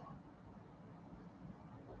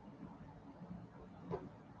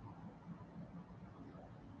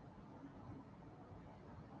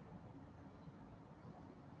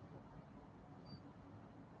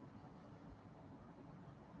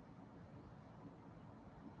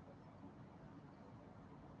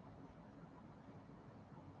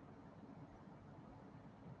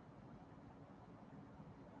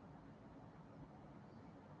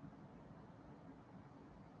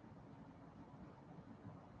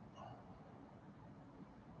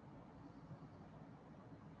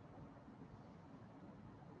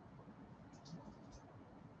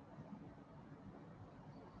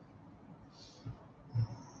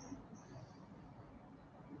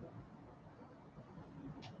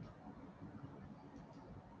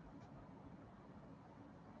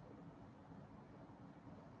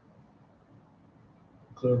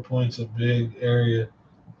 McClure Point's a big area.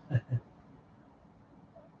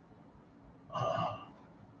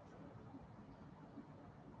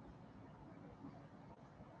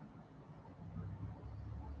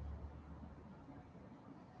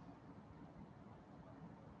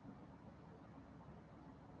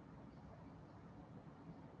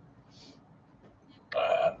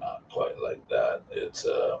 Not quite like that. It's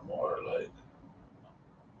more like.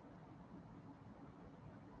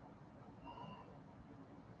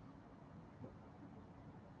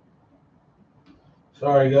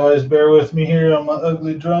 Sorry guys, bear with me here on my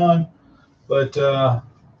ugly drawing. But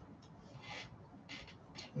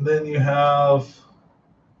then you have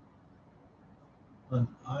an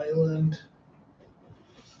island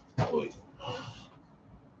right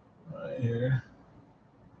here.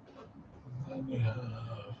 And then you have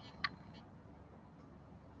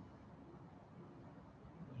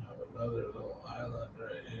another little island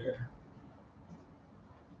right here.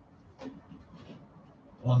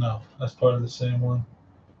 Oh no, that's part of the same one.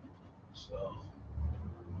 So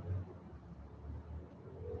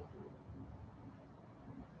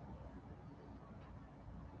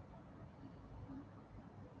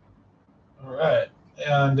all right,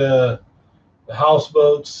 and the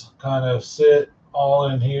houseboats kind of sit all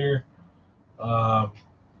in here. Um,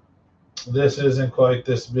 this isn't quite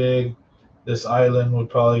this big. This island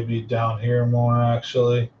would probably be down here more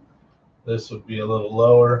actually. This would be a little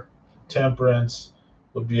lower. Temperance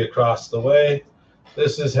would be across the way.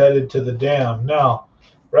 This is headed to the dam. Now,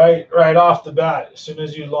 right off the bat, as soon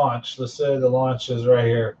as you launch, let's say the launch is right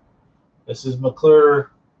here. This is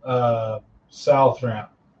McClure South Ramp.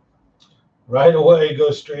 Right away,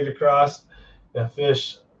 go straight across and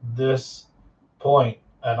fish this point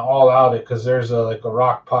and all out it because there's like a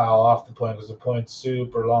rock pile off the point because the point's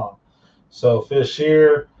super long. So fish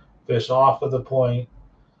here, fish off of the point,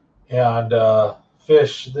 and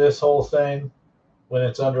fish this whole thing when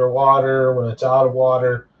it's underwater, when it's out of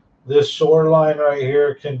water. This shoreline right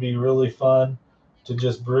here can be really fun to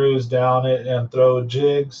just bruise down it and throw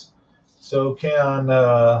jigs. So can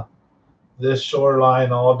this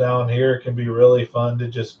shoreline all down here can be really fun to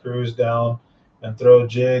just cruise down and throw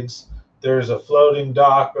jigs. There's a floating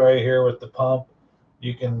dock right here with the pump.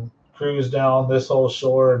 You can cruise down this whole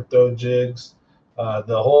shore and throw jigs.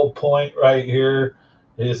 The whole point right here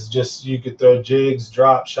is just you could throw jigs,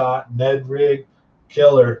 drop shot, Ned rig,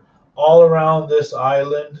 killer. All around this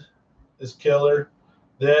island is killer.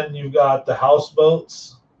 Then you've got the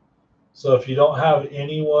houseboats. So if you don't have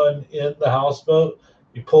anyone in the houseboat,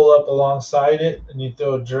 you pull up alongside it and you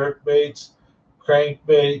throw jerk baits, crank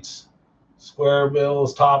baits, square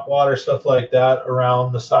bills, top water, stuff like that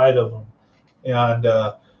around the side of them.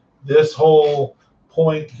 And this whole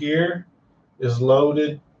point here is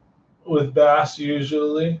loaded with bass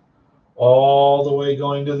usually, all the way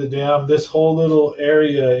going to the dam. This whole little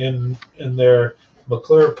area in there,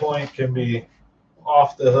 McClure Point, can be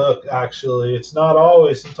off the hook. Actually, it's not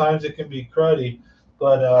always. Sometimes it can be cruddy,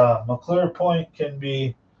 but McClure Point can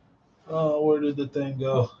be. Oh, where did the thing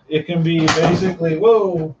go? It can be basically.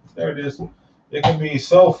 Whoa, there it is. It can be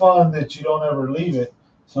so fun that you don't ever leave it.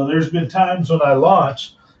 So there's been times when I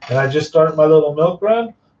launch and I just start my little milk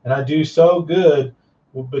run and I do so good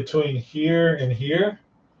between here and here,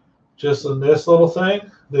 just in this little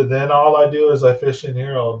thing, then all I do is I fish in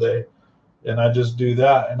here all day, and I just do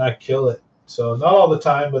that and I kill it. So not all the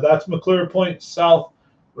time, but that's McClure Point South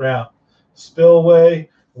ramp. Spillway,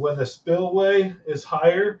 when the spillway is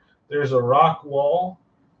higher, there's a rock wall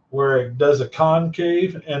where it does a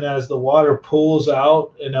concave, and as the water pools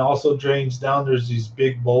out and also drains down, there's these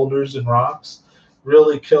big boulders and rocks.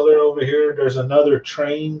 Really killer over here. There's another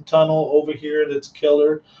train tunnel over here that's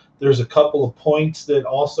killer. There's a couple of points that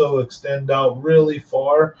also extend out really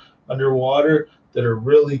far underwater that are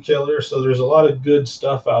really killer. So there's a lot of good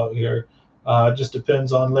stuff out here. It just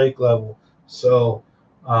depends on lake level. So,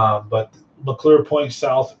 but McClure Point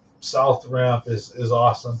South ramp is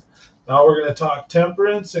awesome. Now we're going to talk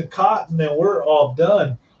temperance and cotton, and we're all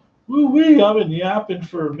done. Woo wee! I've been yapping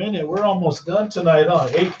for a minute. We're almost done tonight, huh?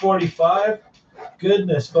 8:45.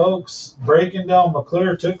 Goodness, folks, breaking down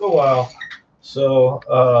McClure took a while, so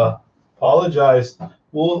apologize.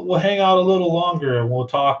 We'll hang out a little longer and we'll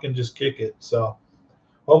talk and just kick it. So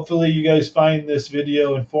hopefully you guys find this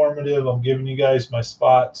video informative. I'm giving you guys my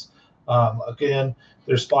spots. Again,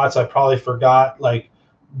 there's spots I probably forgot, like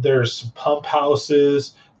there's some pump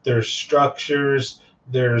houses, there's structures,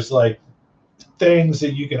 there's like things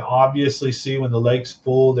that you can obviously see when the lake's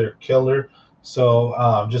full. They're killer.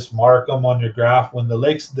 So just mark them on your graph. When the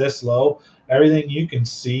lake's this low, everything you can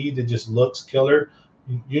see that just looks killer,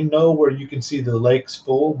 you know where you can see the lake's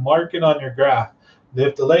full. Mark it on your graph.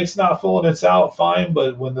 If the lake's not full and it's out, fine.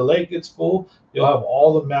 But when the lake gets full, you'll have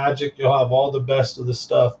all the magic. You'll have all the best of the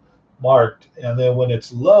stuff marked. And then when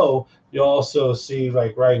it's low, you'll also see,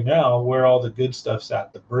 like right now, where all the good stuff's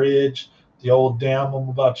at. The bridge, the old dam I'm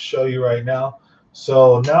about to show you right now.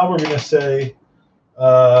 So now we're going to say,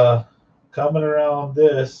 coming around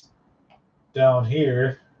this down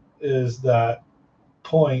here is that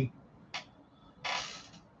point,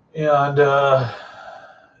 and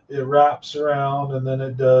it wraps around, and then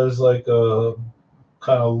it does like a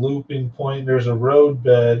kind of looping point. There's a road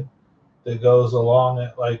bed that goes along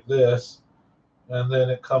it like this, and then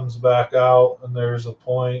it comes back out, and there's a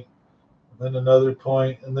point, and then another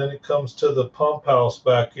point, and then it comes to the pump house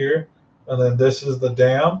back here, and then this is the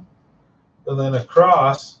dam, and then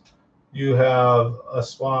across you have a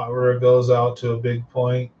spot where it goes out to a big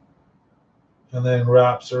point and then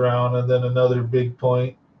wraps around, and then another big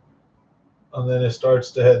point, and then it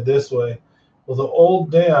starts to head this way. Well, the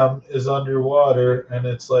old dam is underwater, and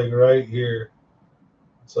it's like right here.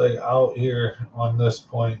 It's like out here on this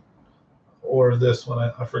point, or this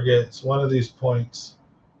one, I forget. It's one of these points.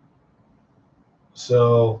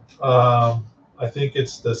 So I think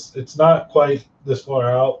it's this. It's not quite this far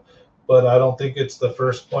out, but I don't think it's the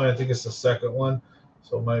first point. I think it's the second one.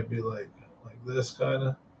 So it might be like this kind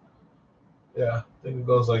of. Yeah, I think it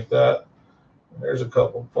goes like that. And there's a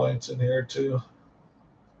couple points in here too.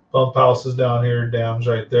 Pump houses down here, dams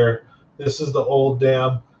right there. This is the old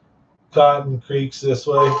dam. Cotton Creek's this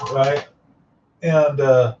way, right?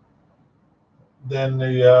 And then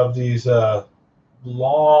you have these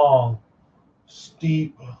long,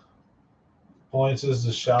 steep points. This is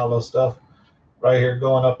the shallow stuff right here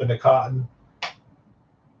going up into Cotton,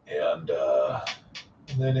 and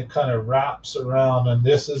then it kind of wraps around, and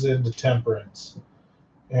this is into Temperance.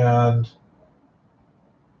 And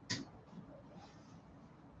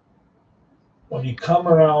when you come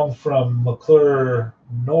around from McClure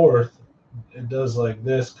north, it does like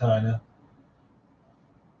this kind of.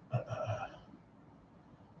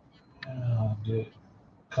 It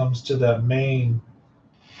comes to that main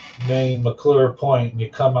McClure Point, and you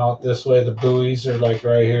come out this way. The buoys are like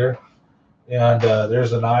right here, and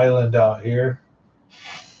there's an island out here.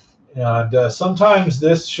 And sometimes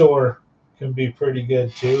this shore can be pretty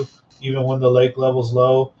good too, even when the lake level's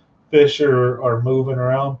low. Fish are moving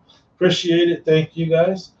around. Appreciate it. Thank you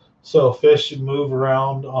guys. So fish move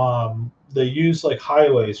around. They use like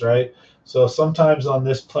highways, right? So sometimes on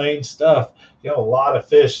this plain stuff, you have a lot of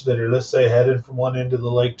fish that are, let's say, headed from one end of the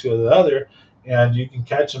lake to the other, and you can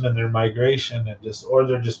catch them in their migration, or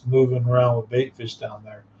they're just moving around with bait fish down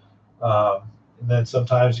there. And then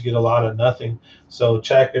sometimes you get a lot of nothing. So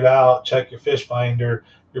check it out. Check your fish finder,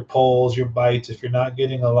 your poles, your bites. If you're not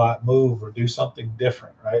getting a lot, move or do something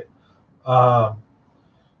different, right?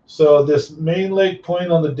 So this main lake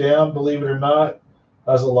point on the dam, believe it or not,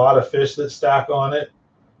 has a lot of fish that stack on it.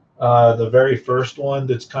 The very first one,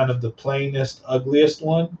 that's kind of the plainest, ugliest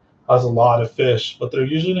one, has a lot of fish, but they're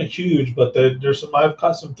usually not huge. But there's some. I've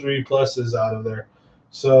caught some 3+s out of there.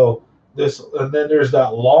 So this, and then there's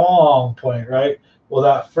that long point, right? Well,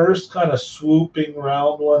 that first kind of swooping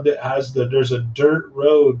round one that has there's a dirt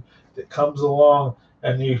road that comes along,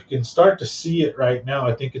 and you can start to see it right now.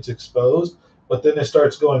 I think it's exposed, but then it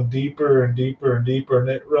starts going deeper and deeper and deeper, and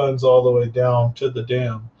it runs all the way down to the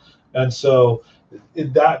dam. And so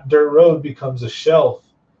that dirt road becomes a shelf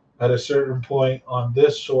at a certain point on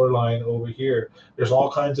this shoreline over here. There's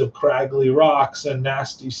all kinds of craggly rocks and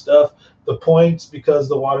nasty stuff. The points, because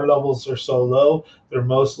the water levels are so low, they're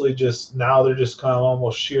mostly just now they're just kind of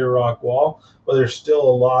almost sheer rock wall, but there's still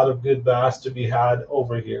a lot of good bass to be had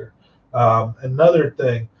over here. Another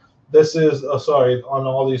thing, this is sorry, on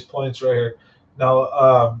all these points right here.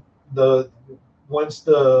 Now, the once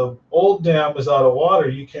the old dam is out of water,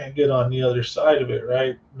 you can't get on the other side of it,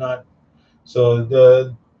 right? Not so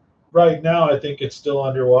the right now I think it's still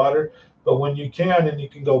underwater, but when you can and you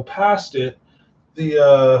can go past it,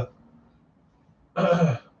 the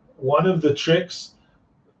one of the tricks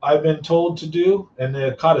I've been told to do, and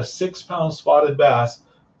they caught a 6 pound spotted bass,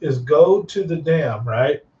 is go to the dam,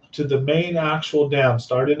 right? To the main actual dam.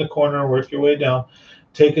 Start in the corner, work your way down.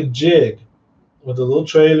 Take a jig with a little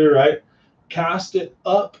trailer, right? Cast it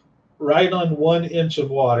up right on 1 inch of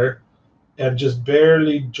water and just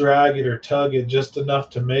barely drag it or tug it just enough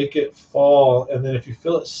to make it fall. And then if you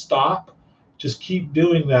feel it stop, just keep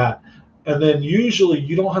doing that. And then usually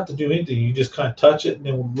you don't have to do anything. You just kind of touch it and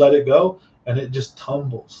then let it go, and it just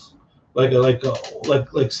tumbles like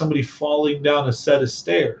somebody falling down a set of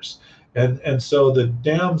stairs. And so the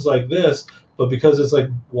dam's like this, but because it's like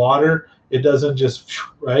water, it doesn't just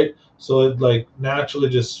right. So it like naturally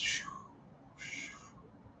just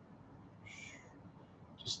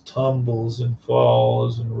tumbles and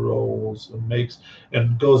falls and rolls and makes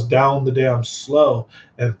and goes down the dam slow.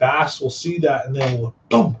 And bass will see that, and then will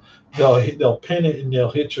boom, they'll pin it and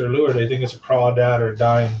they'll hit your lure. They think it's a crawdad or a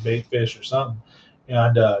dying bait fish or something.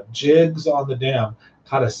 And jigs on the dam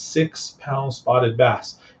caught a 6 pound spotted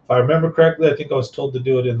bass. If I remember correctly, I think I was told to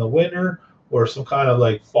do it in the winter or some kind of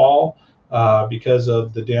like fall because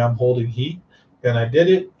of the dam holding heat. And I did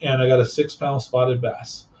it, and I got a 6 pound spotted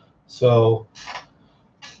bass. So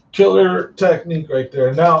killer technique right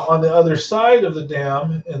there. Now on the other side of the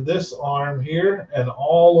dam, in this arm here and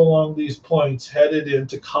all along these points headed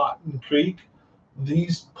into Cotton Creek,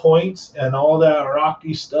 these points and all that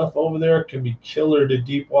rocky stuff over there can be killer to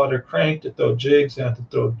deep water crank, to throw jigs and to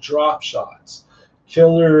throw drop shots.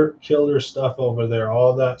 Killer stuff over there.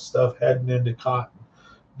 All that stuff heading into Cotton.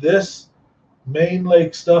 This main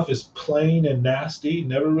lake stuff is plain and nasty.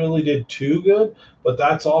 Never really did too good, but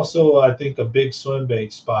that's also, I think, a big swim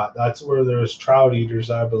bait spot. That's where there's trout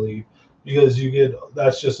eaters, I believe, because you get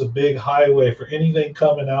that's just a big highway for anything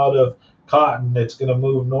coming out of Cotton. It's going to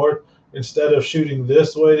move north. Instead of shooting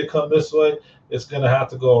this way to come this way, it's going to have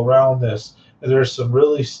to go around this. And there's some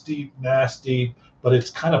really steep, nasty, but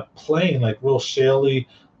it's kind of plain, like real shaly,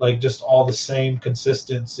 like just all the same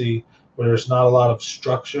consistency where there's not a lot of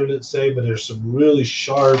structure, let's say, but there's some really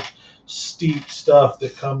sharp, steep stuff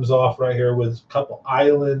that comes off right here with a couple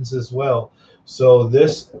islands as well. So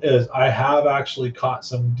this is, I have actually caught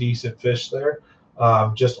some decent fish there,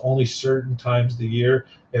 just only certain times of the year,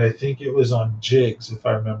 and I think it was on jigs, if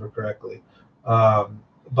I remember correctly. But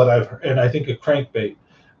I think a crankbait.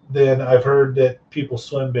 Then I've heard that people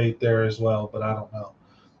swim bait there as well, but I don't know.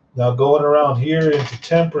 Now going around here into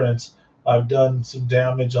Temperance, I've done some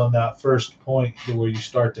damage on that first point where you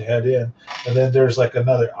start to head in. And then there's like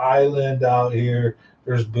another island out here.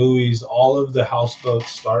 There's buoys. All of the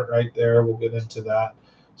houseboats start right there. We'll get into that.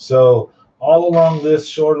 So all along this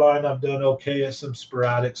shoreline, I've done okay at some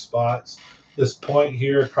sporadic spots. This point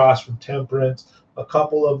here across from Temperance, a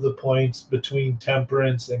couple of the points between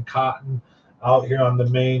Temperance and Cotton out here on the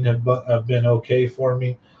main have been okay for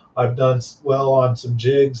me. I've done well on some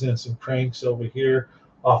jigs and some cranks over here.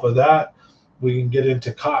 Off of that, we can get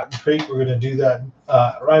into Cotton Creek. We're going to do that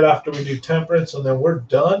right after we do Temperance, and then we're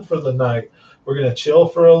done for the night. We're going to chill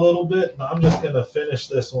for a little bit, and I'm just going to finish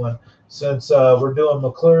this one. Since we're doing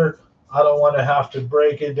McClure, I don't want to have to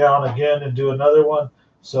break it down again and do another one.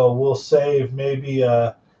 So we'll save maybe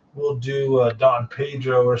we'll do Don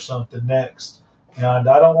Pedro or something next. And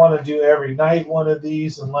I don't want to do every night one of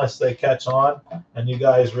these unless they catch on and you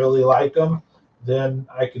guys really like them. Then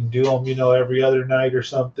I can do them, every other night or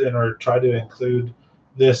something, or try to include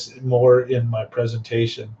this more in my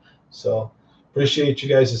presentation. So appreciate you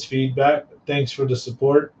guys' feedback. Thanks for the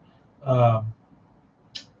support.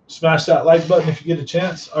 Smash that like button if you get a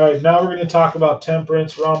chance. All right, now we're going to talk about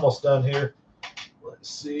Temperance. We're almost done here. Let's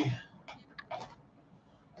see.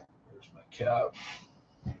 Where's my cap?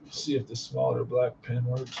 See if the smaller black pen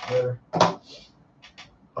works better.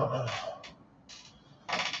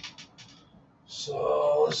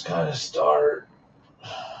 So let's kind of start.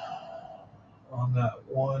 on that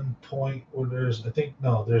one point where there's, I think,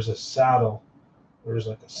 no, there's a saddle. There's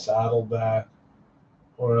like a saddleback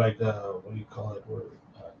or like a, what do you call it? Where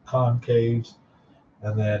concaves.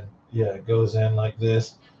 And then, yeah, it goes in like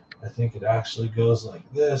this. I think it actually goes like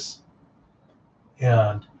this.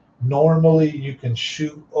 And normally you can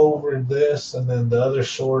shoot over this, and then the other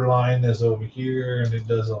shoreline is over here, and it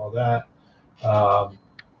does all that. Um,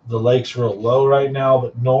 the lake's real low right now,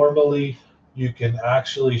 but normally you can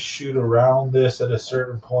actually shoot around this at a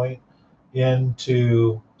certain point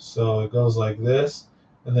into, so it goes like this.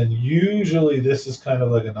 And then usually this is kind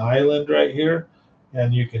of like an island right here,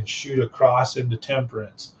 and you can shoot across into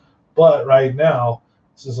Temperance. But right now,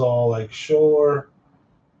 this is all like shore,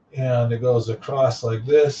 and it goes across like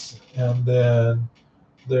this, and then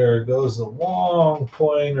there goes a long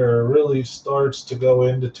pointer, really starts to go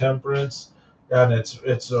into Temperance, and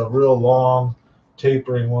it's a real long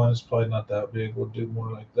tapering one. It's probably not that big. We'll do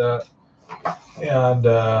more like that. And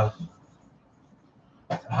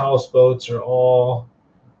houseboats are all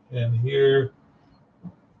in here.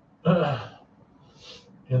 And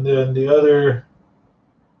then the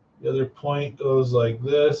other point goes like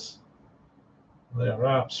this. And then it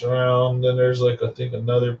wraps around. Then there's like, I think,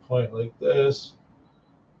 another point like this.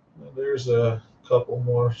 And there's a couple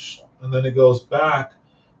more. And then it goes back.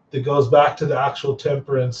 It goes back to the actual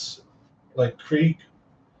Temperance like creek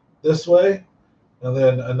this way. And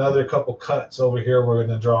then another couple cuts over here we're going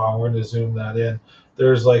to draw. And we're going to zoom that in.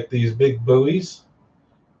 There's like these big buoys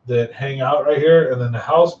that hang out right here. And then the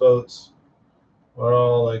houseboats are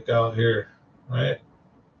all like out here, right?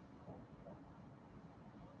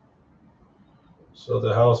 So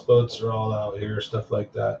the houseboats are all out here, stuff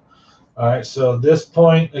like that. All right, so this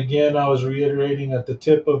point, again, I was reiterating at the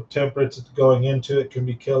tip of Temperance going into it can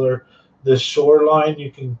be killer. This shoreline,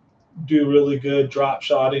 you can do really good drop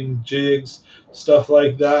shotting, jigs, stuff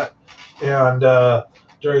like that. And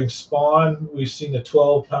during spawn, we've seen a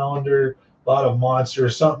 12-pounder, a lot of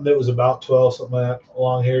monsters, something that was about 12, something like that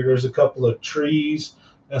along here. There's a couple of trees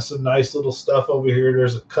and some nice little stuff over here.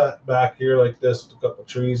 There's a cut back here like this with a couple of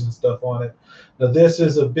trees and stuff on it. Now, this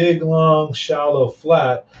is a big, long, shallow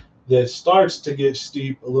flat that starts to get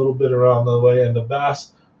steep a little bit around the way, and the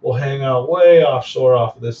bass will hang out way offshore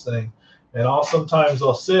off of this thing. And sometimes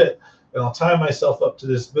I'll sit and I'll tie myself up to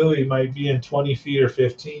this buoy, might be in 20 feet or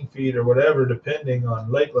 15 feet or whatever, depending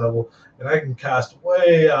on lake level, and I can cast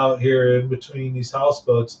way out here in between these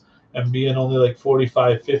houseboats and be in only like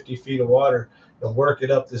 45, 50 feet of water and work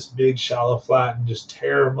it up this big shallow flat and just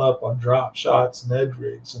tear them up on drop shots and edge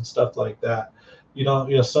rigs and stuff like that.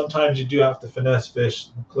 Sometimes you do have to finesse fish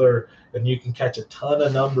and clear, and you can catch a ton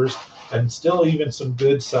of numbers and still even some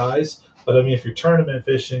good size. But I mean, if you're tournament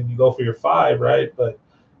fishing, you go for your 5, right? But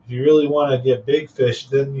if you really want to get big fish,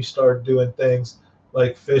 then you start doing things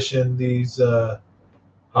like fishing these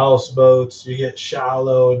houseboats. You get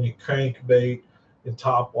shallow and you crank bait in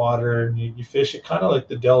top water, and you fish it kind of like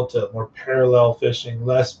the Delta, more parallel fishing,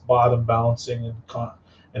 less bottom bouncing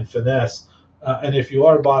and finesse. And if you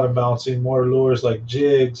are bottom bouncing, more lures like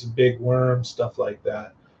jigs, big worms, stuff like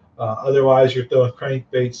that. Otherwise, you're throwing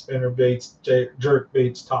crankbaits, spinner baits, jerk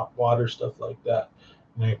baits, top water, stuff like that.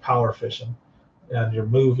 And you're power fishing, and you're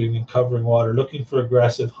moving and covering water, looking for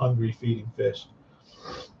aggressive, hungry, feeding fish.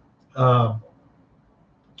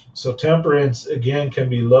 So Temperance, again, can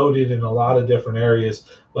be loaded in a lot of different areas.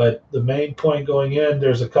 But the main point going in,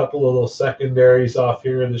 there's a couple of little secondaries off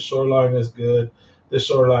here. The shoreline is good. This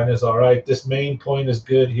shoreline is all right. This main point is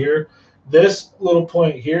good here. This little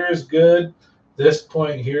point here is good. This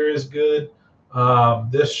point here is good.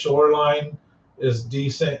 This shoreline is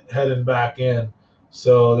decent heading back in.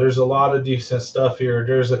 So there's a lot of decent stuff here.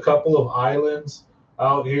 There's a couple of islands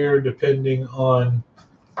out here depending on,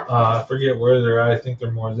 I forget where they're at. I think they're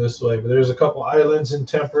more this way. But there's a couple islands in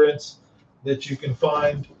Temperance that you can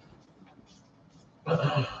find.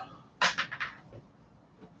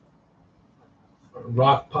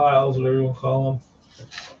 Rock piles, whatever you want to call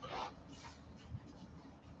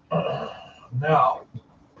them. Now,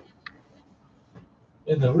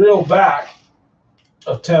 in the real back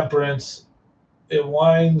of Temperance, it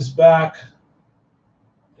winds back,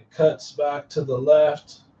 it cuts back to the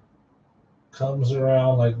left, comes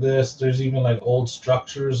around like this. There's even like old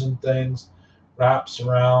structures and things, wraps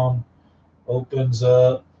around, opens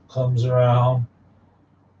up, comes around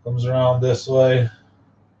this way,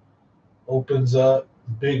 opens up,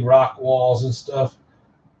 big rock walls and stuff.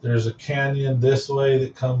 There's a canyon this way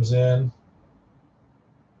that comes in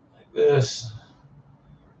like this,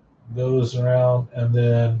 goes around, and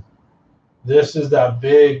then this is that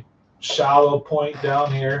big shallow point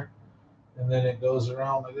down here, and then it goes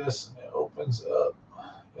around like this and it opens up,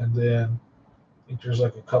 and then think there's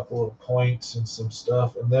like a couple of points and some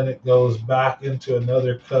stuff, and then it goes back into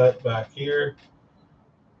another cut back here,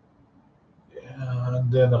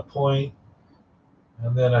 and then a point,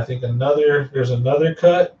 and then I think there's another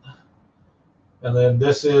cut, and then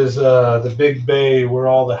this is the big bay where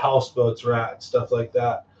all the houseboats are at and stuff like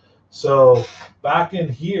that. So back in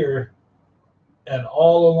here and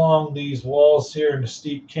all along these walls here in the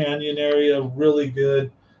steep canyon area, really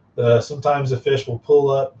good. Sometimes the fish will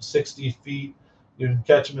pull up 60 feet. You can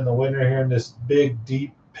catch them in the winter here in this big,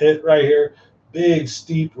 deep pit right here. Big,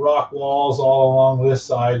 steep rock walls all along this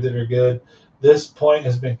side that are good. This point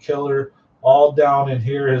has been killer. All down in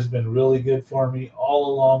here has been really good for me.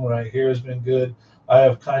 All along right here has been good. I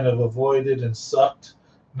have kind of avoided and sucked,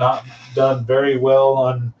 not done very well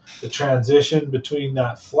on the transition between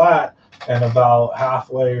that flat and about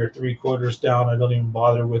halfway or 3/4 down. I don't even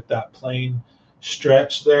bother with that plain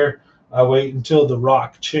stretch there. I wait until the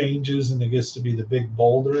rock changes and it gets to be the big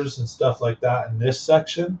boulders and stuff like that in this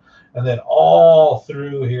section. And then all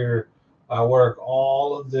through here, I work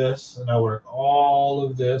all of this and I work all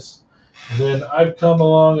of this. And then I've come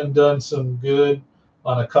along and done some good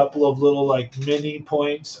on a couple of little like mini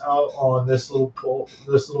points out on this little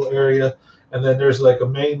area. And then there's like a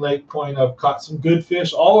main lake point. I've caught some good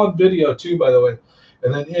fish, all on video too, by the way.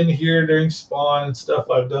 And then in here during spawn and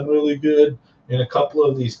stuff, I've done really good. In a couple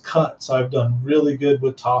of these cuts, I've done really good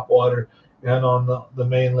with top water and on the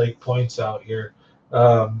main lake points out here.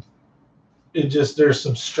 There's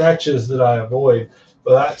some stretches that I avoid,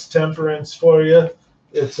 but that's Temperance for you.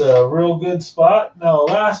 It's a real good spot. Now,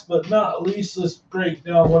 last but not least, let's break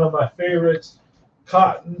down one of my favorites,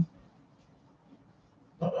 Cotton.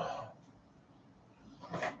 And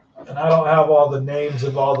I don't have all the names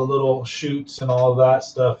of all the little chutes and all that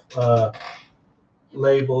stuff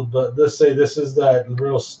labeled, but let's say this is that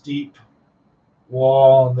real steep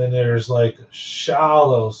wall, and then there's like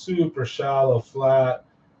shallow, super shallow flat,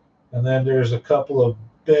 and then there's a couple of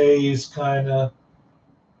bays kind of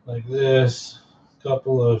like this,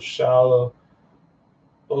 couple of shallow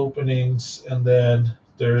openings, and then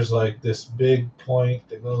there's like this big point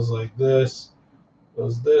that goes like this,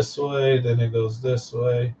 goes this way, then it goes this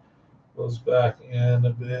way, goes back in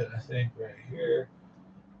a bit, I think right here,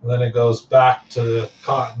 and then it goes back to the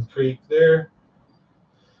Cotton Creek there.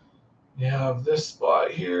 You have this spot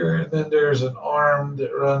here, and then there's an arm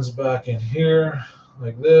that runs back in here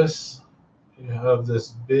like this. You have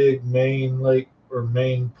this big main lake or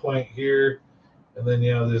main point here, and then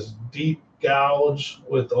you have this deep gouge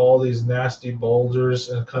with all these nasty boulders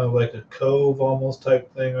and kind of like a cove almost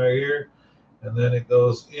type thing right here. And then it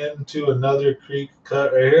goes into another creek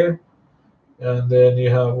cut right here. And then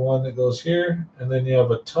you have one that goes here, and then you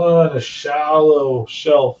have a ton of shallow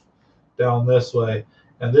shelf down this way.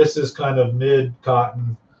 And this is kind of mid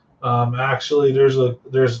Cotton. Actually, there's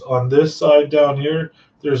on this side down here,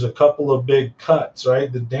 there's a couple of big cuts,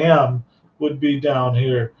 right? The dam would be down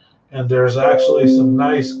here, and there's actually some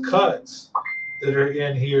nice cuts that are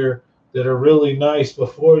in here that are really nice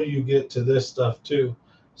before you get to this stuff too.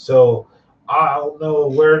 So I don't know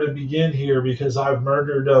where to begin here because I've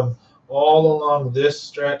murdered them all along this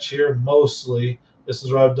stretch here mostly. This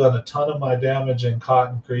is where I've done a ton of my damage in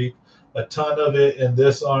Cotton Creek, a ton of it in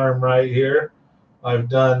this arm right here. I've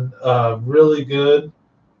done really good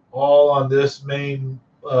all on this main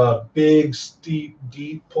big, steep,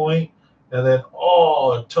 deep point, and then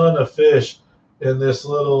a ton of fish in this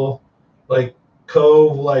little like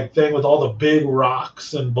cove like thing with all the big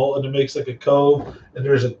rocks and it makes like a cove, and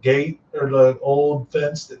there's a gate or the old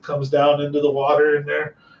fence that comes down into the water in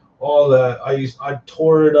there. All that I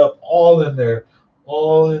tore it up all in there,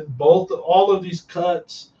 all of these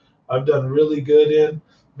cuts I've done really good in.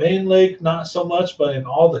 Main Lake not so much, but in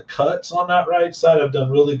all the cuts on that right side I've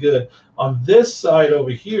done really good. On this side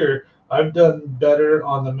over here I've done better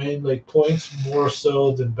on the Main Lake points more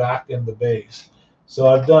so than back in the bays. So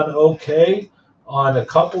I've done okay on a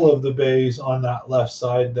couple of the bays on that left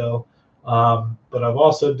side though. But I've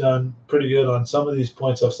also done pretty good on some of these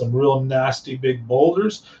points of some real nasty big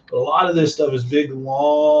boulders. But a lot of this stuff is big,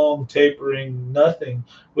 long, tapering, nothing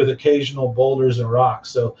with occasional boulders and rocks.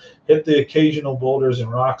 So hit the occasional boulders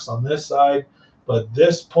and rocks on this side. But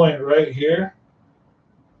this point right here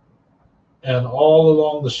and all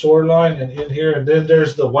along the shoreline and in here, and then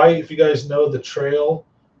there's the white, if you guys know the trail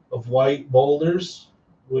of white boulders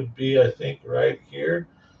would be, I think, right here.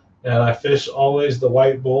 And I fish always the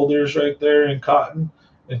white boulders right there in Cotton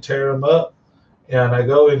and tear them up. And I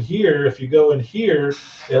go in here. If you go in here,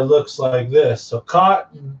 it looks like this. So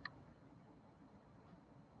Cotton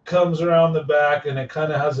comes around the back, and it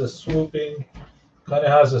kind of has a swooping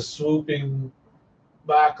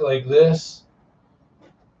back like this.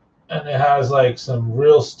 and it has like some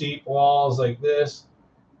real steep walls like this,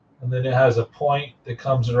 and then it has a point that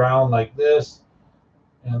comes around like this,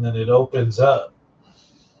 and then it opens up.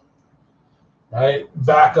 Right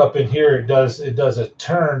back up in here, it does a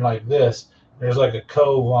turn like this. There's like a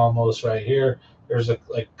cove almost right here. There's a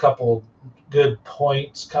like couple good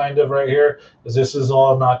points kind of right here, because this is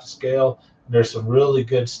all not to scale. There's some really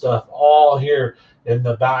good stuff all here in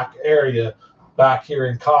the back area. Back here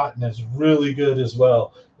in Cotton is really good as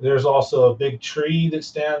well. There's also a big tree that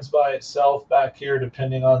stands by itself back here,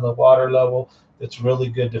 depending on the water level. It's really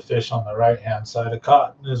good to fish on the right hand side of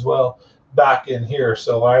Cotton as well, back in here.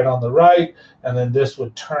 So right on the right, and then this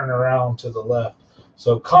would turn around to the left.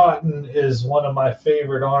 So Cotton is one of my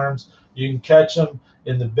favorite arms. You can catch them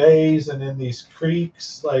in the bays and in these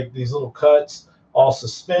creeks, like these little cuts, all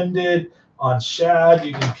suspended. On shad,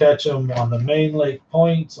 you can catch them on the main lake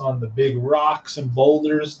points, on the big rocks and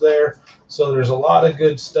boulders there. So there's a lot of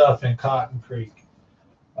good stuff in Cotton Creek.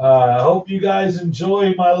 I hope you guys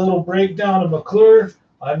enjoy my little breakdown of McClure.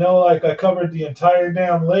 I know, like, I covered the entire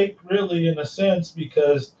damn lake, really, in a sense,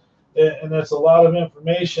 because, and that's a lot of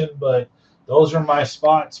information, but those are my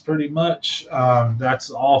spots pretty much. That's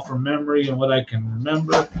all from memory and what I can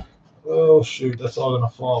remember. Oh, shoot, that's all going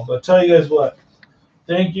to fall. But tell you guys what,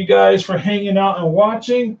 thank you guys for hanging out and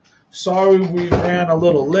watching. Sorry we ran a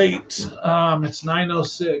little late. It's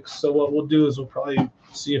 9:06, so what we'll do is we'll probably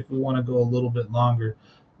see if we want to go a little bit longer.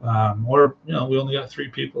 Or, you know, we only got 3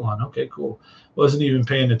 people on. Okay, cool. Wasn't even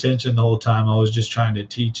paying attention the whole time. I was just trying to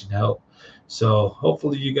teach and help. So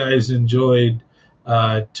hopefully you guys enjoyed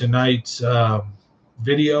tonight's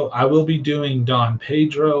video. I will be doing Don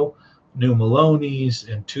Pedro, New Maloney's,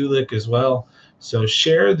 and Tulik as well. So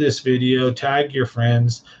share this video, tag your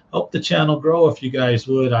friends, help the channel grow if you guys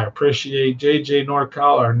would. I appreciate JJ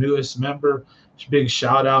NorCal, our newest member. Big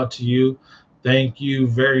shout out to you. Thank you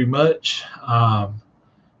very much.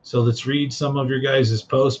 So let's read some of your guys'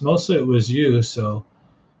 posts. Mostly it was you, so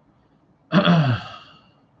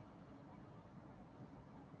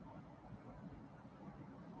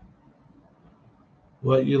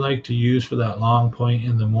what you like to use for that long point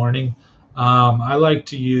in the morning. I like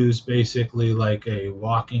to use basically like a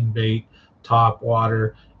walking bait, top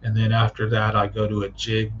water, and then after that I go to a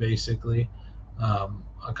jig basically.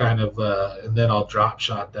 I kind of and then I'll drop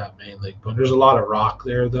shot that main lake point. There's a lot of rock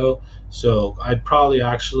there though, so I'd probably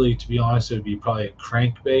actually, to be honest, it would be probably a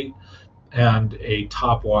crankbait and a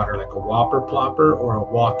top water like a whopper plopper or a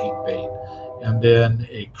walking bait, and then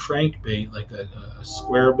a crankbait like a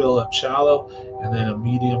square bill up shallow, and then a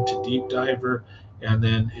medium to deep diver. And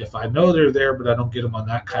then if I know they're there but I don't get them on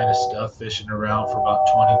that kind of stuff, fishing around for about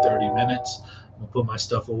 20-30 minutes, I'm gonna put my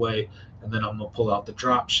stuff away, and then I'm gonna pull out the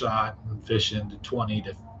drop shot and fish into 20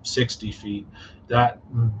 to 60 feet. That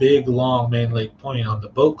big long main lake point on the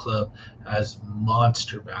boat club has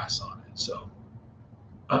monster bass on it. So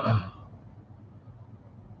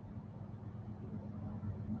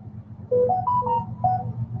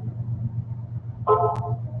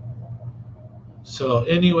so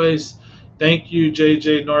anyways, thank you,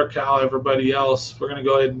 JJ NorCal, everybody else. We're going to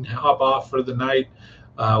go ahead and hop off for the night.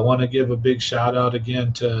 I want to give a big shout out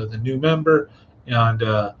again to the new member. And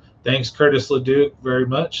thanks, Curtis LeDuc, very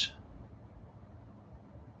much.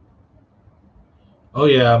 Oh,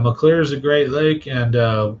 yeah, McClure is a great lake. And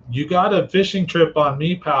you got a fishing trip on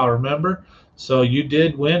me, pal, remember? So you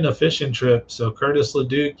did win a fishing trip. So Curtis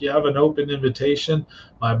LeDuc, you have an open invitation.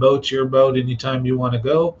 My boat's your boat anytime you want to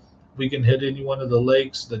go. We can hit any one of the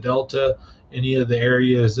lakes, the Delta, any of the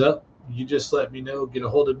areas up. You just let me know. Get a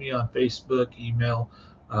hold of me on Facebook, email.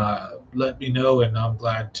 Let me know, and I'm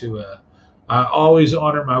glad to. I always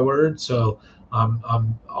honor my word, so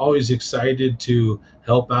I'm always excited to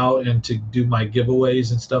help out and to do my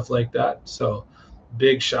giveaways and stuff like that. So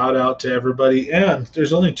big shout out to everybody. And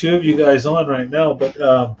there's only 2 of you guys on right now, but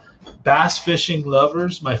Bass Fishing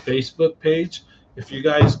Lovers, my Facebook page. If you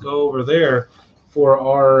guys go over there, for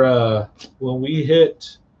our when we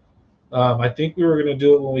hit I think we were going to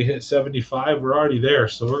do it when we hit 75. We're already there,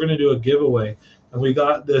 so we're going to do a giveaway. And we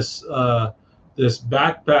got this this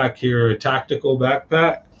backpack here, a tactical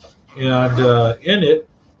backpack, and in it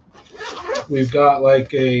we've got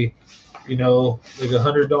like a, you know, like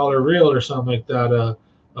 $100 reel or something like that,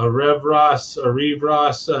 a Rev Ross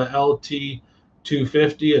LT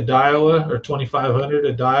 250, a Daiwa, or 2500,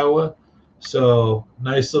 a Daiwa. So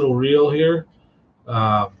nice little reel here.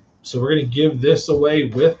 So we're going to give this away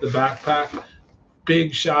with the backpack.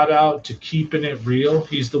 Big shout out to Keeping It Real.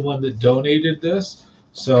 He's the one that donated this.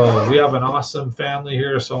 So we have an awesome family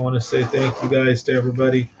here. So I want to say thank you guys to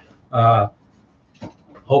everybody.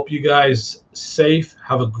 Hope you guys safe.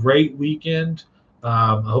 Have a great weekend.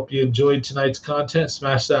 I hope you enjoyed tonight's content.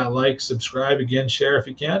 Smash that like, subscribe, again, share if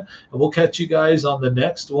you can. And we'll catch you guys on the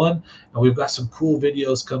next one. And we've got some cool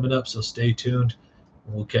videos coming up, so stay tuned.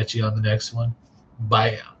 We'll catch you on the next one.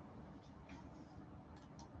 Bye now.